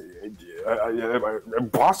 That's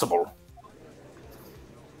impossible.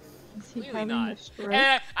 Is he Clearly having not. a stroke?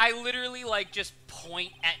 And I literally, like, just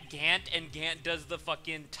point at Gant, and Gant does the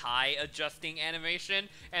fucking tie adjusting animation,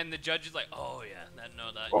 and the judge is like, oh yeah, that.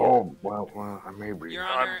 Oh, well, I may be. Your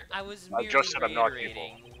Honor, I was I merely just said I'm not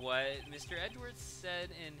reiterating what Mr. Edwards said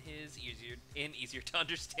in his easier to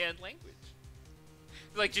understand language.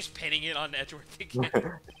 Like, just pinning it on Edwards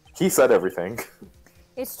again. He said everything.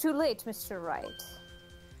 It's too late, Mr. Wright.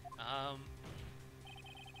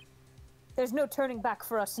 There's no turning back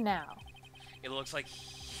for us now. It looks like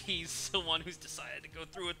he's the one who's decided to go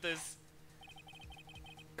through with this.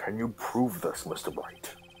 Can you prove this, Mr.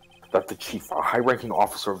 Wright? That the chief, a high-ranking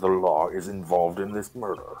officer of the law, is involved in this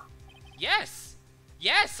murder? Yes!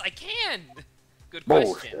 Yes, I can! Good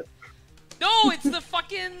Bullshit. question. No, it's the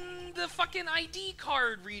fucking ID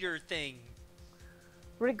card reader thing.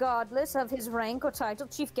 Regardless of his rank or title,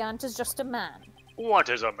 Chief Gant is just a man. What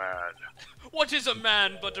is a man? What is a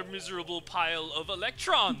man but a miserable pile of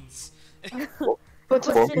electrons? But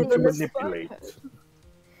For what's me in to this manipulate. bucket?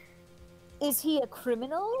 Is he a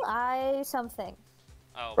criminal? Something.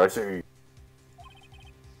 Oh, I see.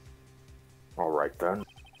 Alright then.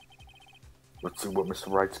 Let's see what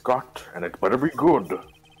Mr. Wright's got, and it better be good.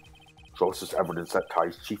 Show us this evidence that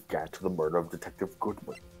ties Chief Gant to the murder of Detective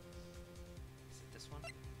Goodman. is it this one?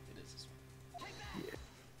 It is this one.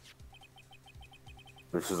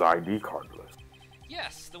 This is ID card list.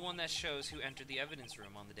 Yes, the one that shows who entered the evidence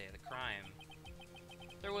room on the day of the crime.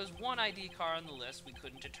 There was one ID card on the list we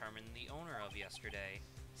couldn't determine the owner of yesterday.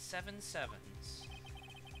 7 sevens.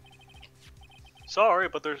 Sorry,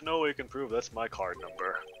 but there's no way you can prove that's my card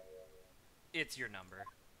number. It's your number.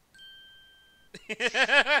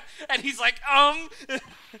 And he's like,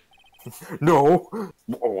 No!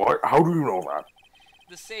 What? How do you know that?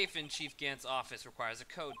 The safe in Chief Gant's office requires a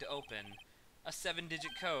code to open. A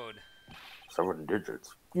 7-digit code. 7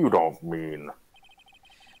 digits? You don't mean...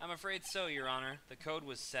 I'm afraid so, Your Honor. The code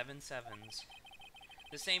was 7 sevens.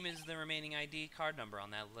 The same as the remaining ID card number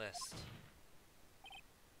on that list.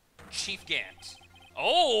 Chief Gant.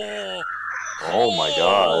 Oh! Oh my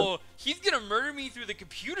god. He's gonna murder me through the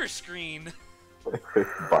computer screen!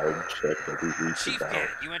 Buying check that he reaches Chief out. Gant,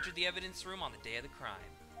 you entered the evidence room on the day of the crime.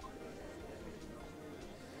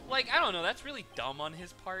 Like, I don't know, that's really dumb on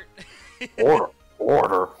his part.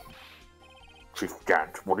 Order! Chief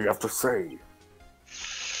Gant, what do you have to say?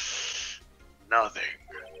 Nothing.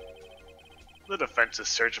 The defense's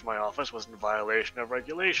search of my office was in violation of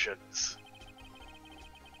regulations.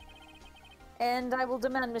 And I will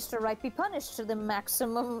demand Mr. Wright be punished to the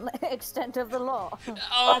maximum extent of the law.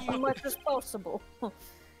 As much as possible.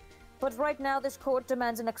 But right now, this court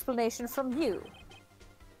demands an explanation from you.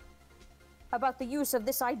 About the use of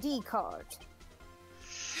this ID card.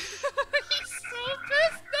 He's so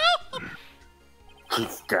pissed off!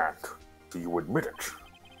 Chief Gant, do you admit it?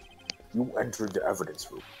 You entered the evidence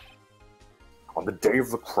room on the day of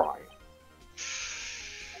the crime.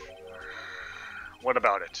 What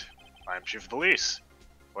about it? I'm chief of police.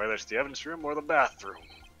 Whether it's the evidence room or the bathroom.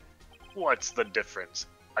 What's the difference?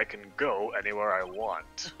 I can go anywhere I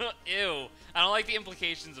want. Ew. I don't like the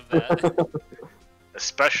implications of that.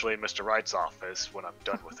 Especially in Mr. Wright's office when I'm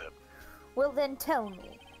done with him. Well then tell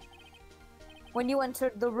me. When you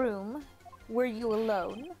entered the room, were you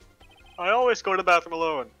alone? I always go to the bathroom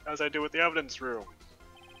alone, as I do with the evidence room.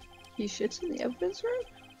 He shits in the evidence room?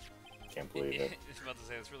 Can't believe it. I was about to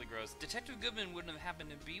say, that's really gross. Detective Goodman wouldn't have happened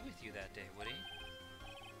to be with you that day, would he?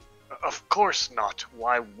 Of course not.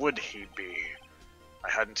 Why would he be? I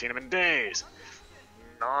hadn't seen him in days.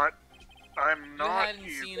 I'm You not hadn't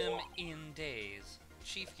evil. seen him in days.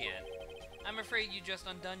 Chief Gant, I'm afraid you just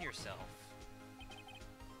undone yourself.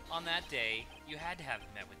 On that day, you had to have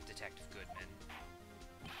met with Detective Goodman.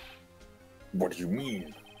 What do you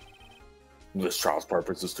mean? This trial's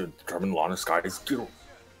purpose is to determine Lana Sky's guilt.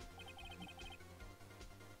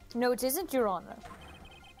 No, it isn't, Your Honor.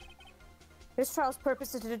 This trial's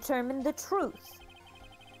purpose is to determine the truth.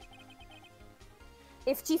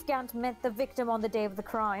 If Chief Gant met the victim on the day of the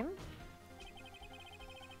crime,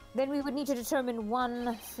 then we would need to determine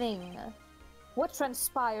one thing. What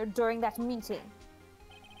transpired during that meeting?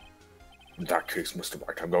 In that case, Mr.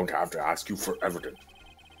 White, I'm going to have to ask you for evidence.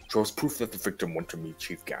 Show us proof that the victim went to meet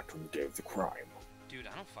Chief Gant on the day of the crime. Dude,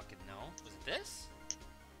 I don't fucking know. Was it this?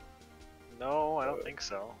 No, I don't think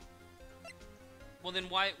so. Well then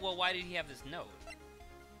why did he have this note?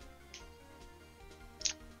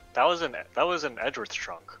 That was in Edgeworth's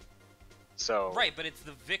trunk. So Right, but it's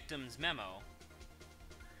the victim's memo.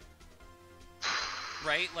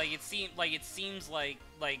 Right? Like it seems like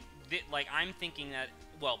I'm thinking that,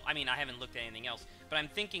 well, I mean, I haven't looked at anything else, but I'm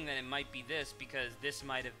thinking that it might be this because this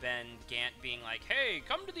might have been Gant being like, "Hey,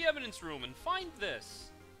 come to the evidence room and find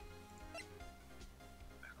this." I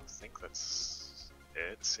don't think that's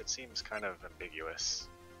it. It seems kind of ambiguous.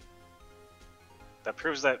 That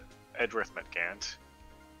proves that Edgeworth met Gant.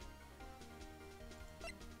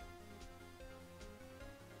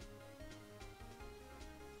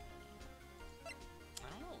 I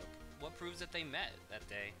don't know. What proves that they met that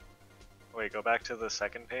day? Wait, go back to the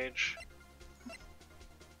second page.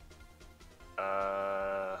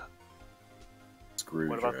 Scrooge.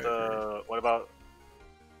 What about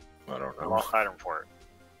I don't the know. lost item report?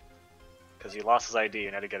 Because he lost his ID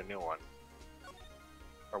and had to get a new one.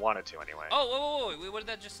 Or wanted to, anyway. Oh, wait, what did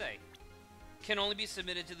that just say? Can only be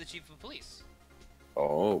submitted to the chief of police.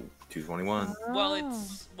 Oh, 221. Well,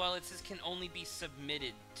 it says can only be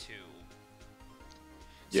submitted to.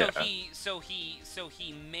 Yeah. So he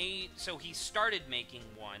started making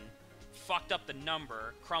one, fucked up the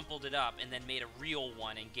number, crumpled it up, and then made a real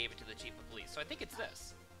one and gave it to the chief of police. So I think it's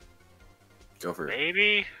this. Go for it.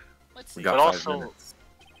 Maybe? Let's We see. got But 5 also- minutes.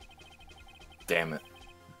 Damn it.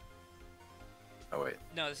 Oh, wait.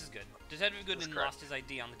 No, this is good. Detective Goodman correct. lost his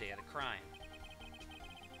ID on the day of the crime.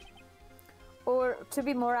 Or, to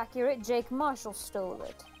be more accurate, Jake Marshall stole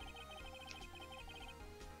it.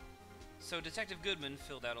 So Detective Goodman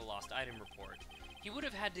filled out a lost item report. He would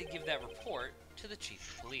have had to give that report to the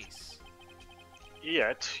chief of police.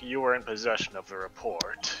 Yet, you were in possession of the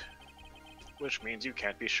report. Which means you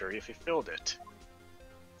can't be sure if he filed it.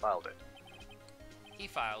 He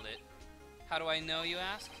filed it. How do I know, you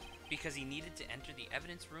ask? Because he needed to enter the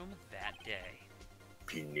evidence room that day.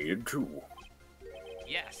 He needed to.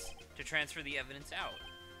 Yes, to transfer the evidence out.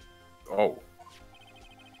 Oh,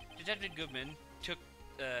 Detective Goodman took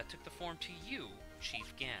the form to you,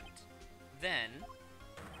 Chief Gant. Then,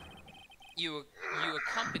 you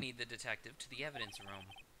accompanied the detective to the evidence room.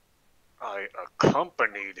 I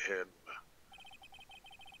accompanied him.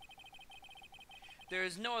 There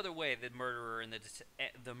is no other way the murderer and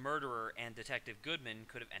the murderer and Detective Goodman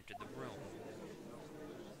could have entered the room.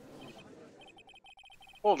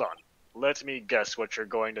 Hold on. Let me guess what you're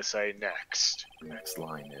going to say next. The next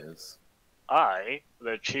line is... I,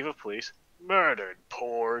 the chief of police, murdered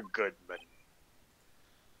poor Goodman.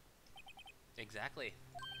 Exactly.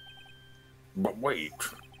 but wait.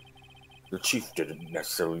 The chief didn't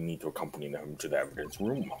necessarily need to accompany them to the evidence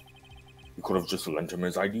room. You could have just lent him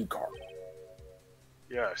his ID card.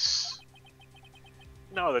 Yes.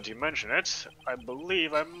 Now that you mention it, I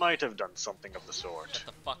believe I might have done something of the sort. Shut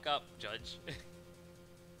the fuck up, Judge.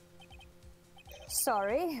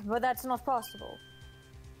 Sorry, but that's not possible.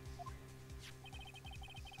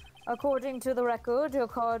 According to the record, your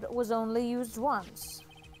card was only used once.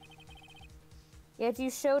 Yet you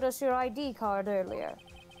showed us your ID card earlier.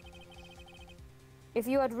 If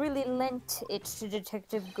you had really lent it to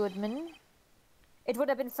Detective Goodman, it would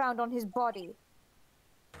have been found on his body.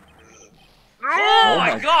 Oh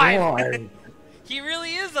my god! He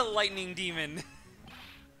really is a lightning demon.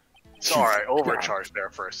 Sorry, overcharged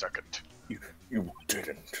there for a second. You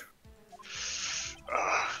didn't.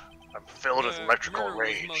 I'm filled with electrical murder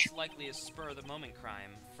rage. was most likely a spur-of-the-moment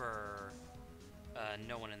crime for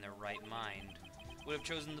no one in their right mind would have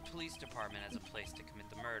chosen the police department as a place to commit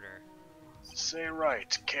the murder. Say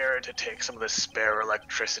right, care to take some of the spare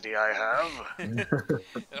electricity I have?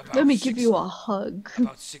 Let me give you a hug.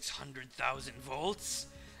 About 600,000 volts.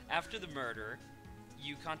 After the murder,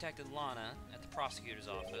 you contacted Lana at the prosecutor's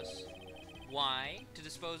office. Why? To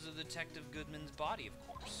dispose of Detective Goodman's body, of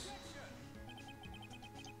course.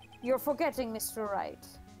 You're forgetting, Mr. Wright.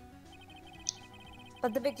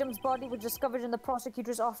 But the victim's body was discovered in the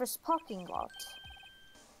prosecutor's office parking lot.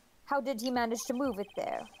 How did he manage to move it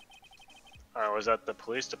there? I was at the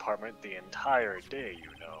police department the entire day,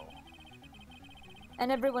 you know.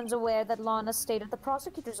 And everyone's aware that Lana stayed at the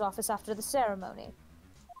prosecutor's office after the ceremony.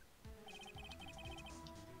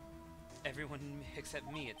 Everyone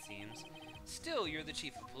except me, it seems. Still, you're the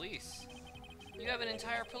chief of police. You have an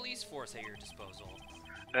entire police force at your disposal.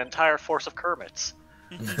 An entire force of Kermits.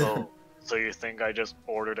 Oh, so you think I just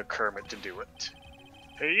ordered a Kermit to do it?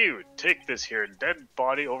 Hey you, take this here dead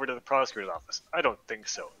body over to the prosecutor's office. I don't think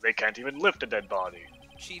so. They can't even lift a dead body.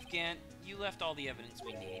 Chief Gant, you left all the evidence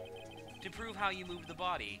we need to prove how you moved the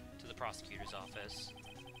body to the prosecutor's office.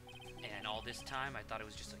 And all this time, I thought it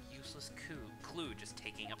was just a useless clue just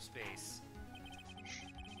taking up space.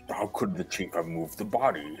 How could the chief have moved the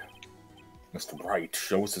body? Mr. Bright,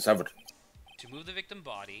 show us this evidence. To move the victim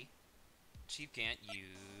body, Chief Gant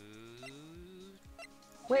used...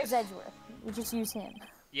 Where's Edgeworth? We just use him.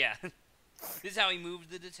 Yeah. This is how he moved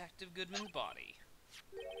the Detective Goodman's body.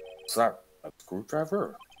 Is that a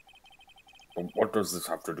screwdriver? But what does this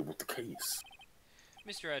have to do with the case?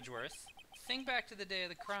 Mr. Edgeworth, think back to the day of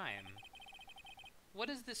the crime. What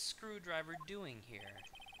is this screwdriver doing here?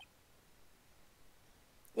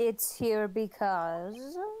 It's here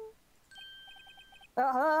because...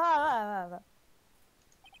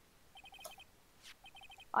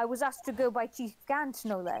 I was asked to go by Chief Gant,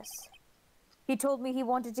 no less. He told me he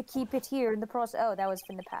wanted to keep it here in the process. Oh, that was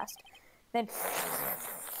in the past. Then...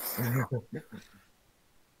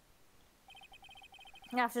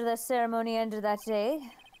 After the ceremony ended that day,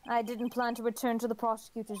 I didn't plan to return to the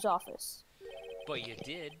prosecutor's office. But you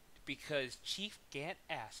did, because Chief Gant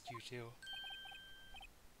asked you to.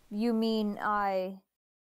 You mean The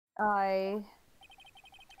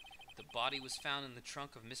body was found in the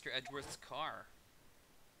trunk of Mr. Edgeworth's car.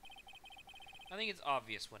 I think it's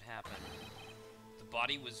obvious what happened. The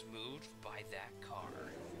body was moved by that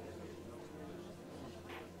car.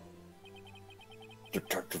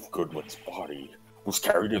 Detective Goodman's body was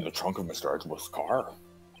carried in the trunk of Mr. Edgeworth's car?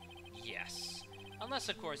 Yes. Unless,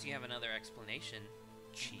 of course, you have another explanation,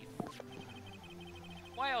 Chief.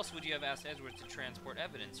 Why else would you have asked Edgeworth to transport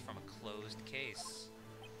evidence from a closed case?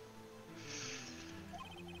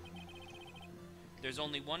 There's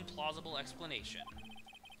only one plausible explanation.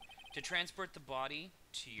 To transport the body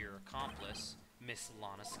to your accomplice, Miss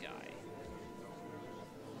Lana Sky.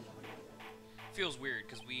 Feels weird,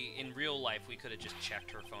 because in real life, we could have just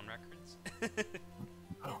checked her phone records.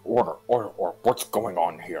 Order, what's going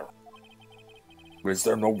on here? Is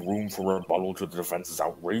there no room for rebuttal to the defense's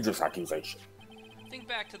outrageous accusation? Think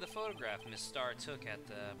back to the photograph Miss Starr took at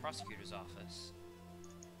the prosecutor's office.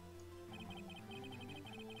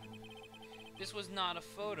 This was not a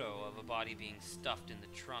photo of a body being stuffed in the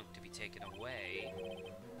trunk to be taken away.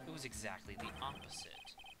 It was exactly the opposite.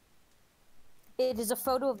 It is a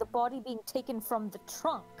photo of the body being taken from the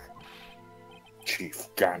trunk. Chief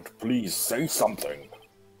Gant, please say something.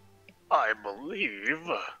 I believe...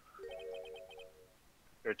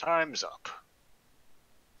 your time's up.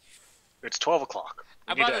 It's 12 o'clock.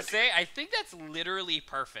 I'm about to say, I think that's literally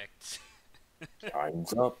perfect.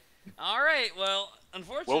 Time's up. Alright, well,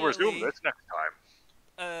 unfortunately... We'll resume this next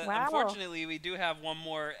time. Wow. Unfortunately, we do have one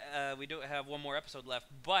more episode left,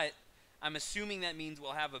 but I'm assuming that means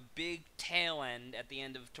we'll have a big tail end at the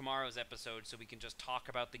end of tomorrow's episode, so we can just talk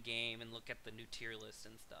about the game and look at the new tier list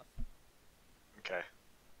and stuff. Okay.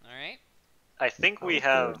 All right. I think we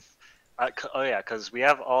have. Oh yeah, because we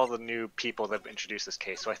have all the new people that have introduced this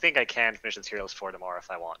case, so I think I can finish the tier list for tomorrow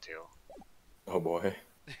if I want to. Oh boy.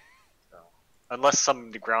 So, unless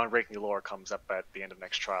some groundbreaking lore comes up at the end of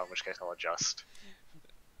next trial, in which case I'll adjust.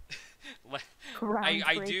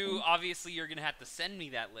 I do. Obviously, you're gonna have to send me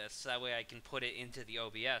that list so that way I can put it into the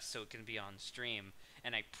OBS so it can be on stream.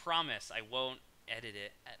 And I promise I won't edit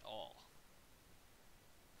it at all.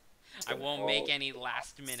 I won't make any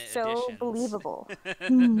last-minute additions. So believable.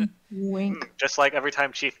 Wink. Just like every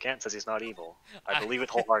time Chief Kent says he's not evil, I believe it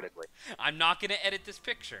wholeheartedly. I'm not gonna edit this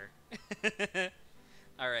picture.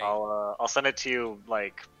 All right. I'll send it to you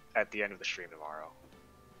like at the end of the stream tomorrow.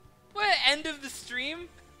 What, end of the stream?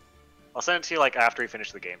 I'll send it to you like after we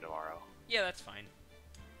finish the game tomorrow. Yeah, that's fine.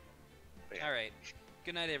 But yeah. All right.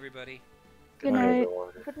 Good night, everybody. Good night.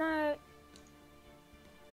 everyone. Good night.